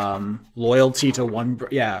loyalty to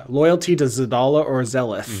loyalty to Zadala or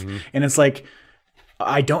Zelith, and it's like,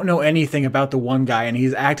 I don't know anything about the one guy, and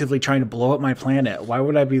he's actively trying to blow up my planet. Why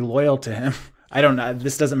would I be loyal to him? I don't know.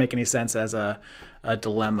 This doesn't make any sense as a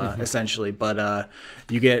dilemma, essentially. But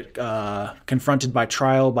you get confronted by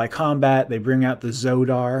trial, by combat. They bring out the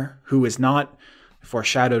Zodar, who is not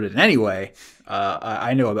foreshadowed in any way.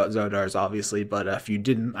 I know about Zodars, obviously, but if you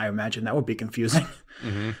didn't, I imagine that would be confusing.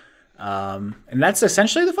 And that's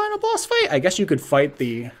essentially the final boss fight. I guess you could fight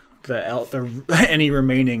the any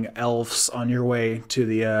remaining elves on your way to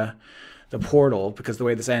the portal, because the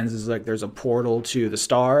way this ends is like there's a portal to the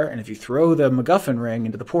star, and if you throw the MacGuffin ring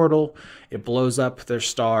into the portal, it blows up their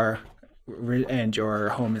star, and your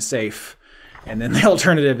home is safe. And then the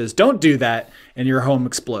alternative is don't do that, and your home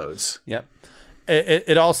explodes. Yep.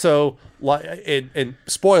 It also, in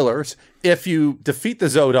spoilers, if you defeat the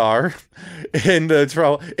Zodar in the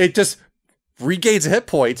trial, it just regains a hit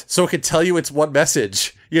point, so it can tell you it's one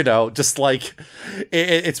message. You know, just like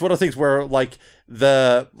it's one of the things where like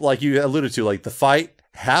you alluded to, like the fight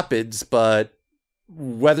happens, but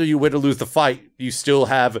whether you win or lose the fight, you still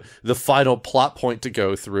have the final plot point to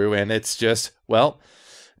go through, and it's just, well,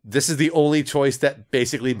 this is the only choice that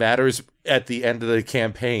basically matters at the end of the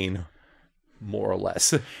campaign, more or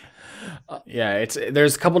less.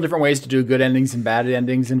 There's a couple different ways to do good endings and bad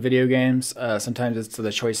endings in video games. Sometimes it's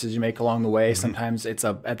the choices you make along the way. Sometimes it's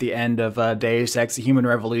at the end of Deus Ex: Human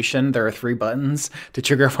Revolution. There are 3 buttons to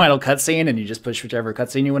trigger a final cutscene, and you just push whichever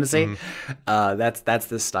cutscene you want to see. That's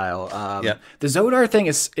this style. The Zodar thing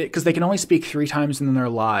is because they can only speak 3 times in their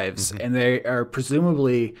lives, and they are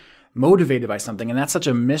presumably motivated by something, and that's such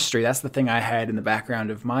a mystery. That's the thing I had in the background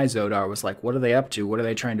of my Zodar, was like, what are they up to? What are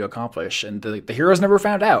they trying to accomplish? And the heroes never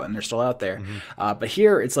found out, and they're still out there. But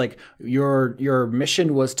here it's like your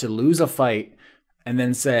mission was to lose a fight and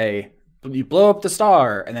then say you blow up the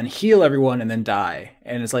star and then heal everyone and then die.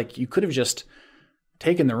 And it's like, you could have just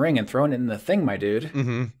taken the ring and thrown it in the thing, my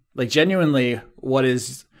dude. Like, genuinely, what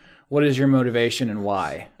is your motivation and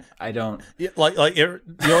why? I don't. Yeah,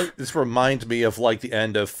 this reminds me of like the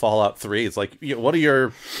end of Fallout 3. It's like, one of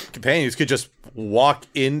your companions could just walk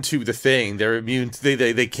into the thing. They're immune.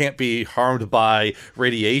 They can't be harmed by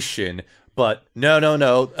radiation. But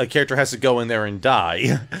no, a character has to go in there and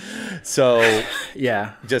die. So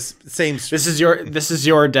yeah, just same. This is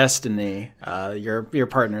your destiny. Your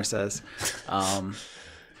partner says.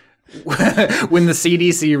 When the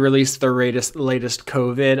CDC released their latest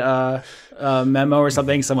COVID memo or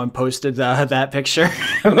something, someone posted that picture,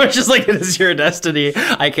 which is like, "It is your destiny.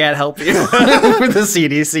 I can't help you." The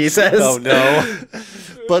CDC says. Oh no!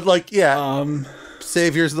 But like, yeah,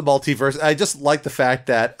 saviors of the multiverse. I just like the fact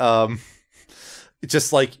that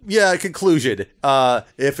just like, yeah, conclusion.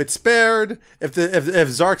 If it's spared, if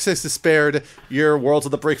Xaryxis is spared, your world's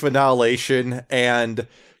on the brink of annihilation, and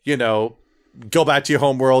you know, go back to your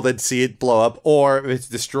home world and see it blow up. Or if it's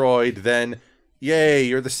destroyed, then yay,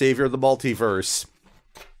 you're the savior of the multiverse.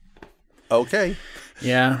 Okay.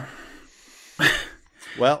 Yeah.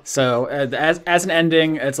 Well, so as an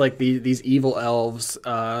ending, it's like these evil elves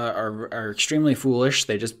are extremely foolish.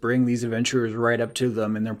 They just bring these adventurers right up to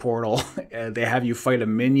them in their portal. They have you fight a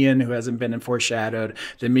minion who hasn't been foreshadowed.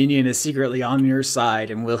 The minion is secretly on your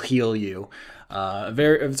side and will heal you.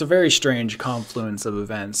 It's a very strange confluence of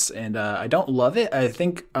events, and I don't love it. I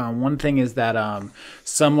think one thing is that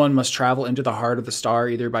someone must travel into the heart of the star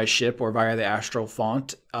either by ship or via the astral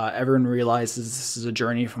font. Everyone realizes this is a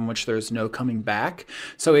journey from which there's no coming back,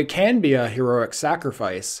 so it can be a heroic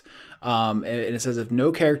sacrifice. And it says if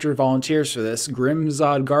no character volunteers for this,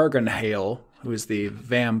 Grimzod Garganhale, who is the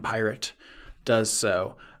vampire, does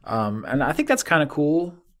so. And I think that's kind of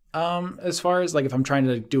cool. As far as like if I'm trying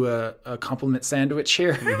to do a compliment sandwich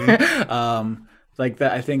here, like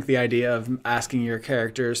that, I think the idea of asking your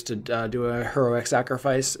characters to do a heroic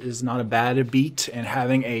sacrifice is not a bad beat, and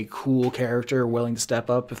having a cool character willing to step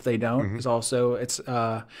up if they don't is also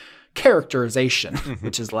characterization,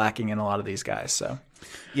 which is lacking in a lot of these guys. So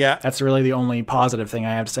yeah, that's really the only positive thing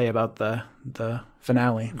I have to say about the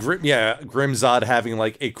finale. Grimzod having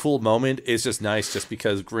like a cool moment is just nice, just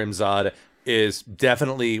because Grimzod is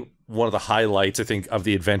definitely one of the highlights, I think, of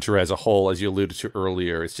the adventure as a whole, as you alluded to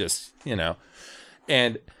earlier. It's just, you know,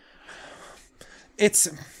 and it's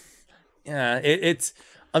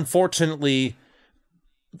unfortunately,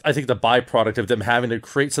 I think the byproduct of them having to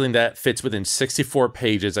create something that fits within 64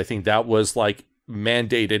 pages, I think that was like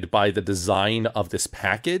mandated by the design of this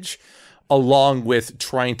package, along with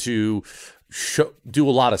trying to do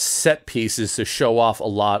a lot of set pieces to show off a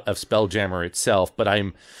lot of Spelljammer itself. But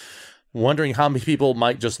I'm wondering how many people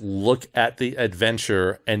might just look at the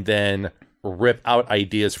adventure and then rip out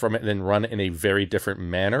ideas from it and then run it in a very different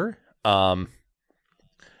manner.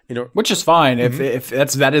 Which is fine if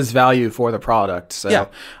that is value for the product. So yeah.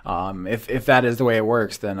 If that is the way it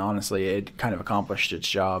works, then honestly, it kind of accomplished its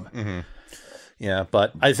job. Yeah,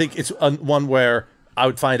 but I think it's one where I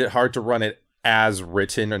would find it hard to run it as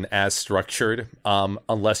written and as structured,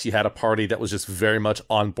 unless you had a party that was just very much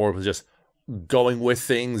on board with just going with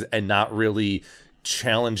things and not really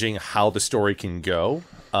challenging how the story can go.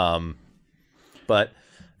 But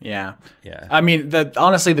yeah. I mean,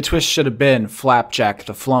 honestly, the twist should have been Flapjack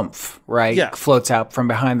the Flumph, right? Yeah. Floats out from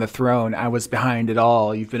behind the throne. I was behind it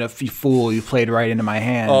all. You've been a fool. You played right into my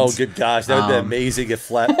hands. Oh, good gosh, that would be amazing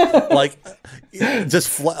if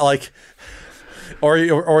or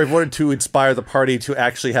he wanted to inspire the party to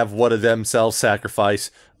actually have one of themselves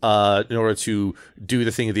sacrifice in order to do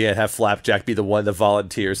the thing at the end, have Flapjack be the one that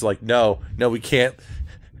volunteers. Like, no, we can't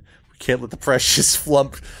let the precious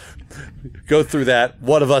Flump go through that.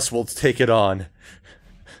 One of us will take it on.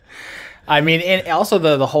 I mean, and also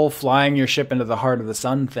the whole flying your ship into the heart of the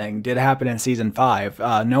sun thing did happen in season 5.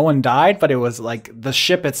 No one died, but it was like the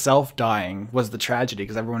ship itself dying was the tragedy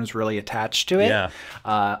because everyone was really attached to it. Yeah.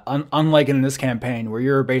 Unlike in this campaign where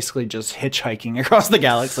you're basically just hitchhiking across the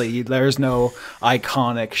galaxy, there's no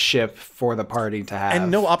iconic ship for the party to have,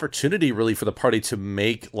 and no opportunity really for the party to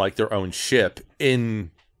make like their own ship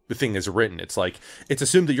in the thing is written. It's like it's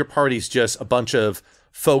assumed that your party's just a bunch of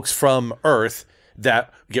folks from Earth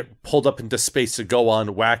that get pulled up into space to go on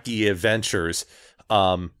wacky adventures.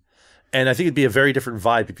 And I think it'd be a very different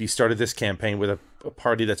vibe if you started this campaign with a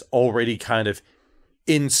party that's already kind of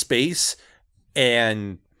in space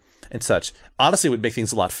and such. Honestly, it would make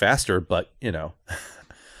things a lot faster, but, you know.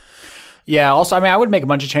 Yeah, also, I mean, I would make a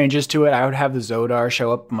bunch of changes to it. I would have the Zodar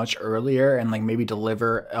show up much earlier and like maybe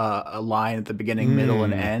deliver a line at the beginning, middle,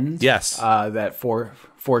 and end. Yes. That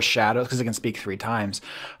foreshadows, because it can speak 3 times,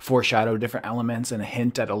 foreshadow different elements and a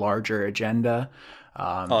hint at a larger agenda.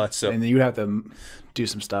 And then you have to do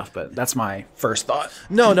some stuff, but that's my first thought.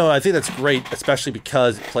 No, I think that's great, especially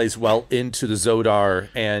because it plays well into the Zodar,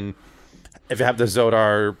 and if you have the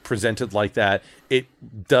Zodar presented like that, it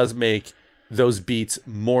does make those beats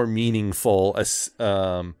more meaningful,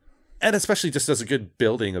 and especially just does a good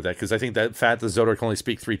building of that, because I think that fact that Zodar can only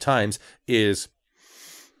speak 3 times is,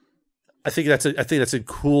 I think that's a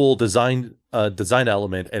cool design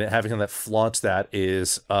element, and having that flaunts that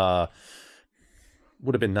is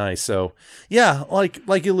would have been nice. So yeah,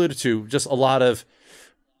 like you alluded to, just a lot of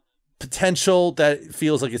potential that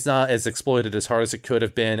feels like it's not as exploited as hard as it could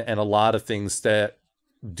have been, and a lot of things that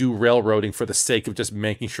do railroading for the sake of just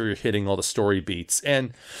making sure you're hitting all the story beats.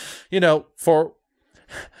 And, you know, for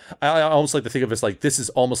I almost like to think of it as like this is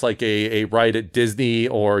almost like a ride at Disney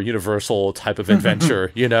or Universal type of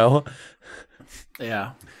adventure, you know?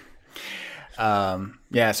 Yeah.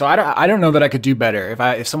 Yeah, so I don't know that I could do better.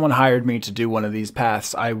 If someone hired me to do one of these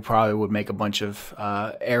paths, I probably would make a bunch of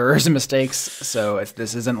errors and mistakes. So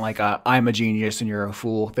this isn't like I'm a genius and you're a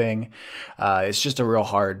fool thing. It's just a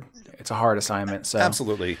hard assignment. So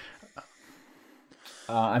Absolutely.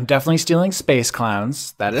 I'm definitely stealing space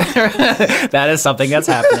clowns. That is, that is something that's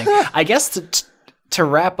happening. I guess to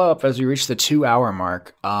wrap up as we reach the 2-hour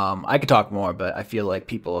mark, I could talk more, but I feel like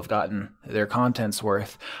people have gotten their content's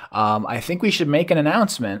worth. I think we should make an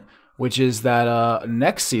announcement, which is that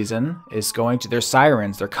next season is going to. There's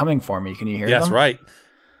sirens. They're coming for me. Can you hear them? Yes, right.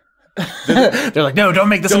 They're like, no, don't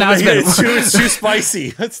make this announcement. It's too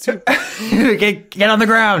spicy. That's too. Get on the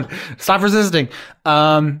ground. Stop resisting.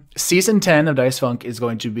 Season 10 of Dice Funk is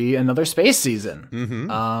going to be another space season.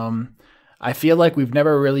 Mm-hmm. I feel like we've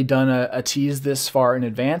never really done a tease this far in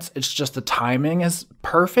advance. It's just the timing is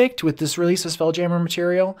perfect with this release of Spelljammer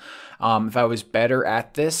material. If I was better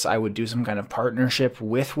at this, I would do some kind of partnership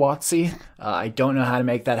with WotC. I don't know how to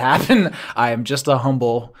make that happen. I am just a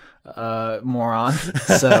humble moron.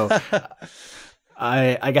 So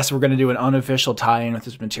I guess we're going to do an unofficial tie-in with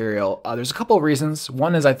this material. There's a couple of reasons.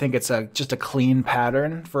 One is I think it's just a clean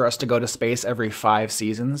pattern for us to go to space every 5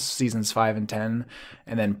 seasons, seasons 5 and 10,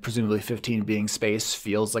 and then presumably 15 being space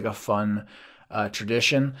feels like a fun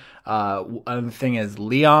tradition. Another thing is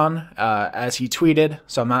Leon, as he tweeted,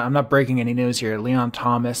 so I'm not breaking any news here. Leon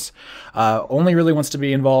Thomas only really wants to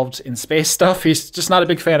be involved in space stuff. He's just not a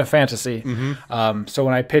big fan of fantasy. Mm-hmm. So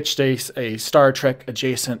when I pitched a Star Trek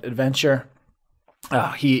adjacent adventure,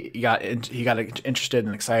 he got interested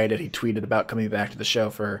and excited. He tweeted about coming back to the show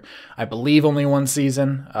for, I believe, only 1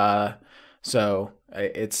 season. So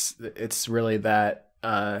it's really that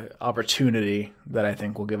opportunity that I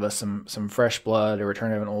think will give us some fresh blood, a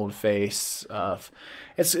return of an old face.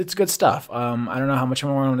 It's good stuff. I don't know how much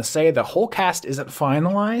more I want to say. The whole cast isn't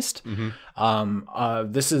finalized.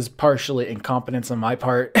 Mm-hmm. This is partially incompetence on my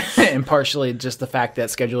part, and partially just the fact that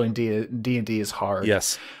scheduling D&D is hard.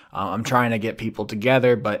 Yes. I'm trying to get people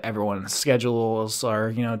together, but everyone's schedules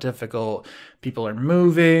are, difficult. People are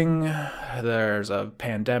moving. There's a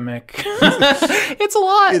pandemic. It's a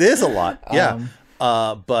lot. It is a lot. Yeah.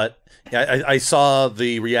 But yeah, I saw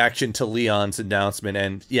the reaction to Leon's announcement,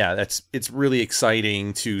 and yeah, it's really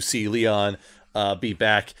exciting to see Leon be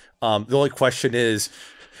back. The only question is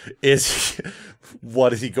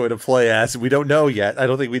what is he going to play as? We don't know yet. I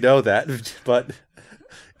don't think we know that, but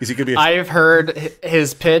is he going to be? I've heard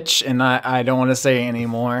his pitch, and I don't want to say any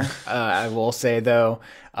more. I will say though,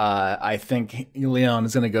 I think Leon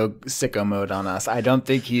is going to go sicko mode on us. I don't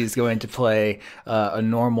think he's going to play a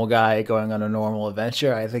normal guy going on a normal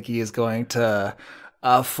adventure. I think he is going to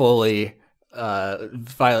fully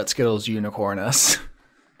Violet Skittles unicorn us.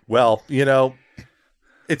 Well,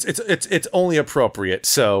 it's only appropriate.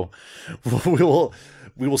 So we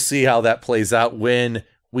will see how that plays out when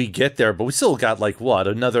we get there. But we still got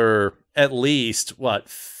another at least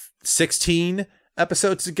 16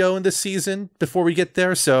 episodes to go in this season before we get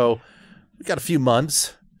there, so we got a few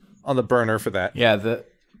months on the burner for that. Yeah, the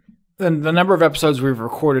number of episodes we've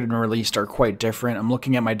recorded and released are quite different. I'm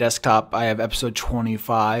looking at my desktop. I have episode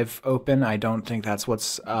 25 open. I don't think that's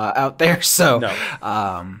what's out there. So,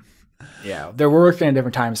 no. Yeah, we're working on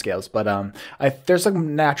different timescales, but there's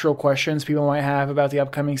some natural questions people might have about the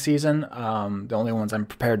upcoming season. The only ones I'm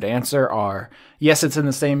prepared to answer are, yes, it's in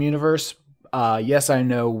the same universe. Yes, I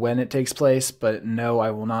know when it takes place, but no, I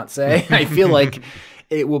will not say. I feel like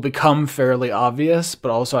it will become fairly obvious, but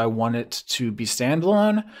also I want it to be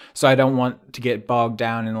standalone. So I don't want to get bogged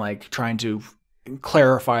down in trying to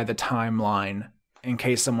clarify the timeline in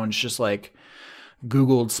case someone's just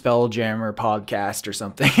Googled Spelljammer podcast or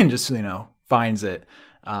something and just, finds it.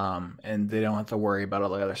 And they don't have to worry about all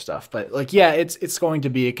the other stuff. But yeah, it's going to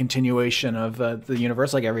be a continuation of the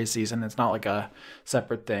universe like every season. It's not a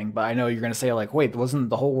separate thing. But I know you're going to say wait,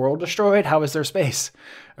 wasn't the whole world destroyed? How is there space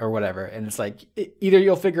or whatever? And it's either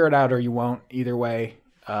you'll figure it out or you won't. Either way,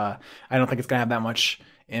 I don't think it's going to have that much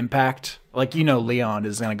impact. Leon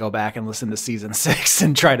is going to go back and listen to season 6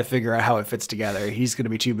 and try to figure out how it fits together. He's going to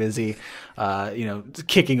be too busy,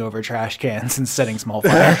 kicking over trash cans and setting small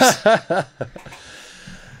fires.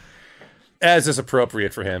 As is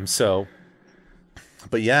appropriate for him. So,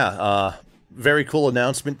 but yeah, very cool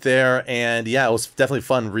announcement there, and yeah, it was definitely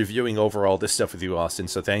fun reviewing over all this stuff with you, Austin.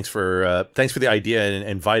 So thanks for the idea and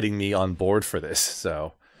inviting me on board for this.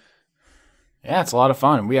 So yeah, it's a lot of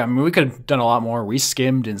fun. We could have done a lot more. We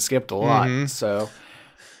skimmed and skipped a lot. Mm-hmm. So,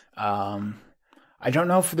 I don't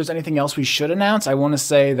know if there's anything else we should announce. I want to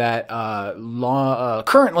say that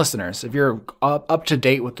current listeners, if you're up to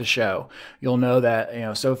date with the show, you'll know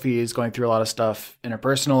that Sophie is going through a lot of stuff in her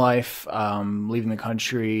personal life, leaving the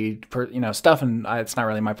country, stuff, and it's not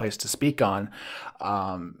really my place to speak on.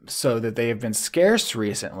 So that they have been scarce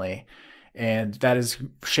recently, and that is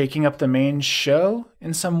shaking up the main show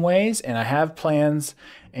in some ways. And I have plans,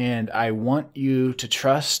 and I want you to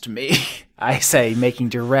trust me. I say, making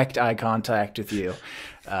direct eye contact with you.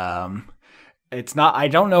 It's not. I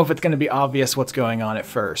don't know if it's going to be obvious what's going on at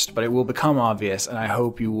first, but it will become obvious, and I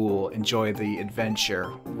hope you will enjoy the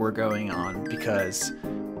adventure we're going on, because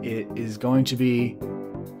it is going to be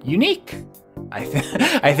unique. I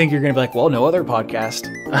think you're going to be like, well, no other podcast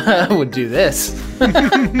would do this.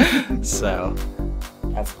 So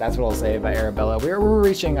that's what I'll say about Arabella. We're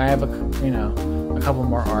reaching. I have a couple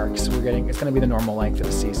more arcs. It's going to be the normal length of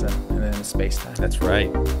a season, and then space time. That's right.